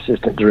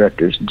 assistant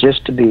directors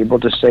just to be able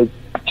to say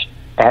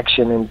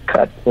action and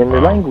cut in the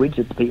language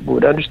that the people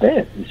would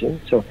understand, you see.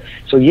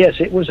 So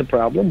yes, it was a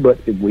problem, but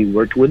we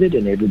worked with it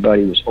and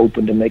everybody was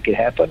open to make it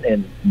happen,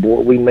 and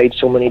boy, we made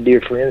so many dear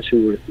friends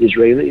who were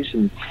Israelis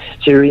and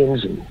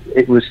Syrians, and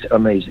it was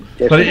amazing.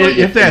 But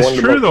if that's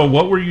true, though,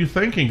 what were you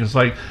thinking? Because,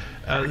 like,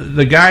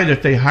 the guy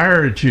that they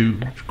hired to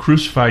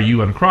crucify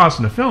you on the cross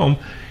in the film,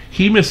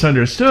 he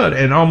misunderstood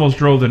and almost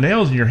drove the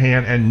nails in your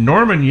hand, and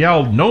Norman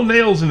yelled, "No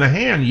nails in the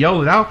hand,"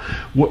 yelled it out.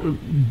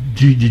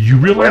 Did you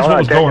realize what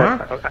was going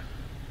on?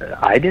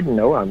 I didn't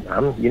know. I'm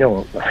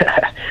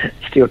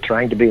still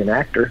trying to be an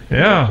actor.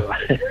 Yeah.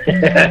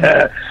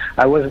 So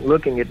I wasn't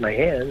looking at my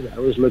hand. I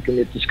was looking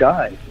at the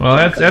sky.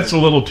 Well, that's a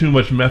little too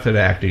much method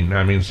acting.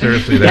 I mean,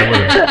 seriously, that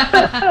would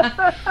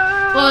have...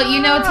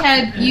 Well,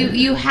 Ted,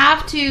 you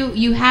had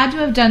to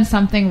have done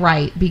something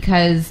right,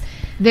 because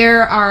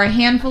there are a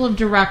handful of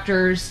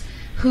directors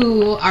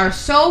who are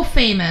so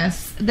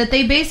famous that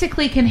they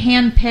basically can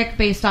handpick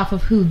based off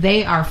of who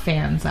they are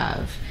fans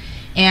of.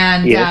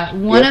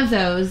 And one of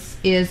those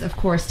is, of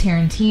course,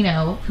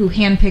 Tarantino, who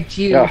handpicked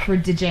you for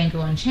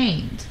Django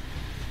Unchained.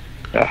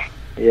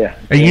 Yeah.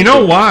 And you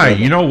know why?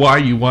 You know why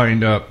you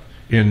wind up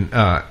in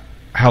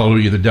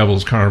Hallelujah, the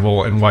Devil's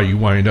Carnival, and why you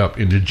wind up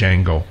into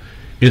Django?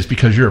 Is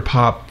because you're a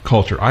pop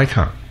culture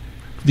icon.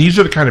 These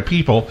are the kind of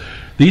people,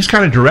 these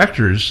kind of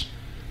directors,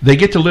 they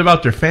get to live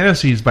out their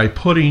fantasies by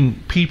putting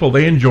people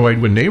they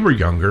enjoyed when they were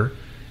younger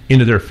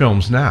into their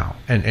films now.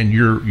 And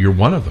you're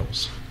one of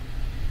those.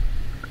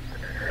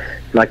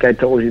 Like I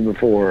told you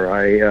before,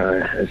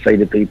 I say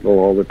to people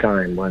all the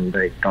time when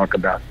they talk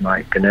about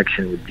my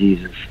connection with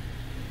Jesus,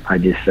 I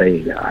just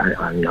say,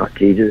 I'm not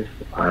Jesus.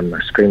 I'm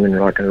a screaming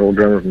rock and roll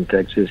drummer from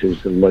Texas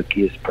who's the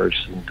luckiest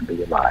person to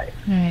be alive.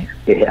 Right.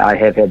 I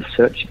have had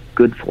such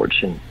good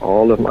fortune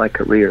all of my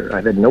career.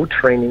 I've had no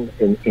training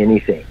in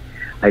anything.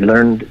 I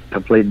learned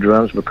to play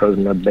drums because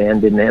my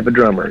band didn't have a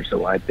drummer,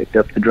 so I picked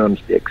up the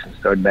drumsticks and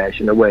started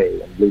bashing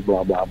away and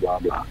blah, blah, blah,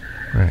 blah.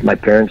 Right. My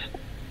parents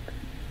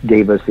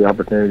gave us the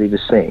opportunity to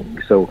sing.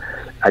 So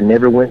I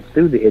never went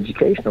through the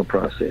educational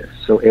process.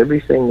 So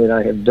everything that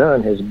I have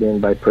done has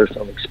been by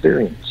personal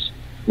experience.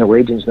 No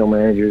agents, no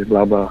managers,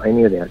 blah, blah,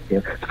 any of that.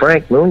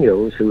 Frank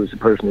Munoz, who is the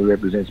person who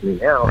represents me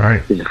now,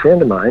 is a friend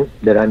of mine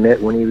that I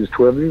met when he was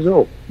 12 years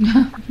old.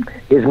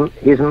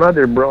 His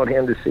mother brought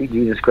him to see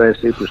Jesus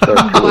Christ Superstar.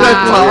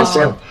 That's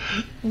awesome.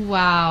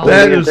 Wow.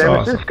 That is San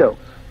awesome. Francisco.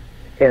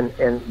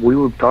 And we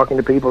were talking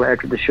to people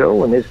after the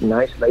show, and this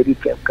nice lady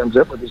comes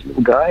up with this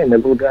little guy, and the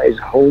little guy is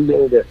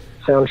holding the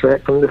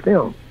soundtrack from the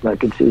film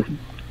like it's his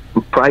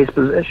prized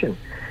possession.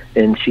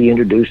 And she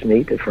introduced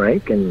me to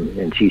Frank,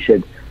 and she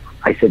said,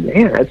 I said,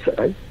 man,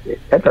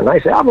 that's a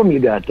nice album you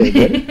got there,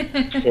 buddy.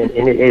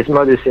 and his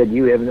mother said,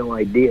 you have no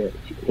idea.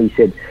 He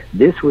said,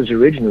 this was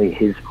originally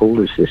his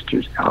older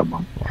sister's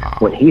album. Wow.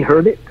 When he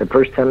heard it, the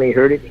first time he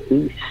heard it,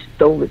 he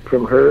stole it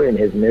from her and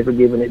has never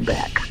given it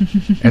back.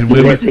 And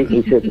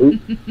he said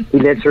he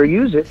lets her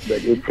use it,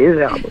 but it's his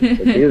album.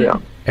 It's his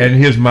album. And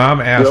his mom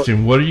asked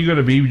him, what are you going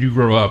to be when you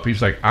grow up?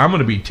 He's like, I'm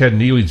going to be Ted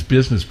Neeley's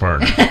business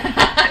partner.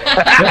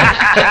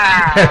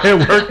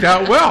 It worked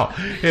out well.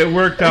 It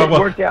worked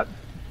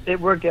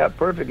out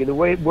perfectly. The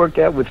way it worked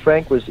out with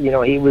Frank was,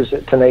 he was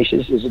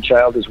tenacious as a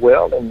child as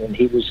well, and then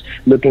he was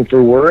looking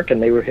for work,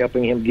 and they were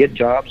helping him get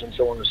jobs and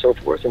so on and so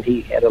forth. And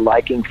he had a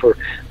liking for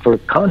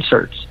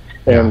concerts,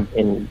 and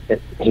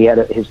he had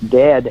his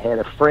dad had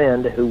a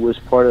friend who was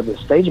part of the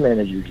stage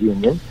managers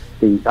union,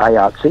 the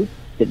IATSE.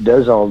 It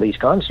does all these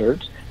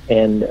concerts,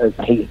 and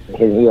he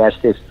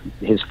asked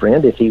his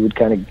friend if he would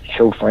kind of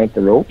show Frank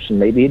the ropes, and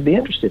maybe he'd be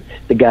interested.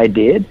 The guy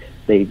did.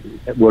 They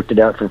worked it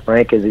out for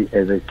Frank as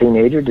a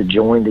teenager to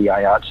join the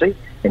IATSE,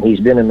 and he's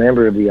been a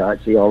member of the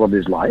IATSE all of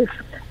his life,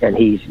 and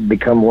he's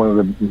become one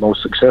of the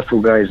most successful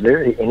guys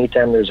there.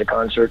 Anytime there's a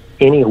concert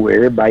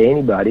anywhere by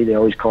anybody, they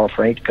always call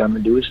Frank to come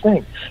and do his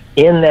thing.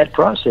 In that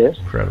process,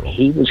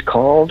 he was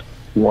called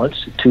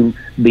once to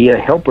be a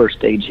helper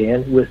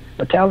stagehand with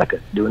Metallica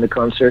doing a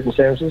concert in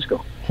San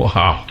Francisco.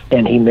 Wow.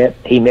 And he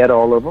met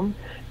all of them,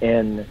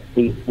 and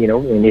he,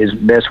 in his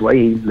best way,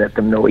 he let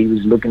them know he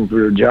was looking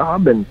for a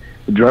job, and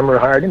the drummer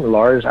hired him,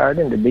 Lars hired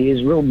him to be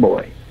his road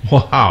boy.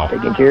 Wow.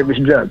 Taking care of his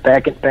drum,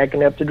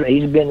 packing up the drum.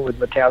 He's been with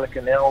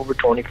Metallica now over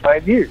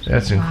 25 years.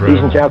 That's incredible.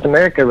 He's in South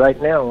America right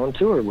now on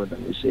tour with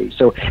them, you see.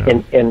 So,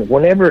 and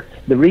whenever,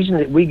 the reason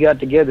that we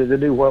got together to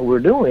do what we're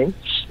doing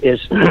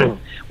is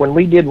when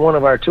we did one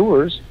of our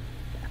tours,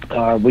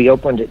 we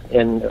opened it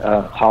in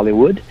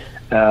Hollywood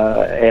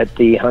at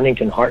the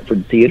Huntington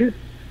Hartford Theater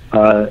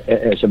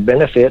as a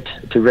benefit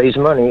to raise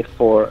money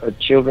for a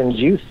children's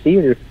youth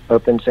theater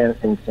up in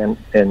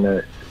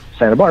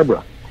Santa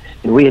Barbara.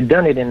 And we had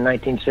done it in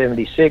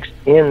 1976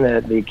 in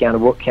the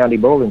County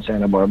Bowl in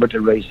Santa Barbara to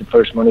raise the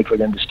first money for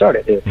them to start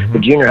it. The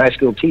junior high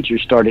school teacher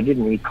started it,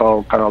 and he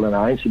called Carl and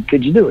I and said,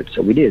 could you do it?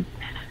 So we did.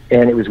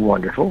 And it was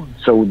wonderful.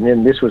 So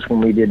then this was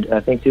when we did,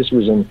 I think this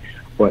was in,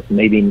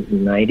 maybe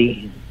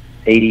 90,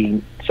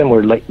 80,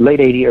 somewhere late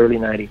 80, early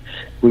 90.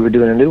 We were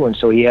doing a new one,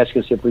 so he asked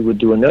us if we would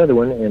do another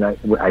one, and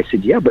I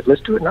said, yeah, but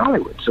let's do it in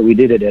Hollywood. So we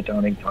did it at the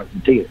Huntington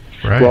Theater.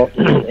 Right. Well,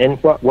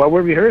 and while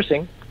we're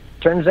rehearsing,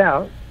 turns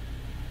out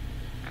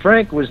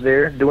Frank was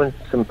there doing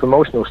some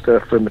promotional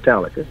stuff for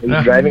Metallica. He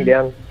was driving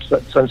down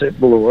Sunset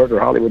Boulevard, or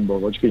Hollywood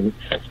Boulevard, excuse me.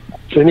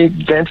 And he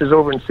dances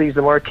over and sees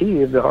the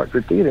marquee of the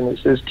Hartford Theater, and it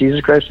says,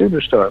 Jesus Christ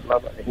Superstar.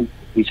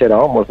 He said, I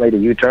almost made a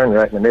U-turn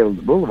right in the middle of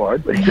the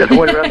boulevard, but he said, I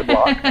went around the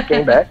block, I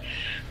came back,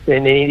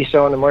 and then he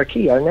saw on the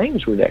marquee, our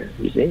names were there,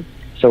 you see.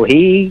 So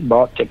he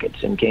bought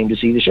tickets and came to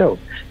see the show.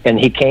 And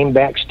he came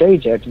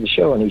backstage after the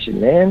show, and he said,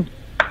 man,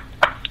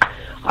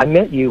 I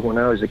met you when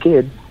I was a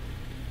kid.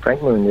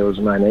 Frank Munoz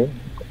is my name.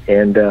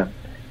 And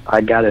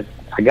I gotta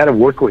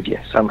work with you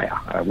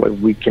somehow.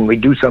 Can we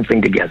do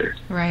something together?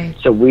 Right.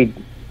 So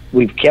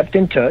we've kept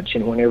in touch,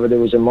 and whenever there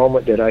was a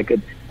moment that I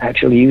could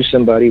actually use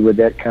somebody with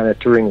that kind of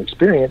touring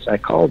experience, I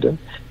called him,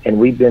 and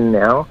we've been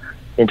now,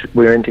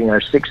 we're entering our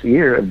 6th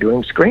year of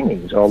doing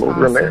screenings all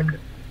over America.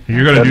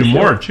 You're going to do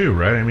more too,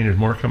 right? I mean, there's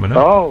more coming up.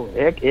 Oh,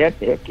 heck,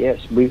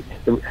 yes. We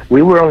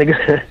were only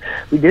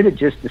we did it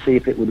just to see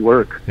if it would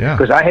work. Yeah.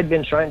 Because I had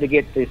been trying to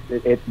get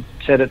it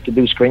set up to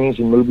do screenings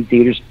in movie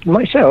theaters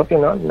myself,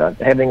 not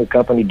having a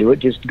company do it,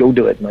 just go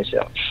do it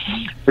myself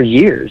for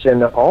years.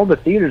 And all the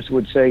theaters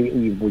would say,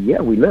 well, yeah,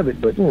 we love it,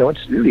 but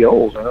it's really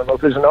old. I don't know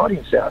if there's an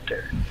audience out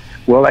there.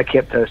 Well, I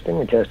kept testing,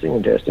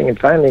 and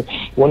finally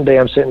one day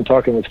I'm sitting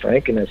talking with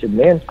Frank, and I said,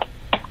 man,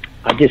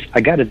 I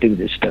got to do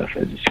this stuff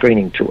as a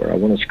screening tour. I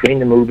want to screen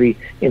the movie,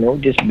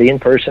 just be in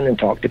person and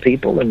talk to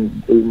people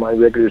and do my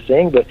regular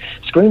thing, but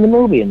screen the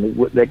movie and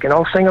they can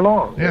all sing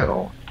along.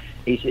 Yeah.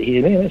 He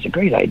said, man, that's a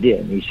great idea.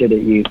 And he said,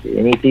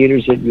 any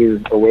theaters that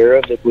you're aware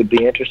of that would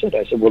be interested?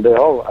 I said,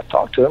 well, I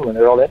talked to them and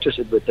they're all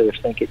interested, but they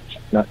think it's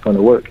not going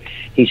to work.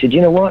 He said,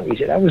 you know what? He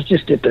said, I was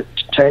just at the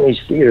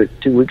Chinese theater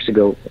 2 weeks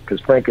ago,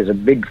 because Frank is a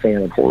big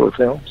fan of horror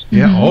films.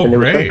 Yeah, and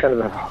great.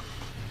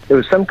 There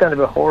was some kind of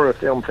a horror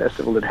film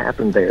festival that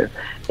happened there,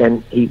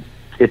 and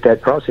at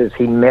that process,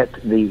 he met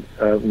the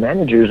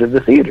managers of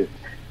the theater.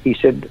 He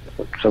said,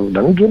 so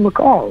let me give him a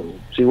call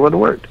and see what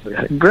worked.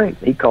 Great.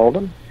 He called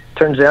them.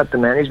 Turns out the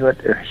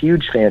management are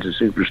huge fans of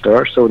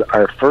Superstar, so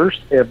our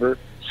first ever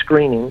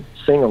screening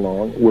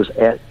sing-along was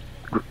at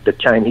the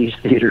Chinese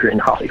theater in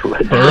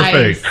Hollywood.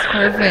 Perfect. Nice.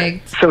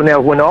 Perfect. So now,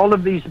 when all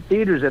of these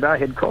theaters that I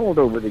had called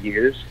over the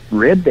years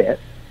read that,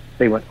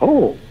 they went,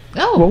 "Oh,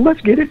 well,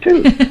 let's get it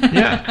too."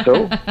 Yeah.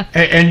 So,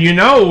 and you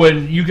know,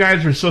 when you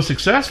guys were so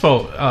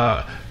successful,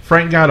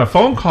 Frank got a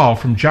phone call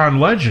from John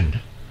Legend.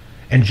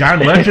 And John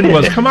Legend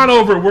was, "Come on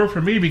over and work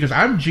for me because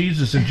I'm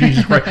Jesus and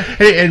Jesus Christ."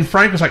 And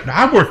Frank was like, "No,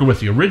 I'm working with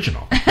the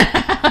original.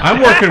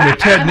 I'm working with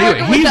Ted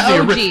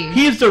Neeley.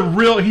 He's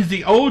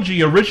the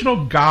OG,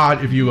 original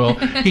God, if you will.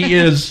 He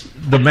is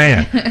the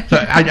man."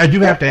 So I do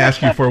have to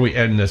ask you before we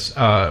end this,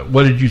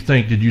 what did you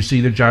think? Did you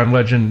see the John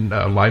Legend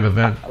live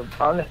event?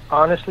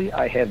 Honestly,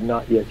 I have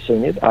not yet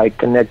seen it. I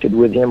connected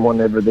with him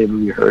whenever they were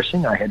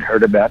rehearsing. I had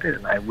heard about it,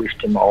 and I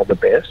wished him all the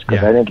best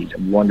because I think he's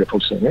a wonderful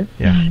singer.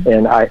 Yeah.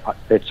 And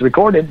it's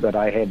recorded, but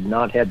I had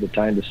not had the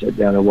time to sit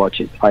down and watch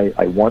it.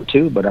 I want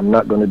to, but I'm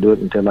not going to do it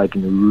until I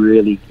can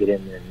really get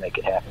in there and make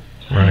it happen.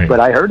 Right. But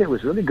I heard it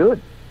was really good.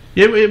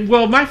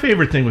 Well, my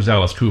favorite thing was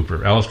Alice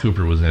Cooper. Alice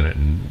Cooper was in it,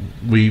 and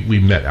we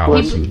met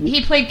Alice.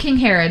 He played King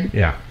Herod.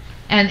 Yeah.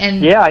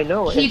 And yeah, I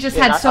know. He just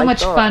had so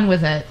much fun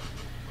with it.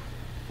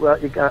 Well,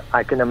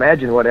 I can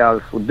imagine what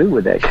Alice will do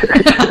with that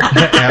character.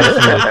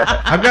 Absolutely.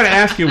 I've got to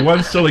ask you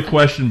one silly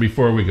question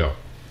before we go.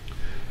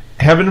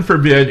 Heaven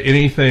forbid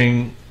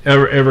anything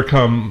ever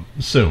come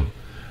soon,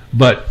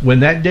 but when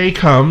that day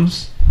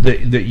comes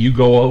that you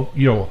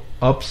go,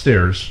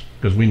 upstairs,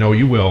 because we know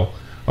you will,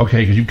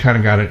 okay, because you kind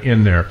of got it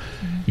in there.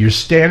 You're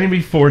standing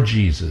before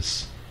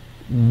Jesus.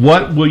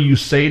 What will you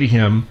say to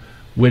him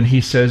when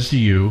he says to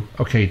you,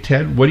 "Okay,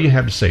 Ted, what do you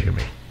have to say to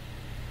me?"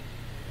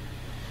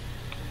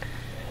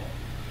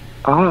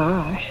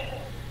 I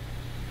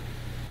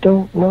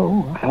don't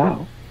know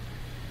how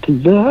to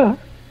love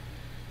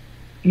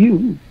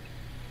you.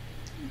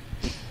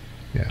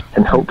 Yeah.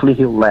 And hopefully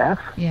he'll laugh.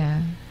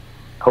 Yeah.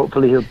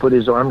 Hopefully he'll put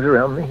his arms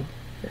around me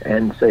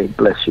and say,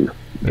 "Bless you.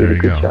 You did a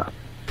good job."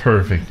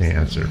 Perfect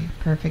answer.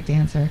 Perfect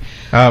answer.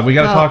 We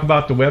got to talk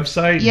about the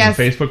website and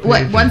Facebook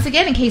page. Once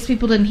again, in case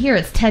people didn't hear,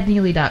 it's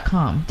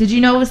tedneeley.com. Did you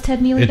know it was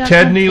tedneeley.com? It's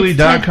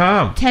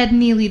tedneeley.com.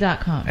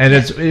 Tedneeley.com. And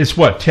it's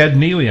what? Ted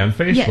Neeley on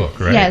Facebook,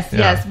 right?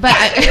 Yes.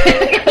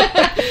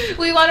 But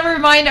we want to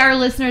remind our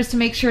listeners to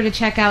make sure to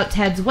check out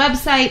Ted's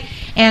website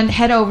and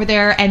head over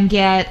there and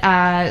get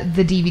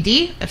the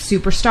DVD of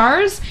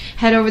Superstars.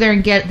 Head over there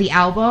and get the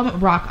album,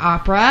 Rock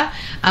Opera.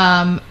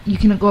 You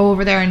can go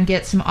over there and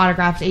get some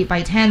autographed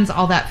 8x10s,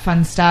 all that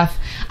fun stuff.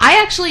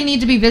 I actually need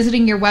to be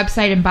visiting your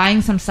website and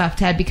buying some stuff,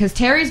 Ted, because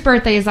Terry's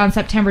birthday is on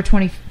September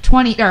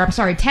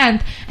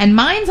 10th, and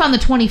mine's on the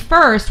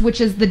 21st, which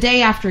is the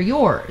day after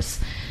yours.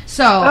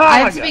 So I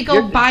have to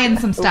go buying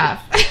some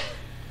stuff.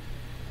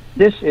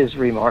 This is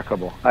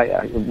remarkable.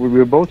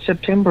 We're both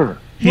September.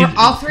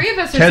 All three of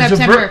us are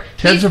September.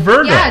 Ted's a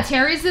Virgo. Yeah,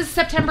 Terry's is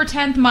September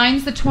 10th,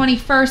 mine's the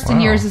 21st,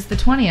 and yours is the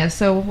 20th.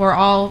 So we're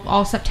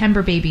all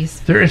September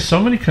babies. There is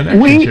so many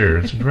connections here.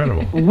 It's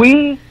incredible.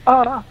 We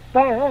are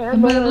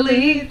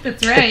family.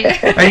 That's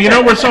right.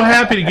 And we're so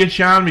happy to get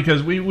you on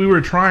because we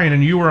were trying,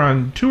 and you were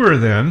on tour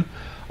then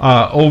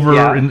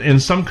over in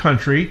some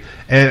country.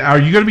 And are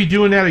you going to be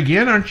doing that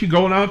again? Aren't you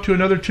going out to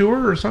another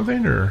tour or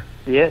something? Or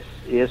Yes,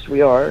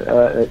 we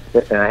are.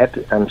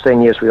 I'm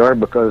saying yes, we are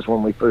because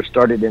when we first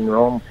started in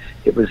Rome,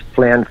 it was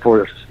planned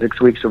for 4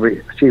 weeks of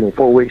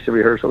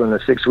rehearsal and a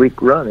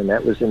 6-week run, and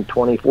that was in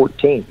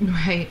 2014.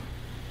 Right.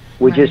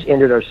 We just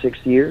ended our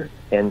 6th year,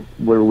 and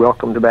we're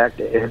welcomed back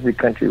to every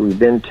country we've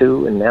been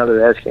to, and now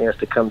they're asking us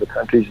to come to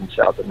countries in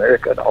South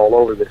America and all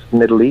over the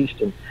Middle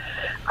East, and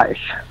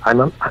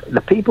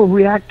the people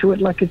react to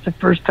it like it's the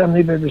first time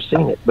they've ever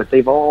seen it, but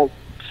they've all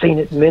seen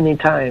it many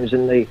times,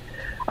 and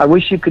I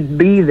wish you could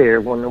be there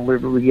when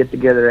we get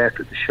together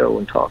after the show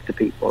and talk to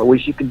people. I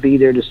wish you could be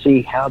there to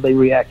see how they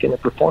react in a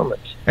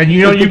performance. And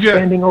you get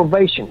standing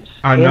ovations.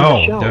 I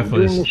know,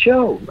 definitely during the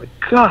show. My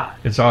God,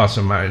 it's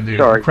awesome.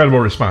 Incredible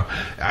response.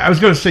 I was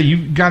going to say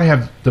you've got to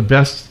have the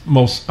best,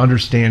 most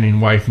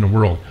understanding wife in the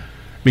world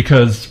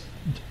because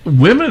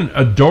women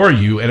adore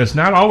you, and it's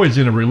not always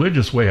in a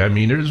religious way. I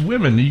mean, there's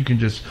women that you can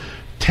just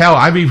tell.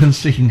 I've even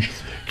seen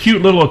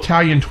cute little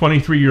Italian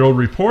 23-year-old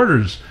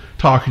reporters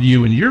talking to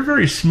you, and you're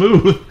very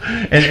smooth,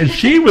 and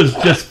she was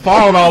just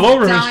falling all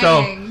over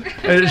herself.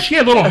 And she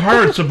had little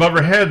hearts above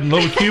her head and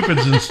little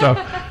cupids and stuff.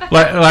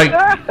 Like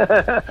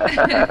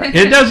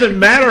it doesn't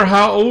matter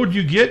how old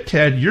you get,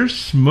 Ted. You're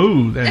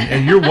smooth,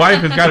 and your wife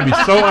has got to be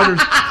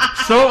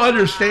so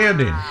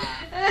understanding.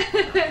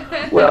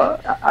 Well,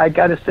 I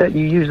got to say,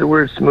 you use the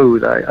word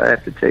smooth. I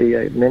have to tell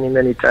you,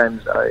 many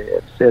times I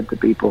have said to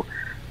people,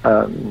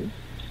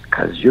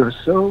 "'Cause you're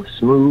so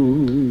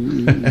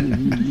smooth."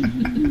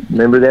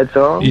 Remember that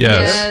song?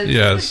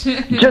 Yes.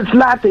 Just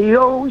like the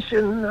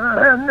ocean.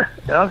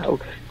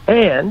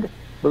 And,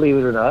 believe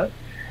it or not,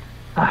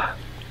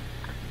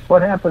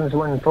 what happens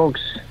when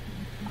folks,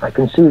 I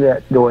can see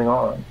that going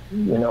on,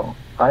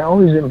 I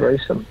always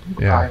embrace them.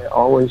 Yeah. I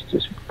always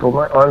just put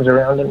my arms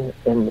around them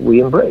and we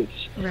embrace.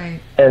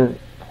 Right. And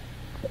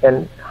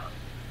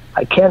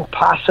I can't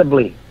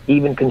possibly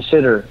even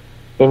consider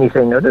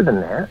anything other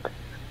than that.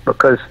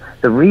 because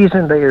the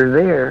reason they are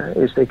there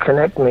is they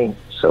connect me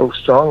so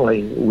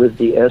strongly with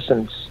the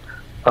essence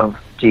of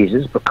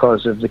Jesus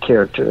because of the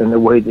character and the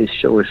way this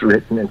show is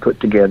written and put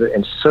together,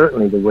 and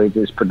certainly the way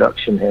this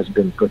production has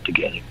been put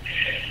together.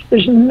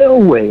 There's no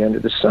way under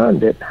the sun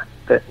that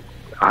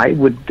I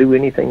would do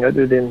anything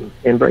other than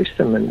embrace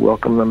them and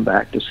welcome them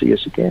back to see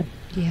us again.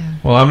 Yeah.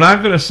 Well, I'm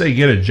not going to say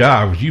get a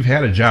job, because you've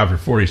had a job for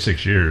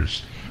 46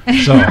 years.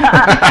 So.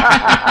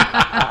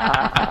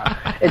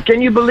 And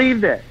can you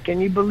believe that?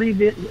 Can you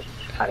believe it?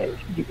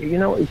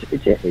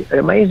 It's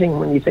amazing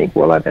when you think,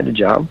 well, I've had a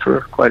job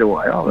for quite a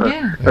while,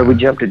 or we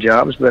jumped to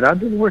jobs, but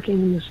I've been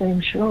working in the same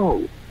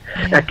show.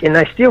 Yeah. And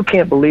I still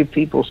can't believe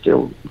people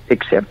still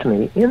accept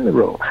me in the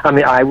role. I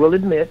mean, I will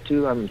admit,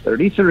 too, I'm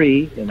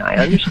 33, and I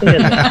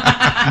understand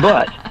that.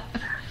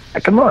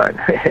 But, come on.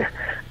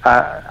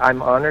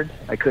 I'm honored.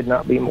 I could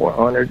not be more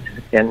honored.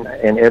 And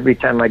every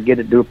time I get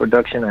to do a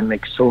production, I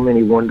make so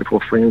many wonderful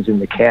friends in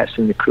the cast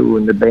and the crew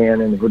and the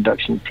band and the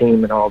production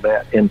team and all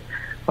that. And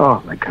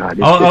oh my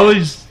God! All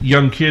these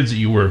young kids that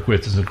you work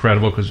with is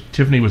incredible, because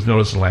Tiffany was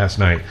noticing last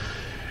night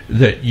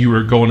that you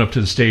were going up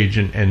to the stage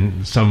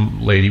and some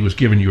lady was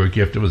giving you a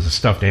gift. It was a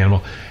stuffed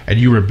animal, and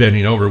you were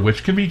bending over,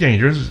 which can be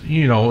dangerous.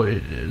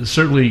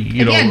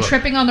 Certainly, Again,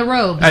 tripping on the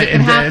ropes. It can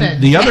happen.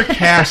 And the other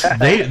cast,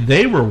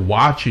 they were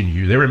watching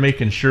you. They were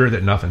making sure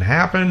that nothing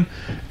happened,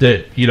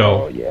 that you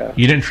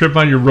didn't trip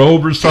on your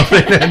robe or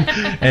something,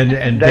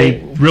 and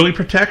they really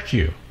protect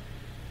you.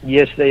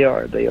 Yes, they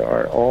are. They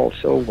are all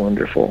so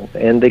wonderful,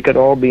 and they could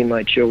all be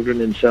my children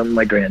and some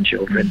my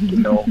grandchildren,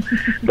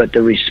 But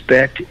the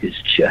respect is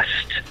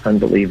just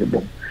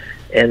unbelievable,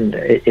 and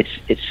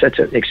it's such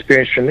an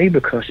experience for me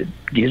because it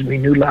gives me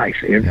new life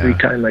every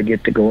time I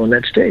get to go on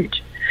that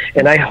stage.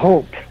 And I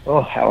hope,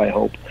 how I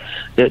hope,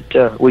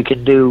 that we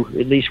could do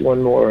at least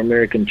one more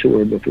American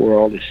tour before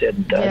all is said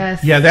and done.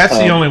 Yes. Yeah, that's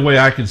the only way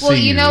I can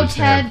see. Well,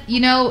 Ted,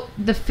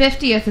 the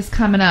 50th is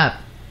coming up.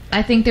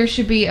 I think there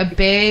should be a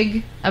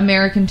big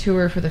American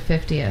tour for the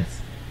 50th.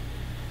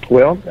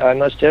 Well, I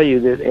must tell you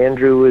that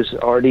Andrew has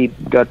already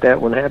got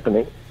that one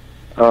happening.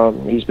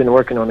 He's been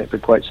working on it for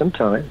quite some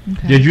time.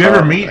 Okay. Did you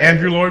ever meet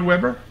Andrew Lloyd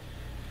Webber?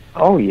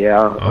 Oh yeah.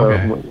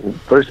 Okay.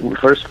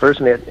 First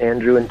met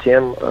Andrew and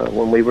Tim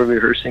when we were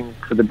rehearsing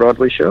for the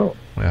Broadway show,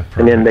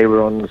 and then they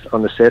were on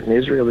the set in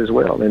Israel as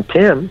well. And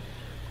Tim,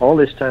 all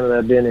this time that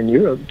I've been in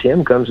Europe,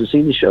 Tim comes to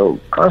see the show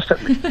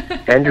constantly.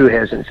 Andrew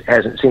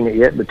hasn't seen it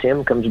yet, but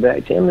Tim comes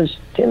back. Tim is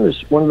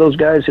one of those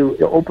guys who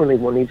openly,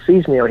 when he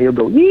sees me, he'll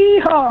go,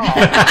 yeehaw!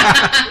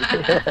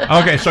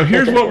 Okay, so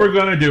here's what we're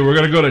going to do. We're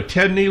going to go to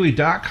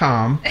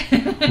tedneeley.com.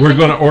 We're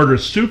going to order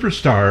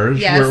Superstars.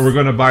 Yes. We're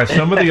going to buy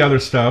some of the other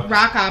stuff.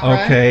 Rock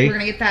opera. Okay. We're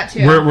going to get that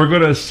too. We're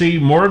going to see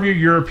more of your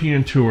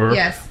European tour.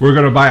 Yes. We're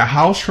going to buy a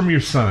house from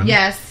your son.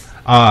 Yes.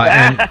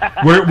 And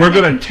we're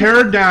going to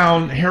tear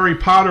down Harry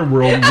Potter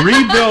World,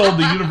 rebuild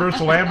the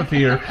Universal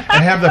Amphitheater,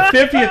 and have the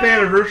 50th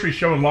anniversary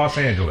show in Los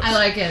Angeles. I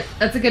like it.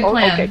 That's a good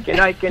plan.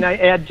 Okay, can I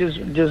add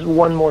just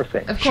one more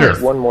thing? Of course.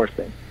 Sure. One more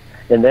thing,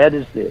 and that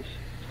is this: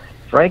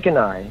 Frank and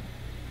I,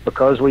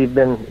 because we've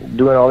been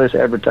doing all this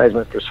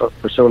advertisement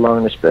for so long,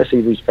 and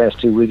especially these past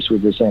 2 weeks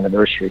with this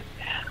anniversary,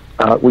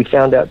 we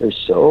found out there's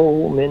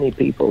so many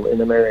people in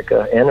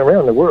America and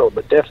around the world,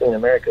 but definitely in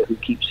America, who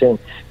keep saying,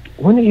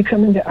 when are you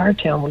coming to our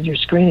town with your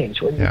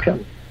screenings? When are you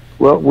coming?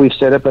 Well, we've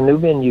set up a new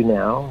venue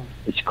now.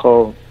 It's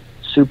called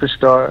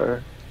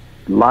Superstar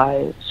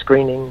Live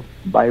Screening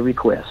by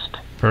Request.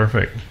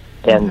 Perfect.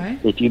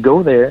 And if you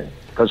go there,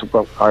 because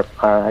our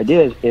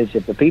idea is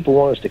if the people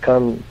want us to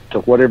come to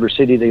whatever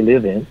city they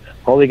live in,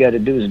 all they got to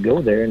do is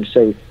go there and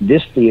say,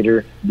 this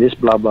theater, this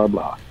blah, blah,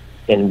 blah.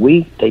 And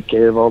we take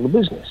care of all the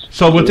business.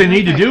 So what they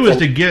need to do is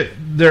to get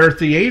their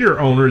theater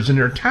owners in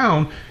their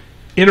town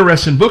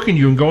interested in booking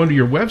you and go into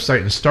your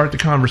website and start the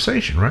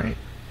conversation, right?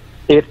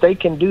 If they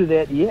can do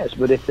that, yes.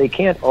 But if they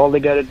can't, all they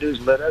got to do is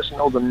let us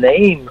know the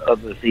name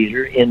of the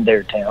theater in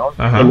their town,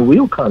 and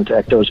we'll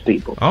contact those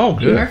people. Oh,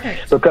 good.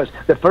 Perfect. Because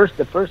the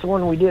first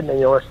one we did, and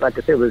it's like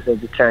I said, was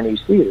the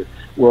Chinese theater.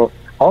 Well,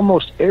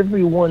 almost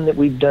every one that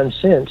we've done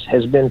since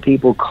has been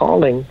people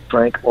calling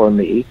Frank or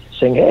me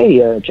saying,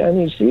 hey,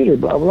 Chinese theater,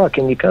 blah, blah,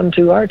 can you come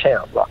to our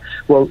town, blah.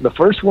 Well, the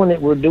first one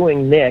that we're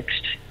doing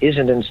next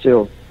isn't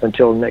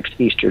until next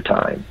Easter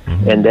time.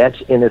 Mm-hmm. And that's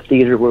in a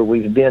theater where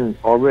we've been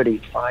already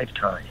 5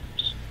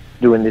 times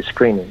doing this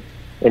screening.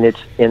 And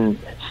it's in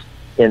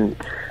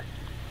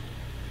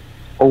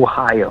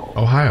Ohio.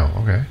 Ohio,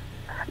 okay.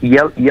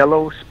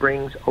 Yellow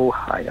Springs,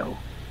 Ohio.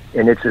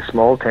 And it's a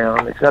small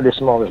town. It's not as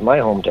small as my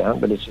hometown,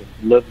 but it's a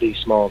lovely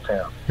small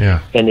town.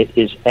 Yeah. And it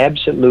is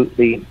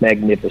absolutely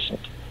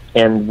magnificent.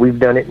 And we've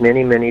done it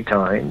many, many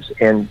times.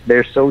 And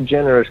they're so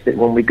generous that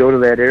when we go to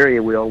that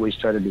area, we always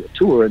try to do a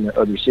tour in the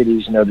other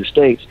cities and other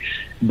states.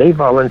 They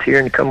volunteer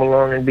and come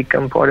along and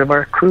become part of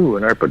our crew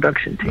and our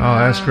production team. Oh,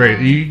 that's great.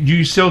 Do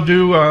you still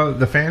do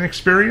the fan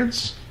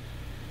experience?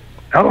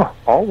 Oh,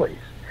 always.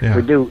 Yeah.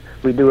 We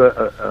do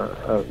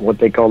a what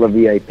they call a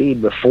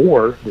VIP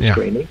before the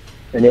screening.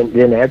 And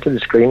then after the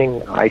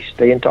screening, I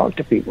stay and talk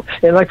to people.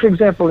 And like, for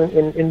example,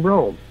 in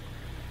Rome,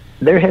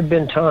 there have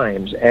been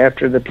times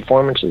after the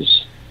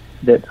performances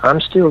that I'm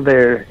still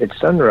there at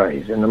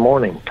sunrise in the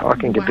morning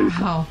talking to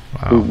people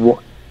who,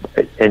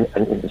 and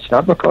it's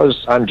not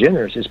because I'm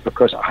generous. It's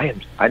because I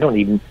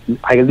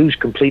lose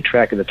complete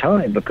track of the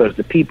time because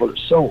the people are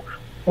so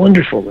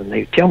wonderful and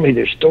they tell me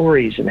their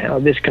stories and how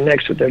this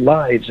connects with their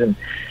lives. And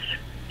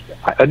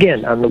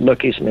again, I'm the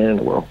luckiest man in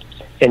the world.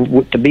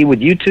 And to be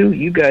with you two,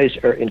 you guys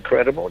are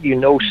incredible. You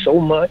know so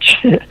much.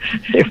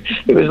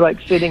 It was like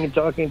sitting and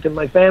talking to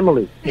my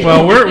family.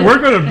 Well, we're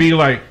going to be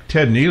like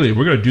Ted Neeley.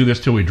 We're going to do this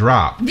till we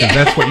drop. Because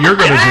that's what you're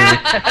going to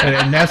do,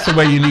 and that's the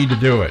way you need to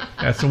do it.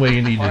 That's the way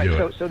you need to do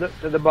it. So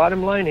the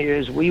bottom line here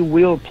is we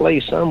will play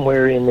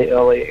somewhere in the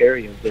L.A.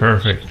 area.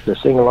 Perfect. The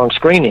sing-along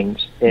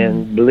screenings.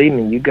 And believe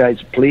me, you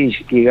guys, please,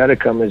 you got to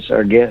come as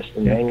our guest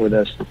and hang with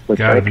us, with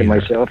Frank and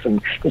myself,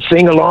 and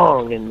sing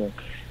along. And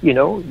you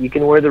know, you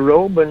can wear the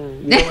robe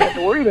and you don't have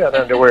to worry about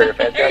underwear if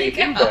that's how you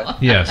do that.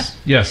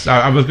 Yes.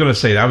 I was going to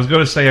say that. I was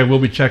going to say I will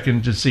be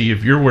checking to see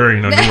if you're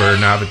wearing underwear or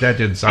not, but that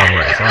didn't sound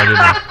right, so I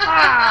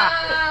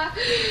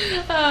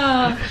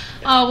didn't.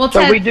 Well,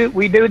 Ted, so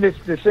we do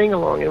the sing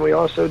along, and we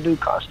also do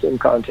costume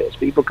contests.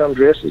 People come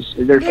dressed as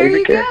their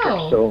favorite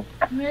characters. So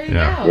there you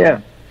go.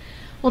 Yeah.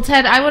 Well,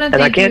 Ted, I want to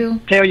thank you. And I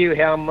can't tell you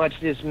how much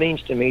this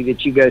means to me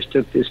that you guys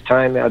took this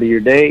time out of your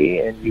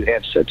day and you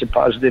have such a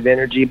positive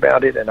energy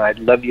about it. And I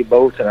love you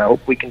both, and I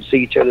hope we can see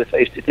each other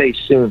face to face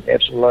soon.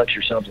 Have some lunch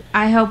or something.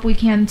 I hope we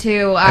can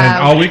too.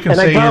 And all we can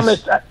say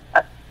is,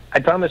 I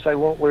promise I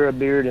won't wear a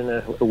beard and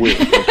a wig.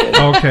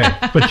 Okay,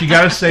 but you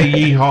got to say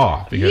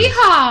yeehaw.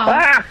 Yeehaw!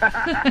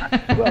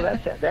 Well,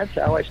 that's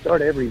how I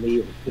start every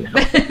meal. You know?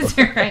 That's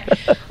right.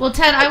 Well,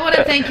 Ted, I want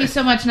to thank you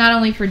so much, not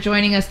only for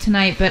joining us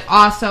tonight, but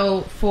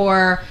also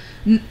for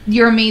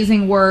your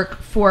amazing work,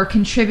 for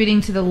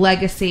contributing to the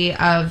legacy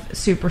of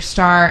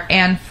Superstar,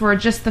 and for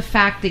just the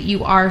fact that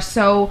you are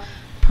so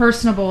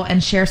personable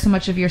and share so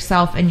much of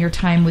yourself and your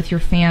time with your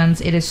fans.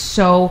 It is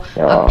so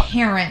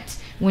apparent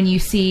when you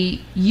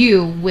see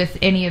you with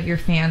any of your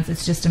fans.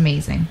 It's just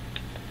amazing.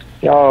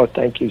 Oh,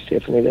 thank you,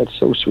 Stephanie. That's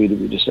so sweet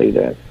of you to say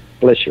that.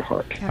 Bless your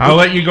heart. I'll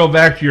let you go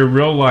back to your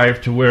real life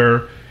to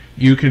where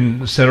you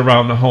can sit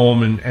around the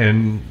home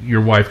and your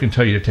wife can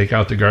tell you to take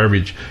out the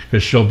garbage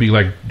because she'll be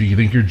like, do you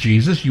think you're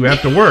Jesus? You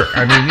have to work.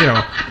 I mean, you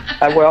know.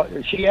 Well,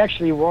 she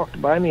actually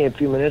walked by me a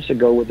few minutes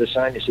ago with a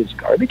sign that says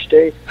garbage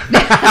day.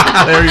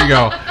 There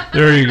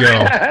you go.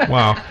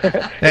 Wow.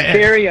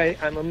 Terry,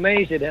 I'm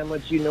amazed at how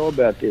much you know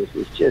about this.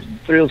 It just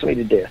thrills me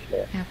to death,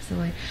 man.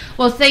 Absolutely.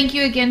 Well, thank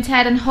you again,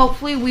 Ted, and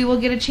hopefully we will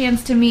get a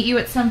chance to meet you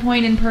at some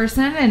point in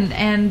person.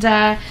 And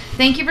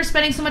thank you for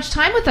spending so much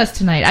time with us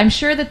tonight. I'm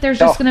sure that there's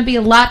just going to be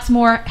lots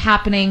more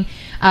happening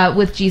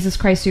with Jesus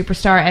Christ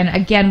Superstar. And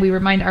again, we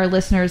remind our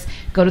listeners,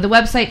 go to the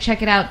website,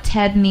 check it out,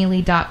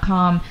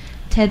 tedneeley.com.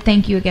 Ted,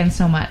 thank you again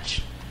so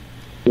much.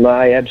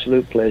 My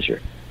absolute pleasure.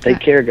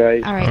 Take care,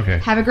 guys. All right. Okay.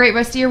 Have a great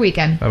rest of your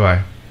weekend.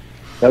 Bye-bye.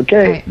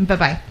 Okay. All right.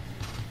 Bye-bye.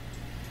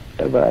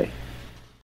 Bye-bye.